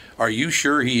said? Are you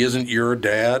sure he isn't your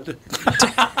dad?'"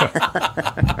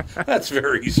 That's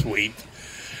very sweet.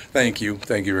 Thank you.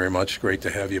 Thank you very much. Great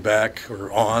to have you back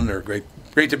or on, or great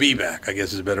to be back, I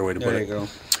guess is a better way to put it. There you go.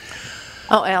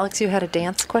 Oh, Alex, you had a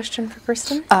dance question for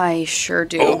Kristen? I sure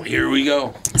do. Oh, here we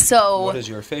go. So, What is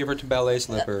your favorite ballet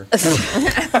slipper?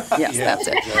 yes, that's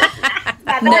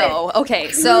it. No,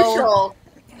 okay, so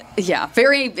yeah,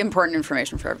 very important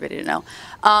information for everybody to know.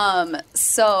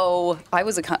 So I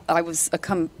was a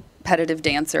competitive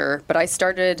dancer, but I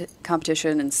started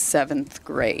competition in 7th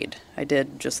grade. I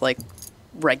did just like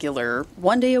regular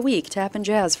 1 day a week tap and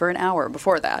jazz for an hour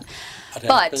before that.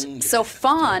 But so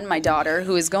Fawn, my daughter,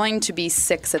 who is going to be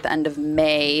 6 at the end of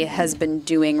May, has been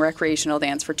doing recreational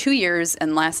dance for 2 years,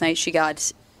 and last night she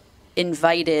got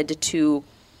invited to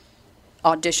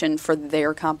audition for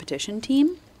their competition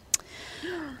team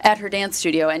at her dance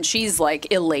studio, and she's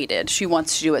like elated. She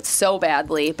wants to do it so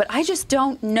badly, but I just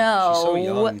don't know. She's so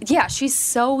young. Yeah, she's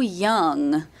so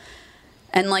young.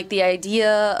 And like the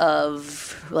idea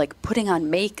of like putting on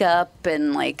makeup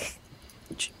and like,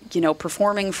 you know,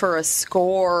 performing for a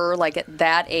score like at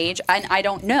that age, I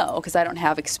don't know because I don't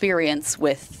have experience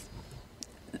with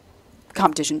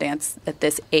competition dance at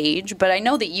this age. But I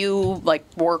know that you like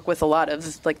work with a lot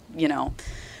of like, you know,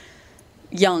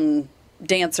 young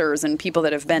dancers and people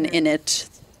that have been in it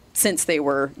since they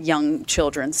were young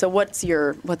children. So what's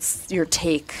your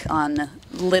take on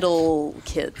little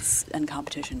kids and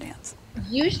competition dance?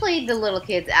 Usually the little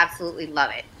kids absolutely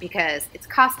love it because it's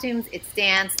costumes, it's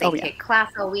dance, they take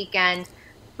class all weekend.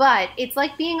 But it's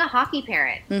like being a hockey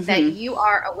parent that you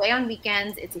are away on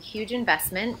weekends. It's a huge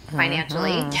investment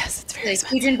financially. Yes, it's very a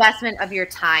huge investment of your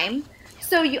time.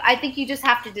 So I think you just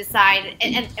have to decide.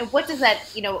 And what does that,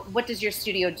 you know, what does your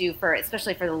studio do for,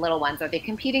 especially for the little ones? Are they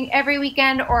competing every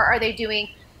weekend or are they doing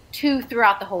 2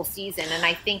 throughout the whole season? And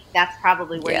I think that's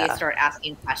probably where you start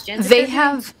asking questions. They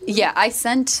have, I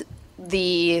sent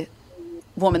the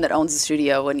woman that owns the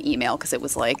studio an email because it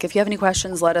was like, if you have any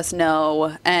questions, let us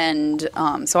know. And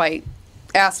so I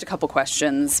asked a couple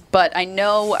questions, but I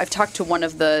know I've talked to one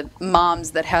of the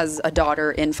moms that has a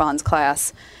daughter in Fawn's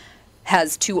class,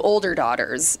 has 2 older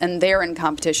daughters, and they're in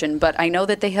competition, but I know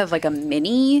that they have like a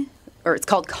mini, or it's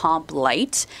called Comp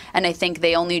Light, and I think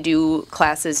they only do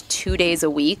classes 2 days a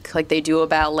week. Like they do a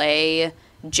ballet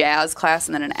jazz class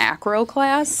and then an acro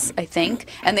class, I think,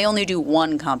 and they only do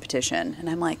one competition. And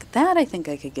I'm like, that I think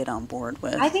I could get on board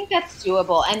with. I think that's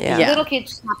doable. And little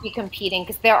kids should not be competing,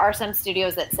 because there are some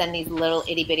studios that send these little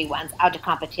itty-bitty ones out to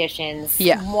competitions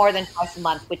more than twice a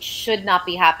month, which should not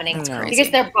be happening. Because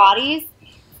their bodies,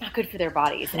 it's not good for their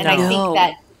bodies. And I think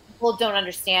that people don't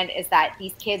understand is that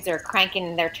these kids are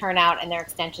cranking their turnout and their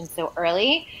extensions so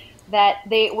early that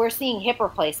we're seeing hip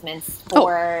replacements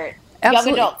for young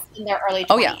adults in their early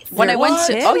 20s. When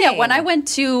I went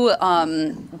to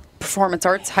performance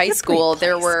arts high school,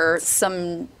 there were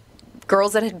some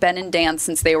girls that had been in dance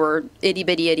since they were itty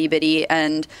bitty,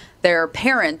 and their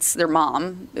parents, their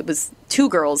mom, it was 2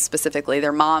 girls specifically,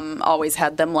 their mom always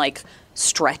had them like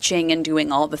stretching and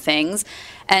doing all the things.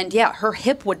 And her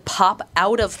hip would pop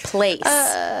out of place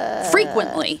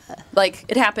frequently. Like,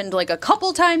 it happened like a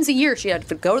couple times a year. She had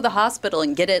to go to the hospital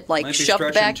and get it like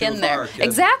shoved back in there.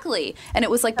 Exactly. And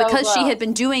it was like because she had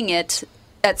been doing it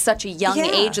at such a young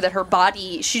age that her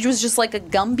body, she was just like a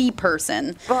Gumby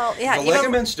person. Well, the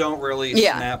ligaments don't really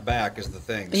snap back is the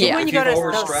thing. So if you've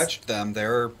overstretched them,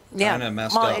 they're kind of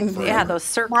messed up. Those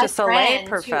Cirque du Soleil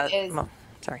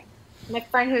sorry. My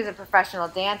friend who's a professional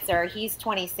dancer, he's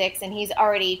 26 and he's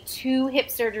already 2 hip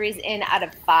surgeries in out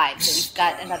of 5. So he's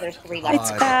got another 3 left.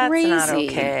 It's crazy. Not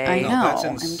okay. I know.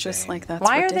 I'm just like, that's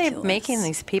Why ridiculous. are they making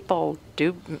these people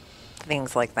do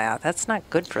things like that? That's not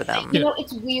good for them. You know,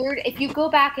 it's weird. If you go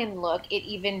back and look at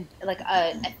even like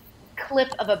a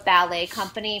clip of a ballet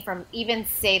company from even,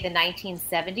 say, the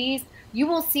 1970s, you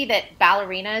will see that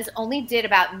ballerinas only did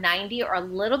about 90 or a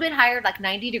little bit higher, like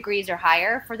 90 degrees or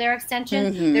higher for their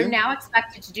extension. Mm-hmm. They're now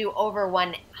expected to do over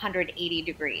 180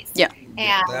 degrees. Yeah.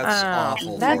 And that's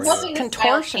awful. That's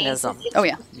contortionism.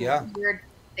 It's weird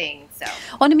thing. So.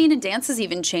 Well, I mean, and dance has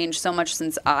even changed so much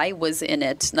since I was in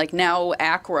it. Like now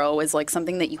acro is like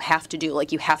something that you have to do.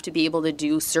 Like you have to be able to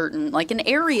do certain, like an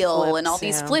aerial flips, and all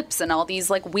these flips and all these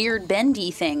like weird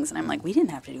bendy things. And I'm like, we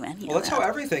didn't have to do any of that. Well, that's how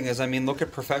everything is. I mean, look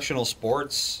at professional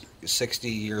sports 60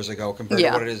 years ago compared to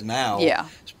what it is now. Yeah.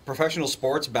 Professional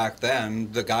sports back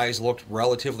then, the guys looked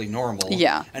relatively normal.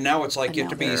 Yeah. And now it's like you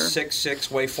have to be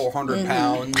 6'6", weigh 400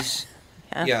 pounds.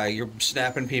 Yeah, you're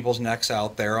snapping people's necks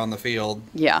out there on the field.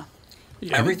 Yeah.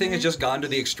 Everything has just gone to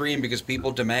the extreme because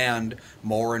people demand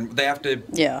more, and they have to.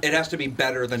 Yeah. It has to be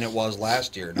better than it was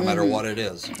last year, no matter what it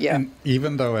is. Yeah. And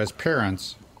even though as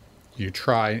parents, you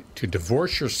try to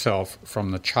divorce yourself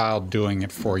from the child doing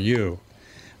it for you,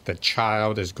 the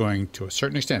child is going to a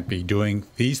certain extent be doing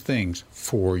these things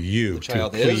for you. The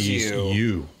child to is please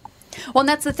you. Well, and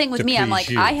that's the thing with To me. I'm please like,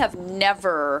 you. I have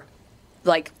never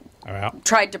like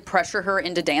tried to pressure her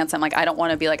into dance. I'm like, I don't want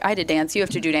to be like, I did dance, you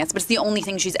have to do dance. But it's the only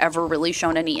thing she's ever really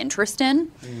shown any interest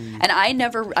in. And I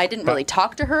didn't really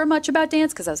talk to her much about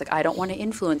dance because I was like, I don't want to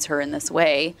influence her in this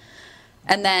way.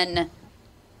 And then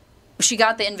she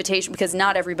got the invitation because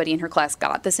not everybody in her class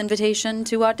got this invitation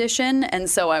to audition. And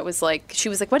so I was like, she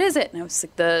was like, what is it? And I was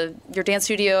like, your dance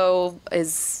studio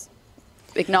is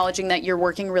acknowledging that you're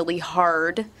working really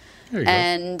hard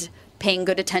and paying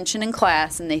good attention in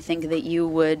class, and they think that you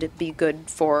would be good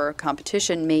for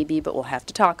competition maybe, but we'll have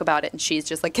to talk about it. And she's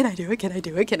just like, can I do it? Can I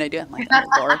do it? Can I do it? I'm like, oh,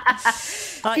 Lord.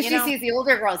 She sees the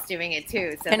older girls doing it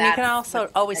too. So and you can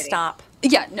also always stop.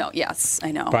 Yeah, no, yes,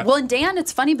 I know. But- Well, and Dan,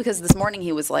 it's funny because this morning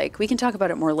he was like, we can talk about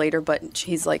it more later, but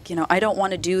he's like, I don't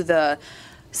want to do the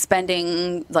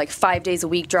spending like 5 days a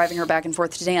week driving her back and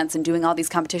forth to dance and doing all these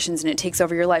competitions, and it takes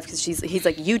over your life because he's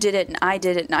like, you did it and I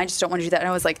did it and I just don't want to do that. And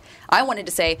I was like, I wanted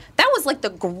to say that was like the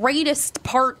greatest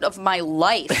part of my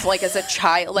life, like as a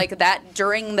child, like that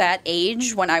during that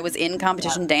age when I was in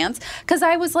competition dance, because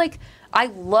I was like, I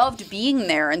loved being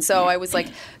there. And so I was like,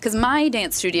 because my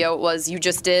dance studio was, you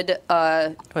just did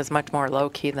it was much more low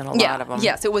key than a lot of them.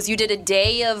 Yes, it was, you did a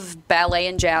day of ballet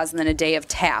and jazz and then a day of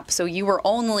tap. So you were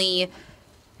only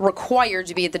required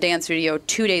to be at the dance studio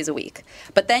 2 days a week.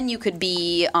 But then you could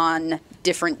be on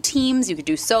different teams. You could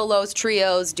do solos,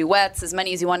 trios, duets, as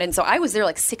many as you wanted. And so I was there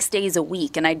like 6 days a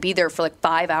week, and I'd be there for like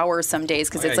 5 hours some days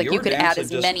because it's like you could add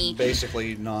as many.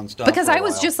 Basically nonstop. Because I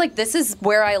was just like, this is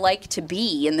where I like to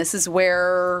be, and this is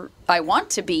where I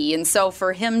want to be. And so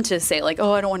for him to say like,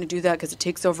 oh, I don't want to do that because it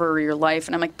takes over your life.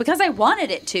 And I'm like, because I wanted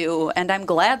it to, and I'm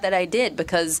glad that I did,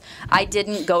 because I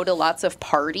didn't go to lots of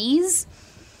parties.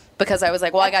 because I was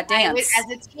like, well, I got dance.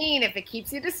 As a teen, if it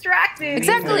keeps you distracted.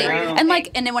 Exactly.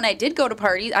 And then when I did go to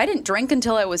parties, I didn't drink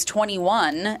until I was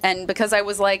 21. And because I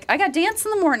was like, I got dance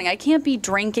in the morning. I can't be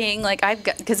drinking. Like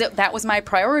because that was my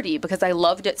priority because I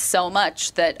loved it so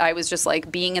much that I was just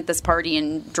like being at this party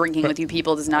and drinking with you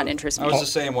people does not interest me. I was the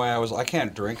same way. I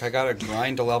can't drink. I got to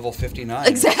grind to level 59.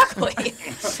 Exactly.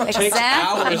 It takes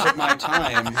hours of my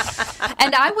time.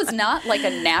 And I was not like a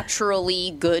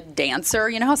naturally good dancer.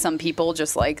 You know how some people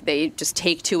just like, they just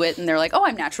take to it and they're like, oh,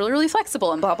 I'm naturally really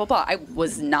flexible and blah, blah, blah. I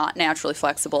was not naturally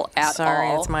flexible at all. Sorry,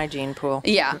 it's my gene pool.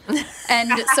 Yeah.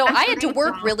 And so I had to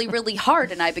work really, really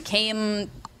hard and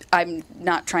I'm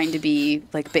not trying to be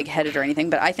like big-headed or anything,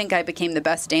 but I think I became the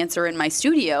best dancer in my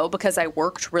studio because I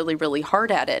worked really, really hard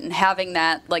at it. And having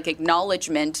that like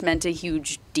acknowledgement meant a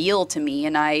huge deal to me.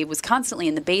 And I was constantly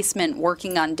in the basement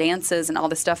working on dances and all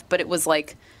this stuff, but it was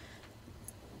like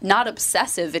not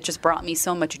obsessive. It just brought me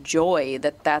so much joy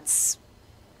that that's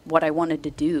what I wanted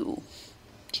to do.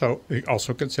 So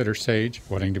also consider Sage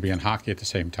wanting to be in hockey at the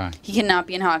same time. He cannot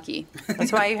be in hockey.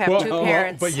 That's why you have two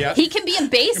parents. But yes, he can be in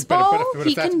baseball.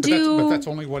 But that's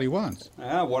only what he wants.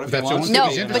 Yeah, what if that's he wants no,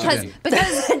 to be because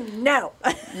no,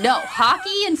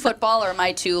 hockey and football are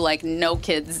my two like no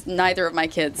kids. Neither of my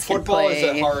kids. Football can play.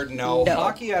 is a hard no.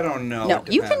 Hockey, I don't know. No,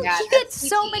 you get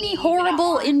so many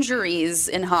horrible injuries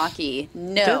in hockey.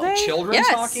 No, do they? Children's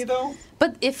hockey though.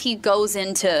 But if he goes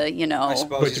into,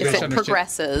 if it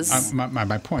progresses.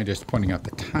 My point is pointing out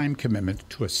the time commitment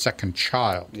to a second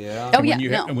child. Yeah.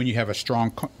 And when you have a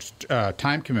strong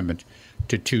time commitment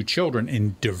to two children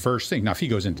in diverse things. Now, if he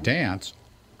goes into dance,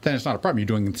 then it's not a problem. You're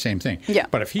doing the same thing. Yeah.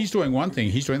 But if he's doing one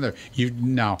thing, he's doing the other. You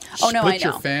now split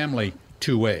your family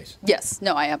two ways. Yes.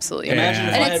 No, I absolutely imagine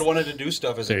if I had wanted to do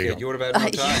stuff as a kid. You would have had more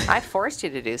time. I forced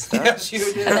you to do stuff. Yes, you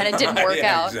did. And then it didn't work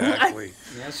out. Exactly.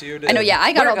 Yes, you did. I know. Yeah,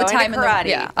 I got all the time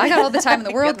I got all the time in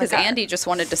the world because Andy just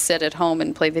wanted to sit at home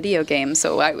and play video games.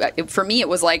 So for me, it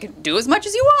was like do as much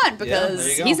as you want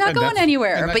because he's not going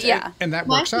anywhere. But yeah, and that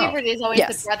my works out. favorite is always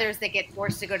the brothers that get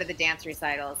forced to go to the dance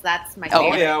recitals. That's my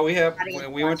Oh favorite. yeah,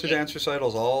 we went to dance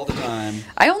recitals all the time.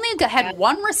 I only had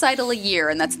one recital a year,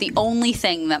 and that's the only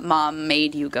thing that Mom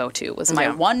made you go to was my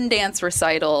one dance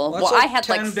recital. Well, I had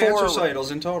 10 like 4 dance recitals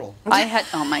in total. I had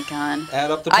oh my god.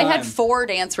 Add up the time. I had 4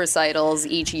 dance recitals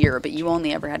each year, but you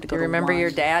only ever had to go. Do you to remember one. your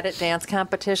dad at dance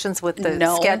competitions with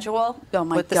the schedule? Oh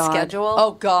my with god. the schedule?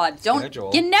 Oh god.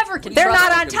 You never can. They're trust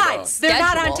not on time. They're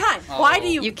not on time. Why do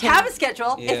you have a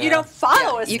schedule if you don't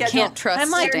follow a schedule? You can't trust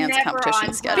I'm like, dance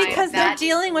competition schedule because they're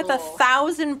dealing with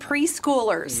 1,000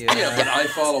 preschoolers. Yeah, but I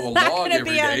follow a log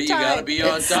every day. You got to be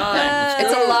on time.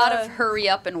 It's a lot of hurry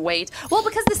up and wait. Well,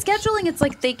 because the scheduling, it's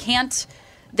like they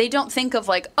don't think of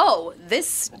like, oh,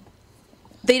 this.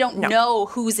 They don't know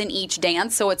who's in each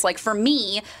dance. So it's like, for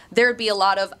me, there'd be a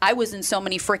lot of, I was in so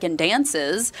many freaking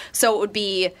dances. So it would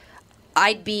be,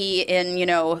 I'd be in,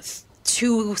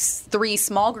 2-3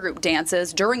 small group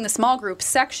dances during the small group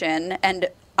section. And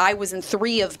I was in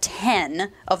 3 of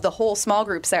 10 of the whole small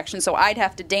group section. So I'd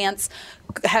have to dance,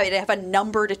 I'd have a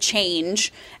number to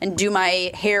change and do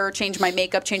my hair, change my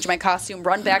makeup, change my costume,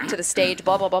 run back to the stage,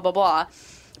 blah, blah, blah, blah, blah.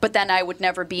 But then I would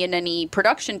never be in any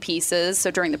production pieces.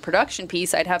 So during the production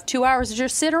piece, I'd have 2 hours to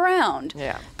just sit around.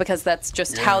 Yeah. Because that's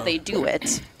just how they do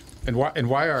it. And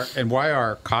why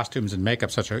are costumes and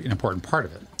makeup such an important part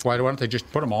of it? Why don't they just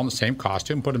put them all in the same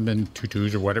costume, put them in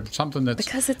tutus or whatever, something that's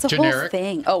because it's a generic? whole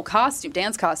thing. Oh,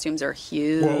 dance costumes are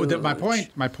huge. Well, my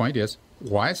point is,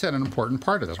 why is that an important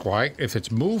part of this? Why, if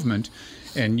it's movement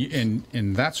and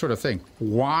that sort of thing,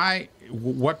 why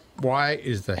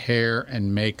is the hair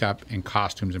and makeup and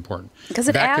costumes important? Because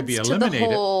it that adds could be to the eliminated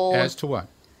whole. As to what?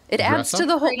 It adds to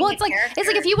the whole. Well, it's like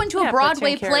if you went to a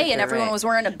Broadway play and everyone was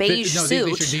wearing a beige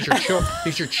suit. These are children.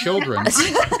 These are children. These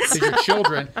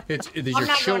are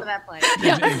children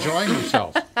enjoying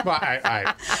themselves. Well,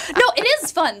 No, it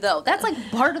is fun though. That's like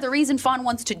part of the reason Fawn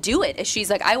wants to do it. Is she's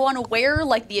like, I want to wear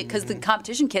like because the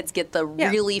competition kids get the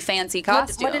really fancy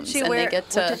costumes. What did she wear? What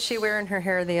did she wear in her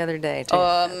hair the other day? Too?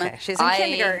 Okay. She's in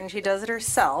kindergarten. She does it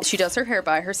herself. She does her hair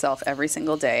by herself every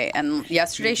single day. And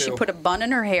yesterday she put a bun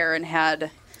in her hair and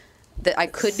had. I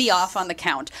could be off on the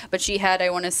count, but she had,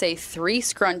 I want to say, 3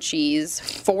 scrunchies,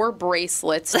 4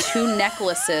 bracelets, 2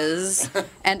 necklaces,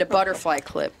 and a butterfly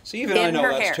clip. So even I know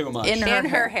that's too much. In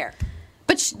her hair.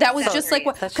 But that was just like,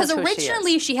 because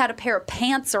originally she had a pair of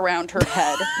pants around her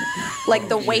head. Like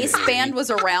the waistband was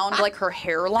around like her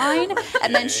hairline,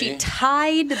 and then she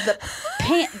tied the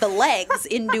the legs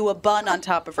into a bun on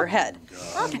top of her head.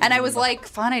 And I was like,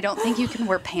 Fawn, I don't think you can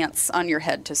wear pants on your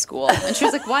head to school. And she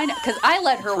was like, why not? Because I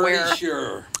let her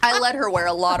I let her wear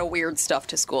a lot of weird stuff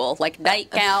to school, like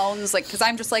nightgowns, like, because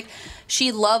I'm just like,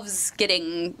 she loves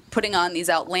putting on these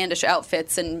outlandish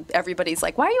outfits, and everybody's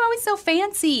like, why are you always so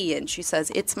fancy? And she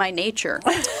says, it's my nature.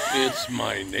 It's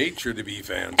my nature to be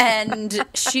fancy. And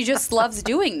she just loves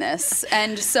doing this.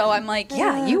 And so I'm like,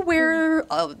 yeah, you wear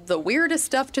the weirdest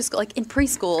stuff to school. Like in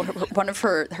preschool, one of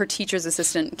her teacher's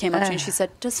assistant came up to me and she said,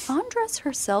 does Fawn dress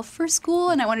herself for school?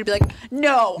 And I wanted to be like,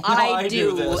 no, I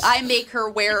do. I make her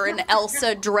wear an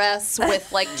Elsa dress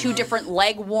with like 2 different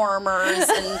leg warmers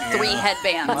and 3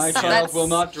 headbands. My child will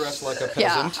not dress like a peasant.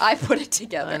 Yeah, I put it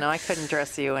together. I know, I couldn't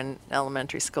dress you in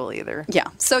elementary school either. Yeah.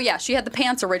 So yeah, she had the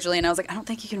pants originally, and I was like, I don't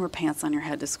think you can wear pants on your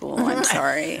head to school. I'm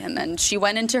sorry. And then she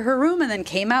went into her room and then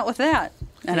came out with that.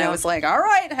 And I was like, all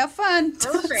right, have fun.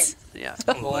 Perfect. Yeah.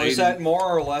 Well, is that more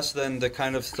or less than the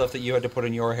kind of stuff that you had to put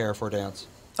in your hair for dance?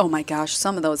 Oh my gosh,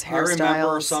 some of those hairstyles. I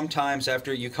remember sometimes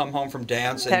after you come home from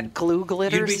dance and that glue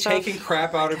glitter you'd be stuff. taking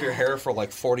crap out of your hair for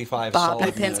like 45 Bobby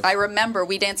solid pins. minutes. I remember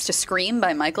we danced to Scream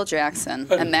by Michael Jackson,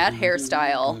 and that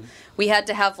hairstyle, we had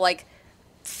to have like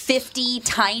 50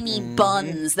 tiny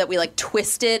buns that we like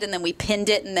twisted, and then we pinned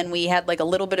it, and then we had like a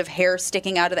little bit of hair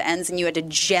sticking out of the ends, and you had to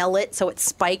gel it so it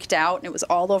spiked out, and it was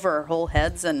all over our whole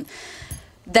heads. And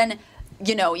then,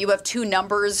 you know, you have 2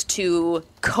 numbers to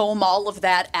comb all of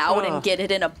that out and get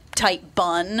it in a tight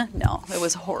bun. No, it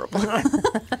was horrible,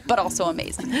 but also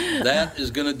amazing. That is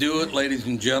going to do it, ladies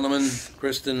and gentlemen.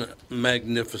 Kristen,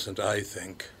 magnificent, I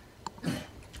think.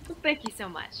 Thank you so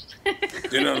much.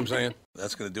 You know what I'm saying?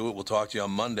 That's going to do it. We'll talk to you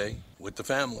on Monday with the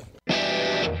family.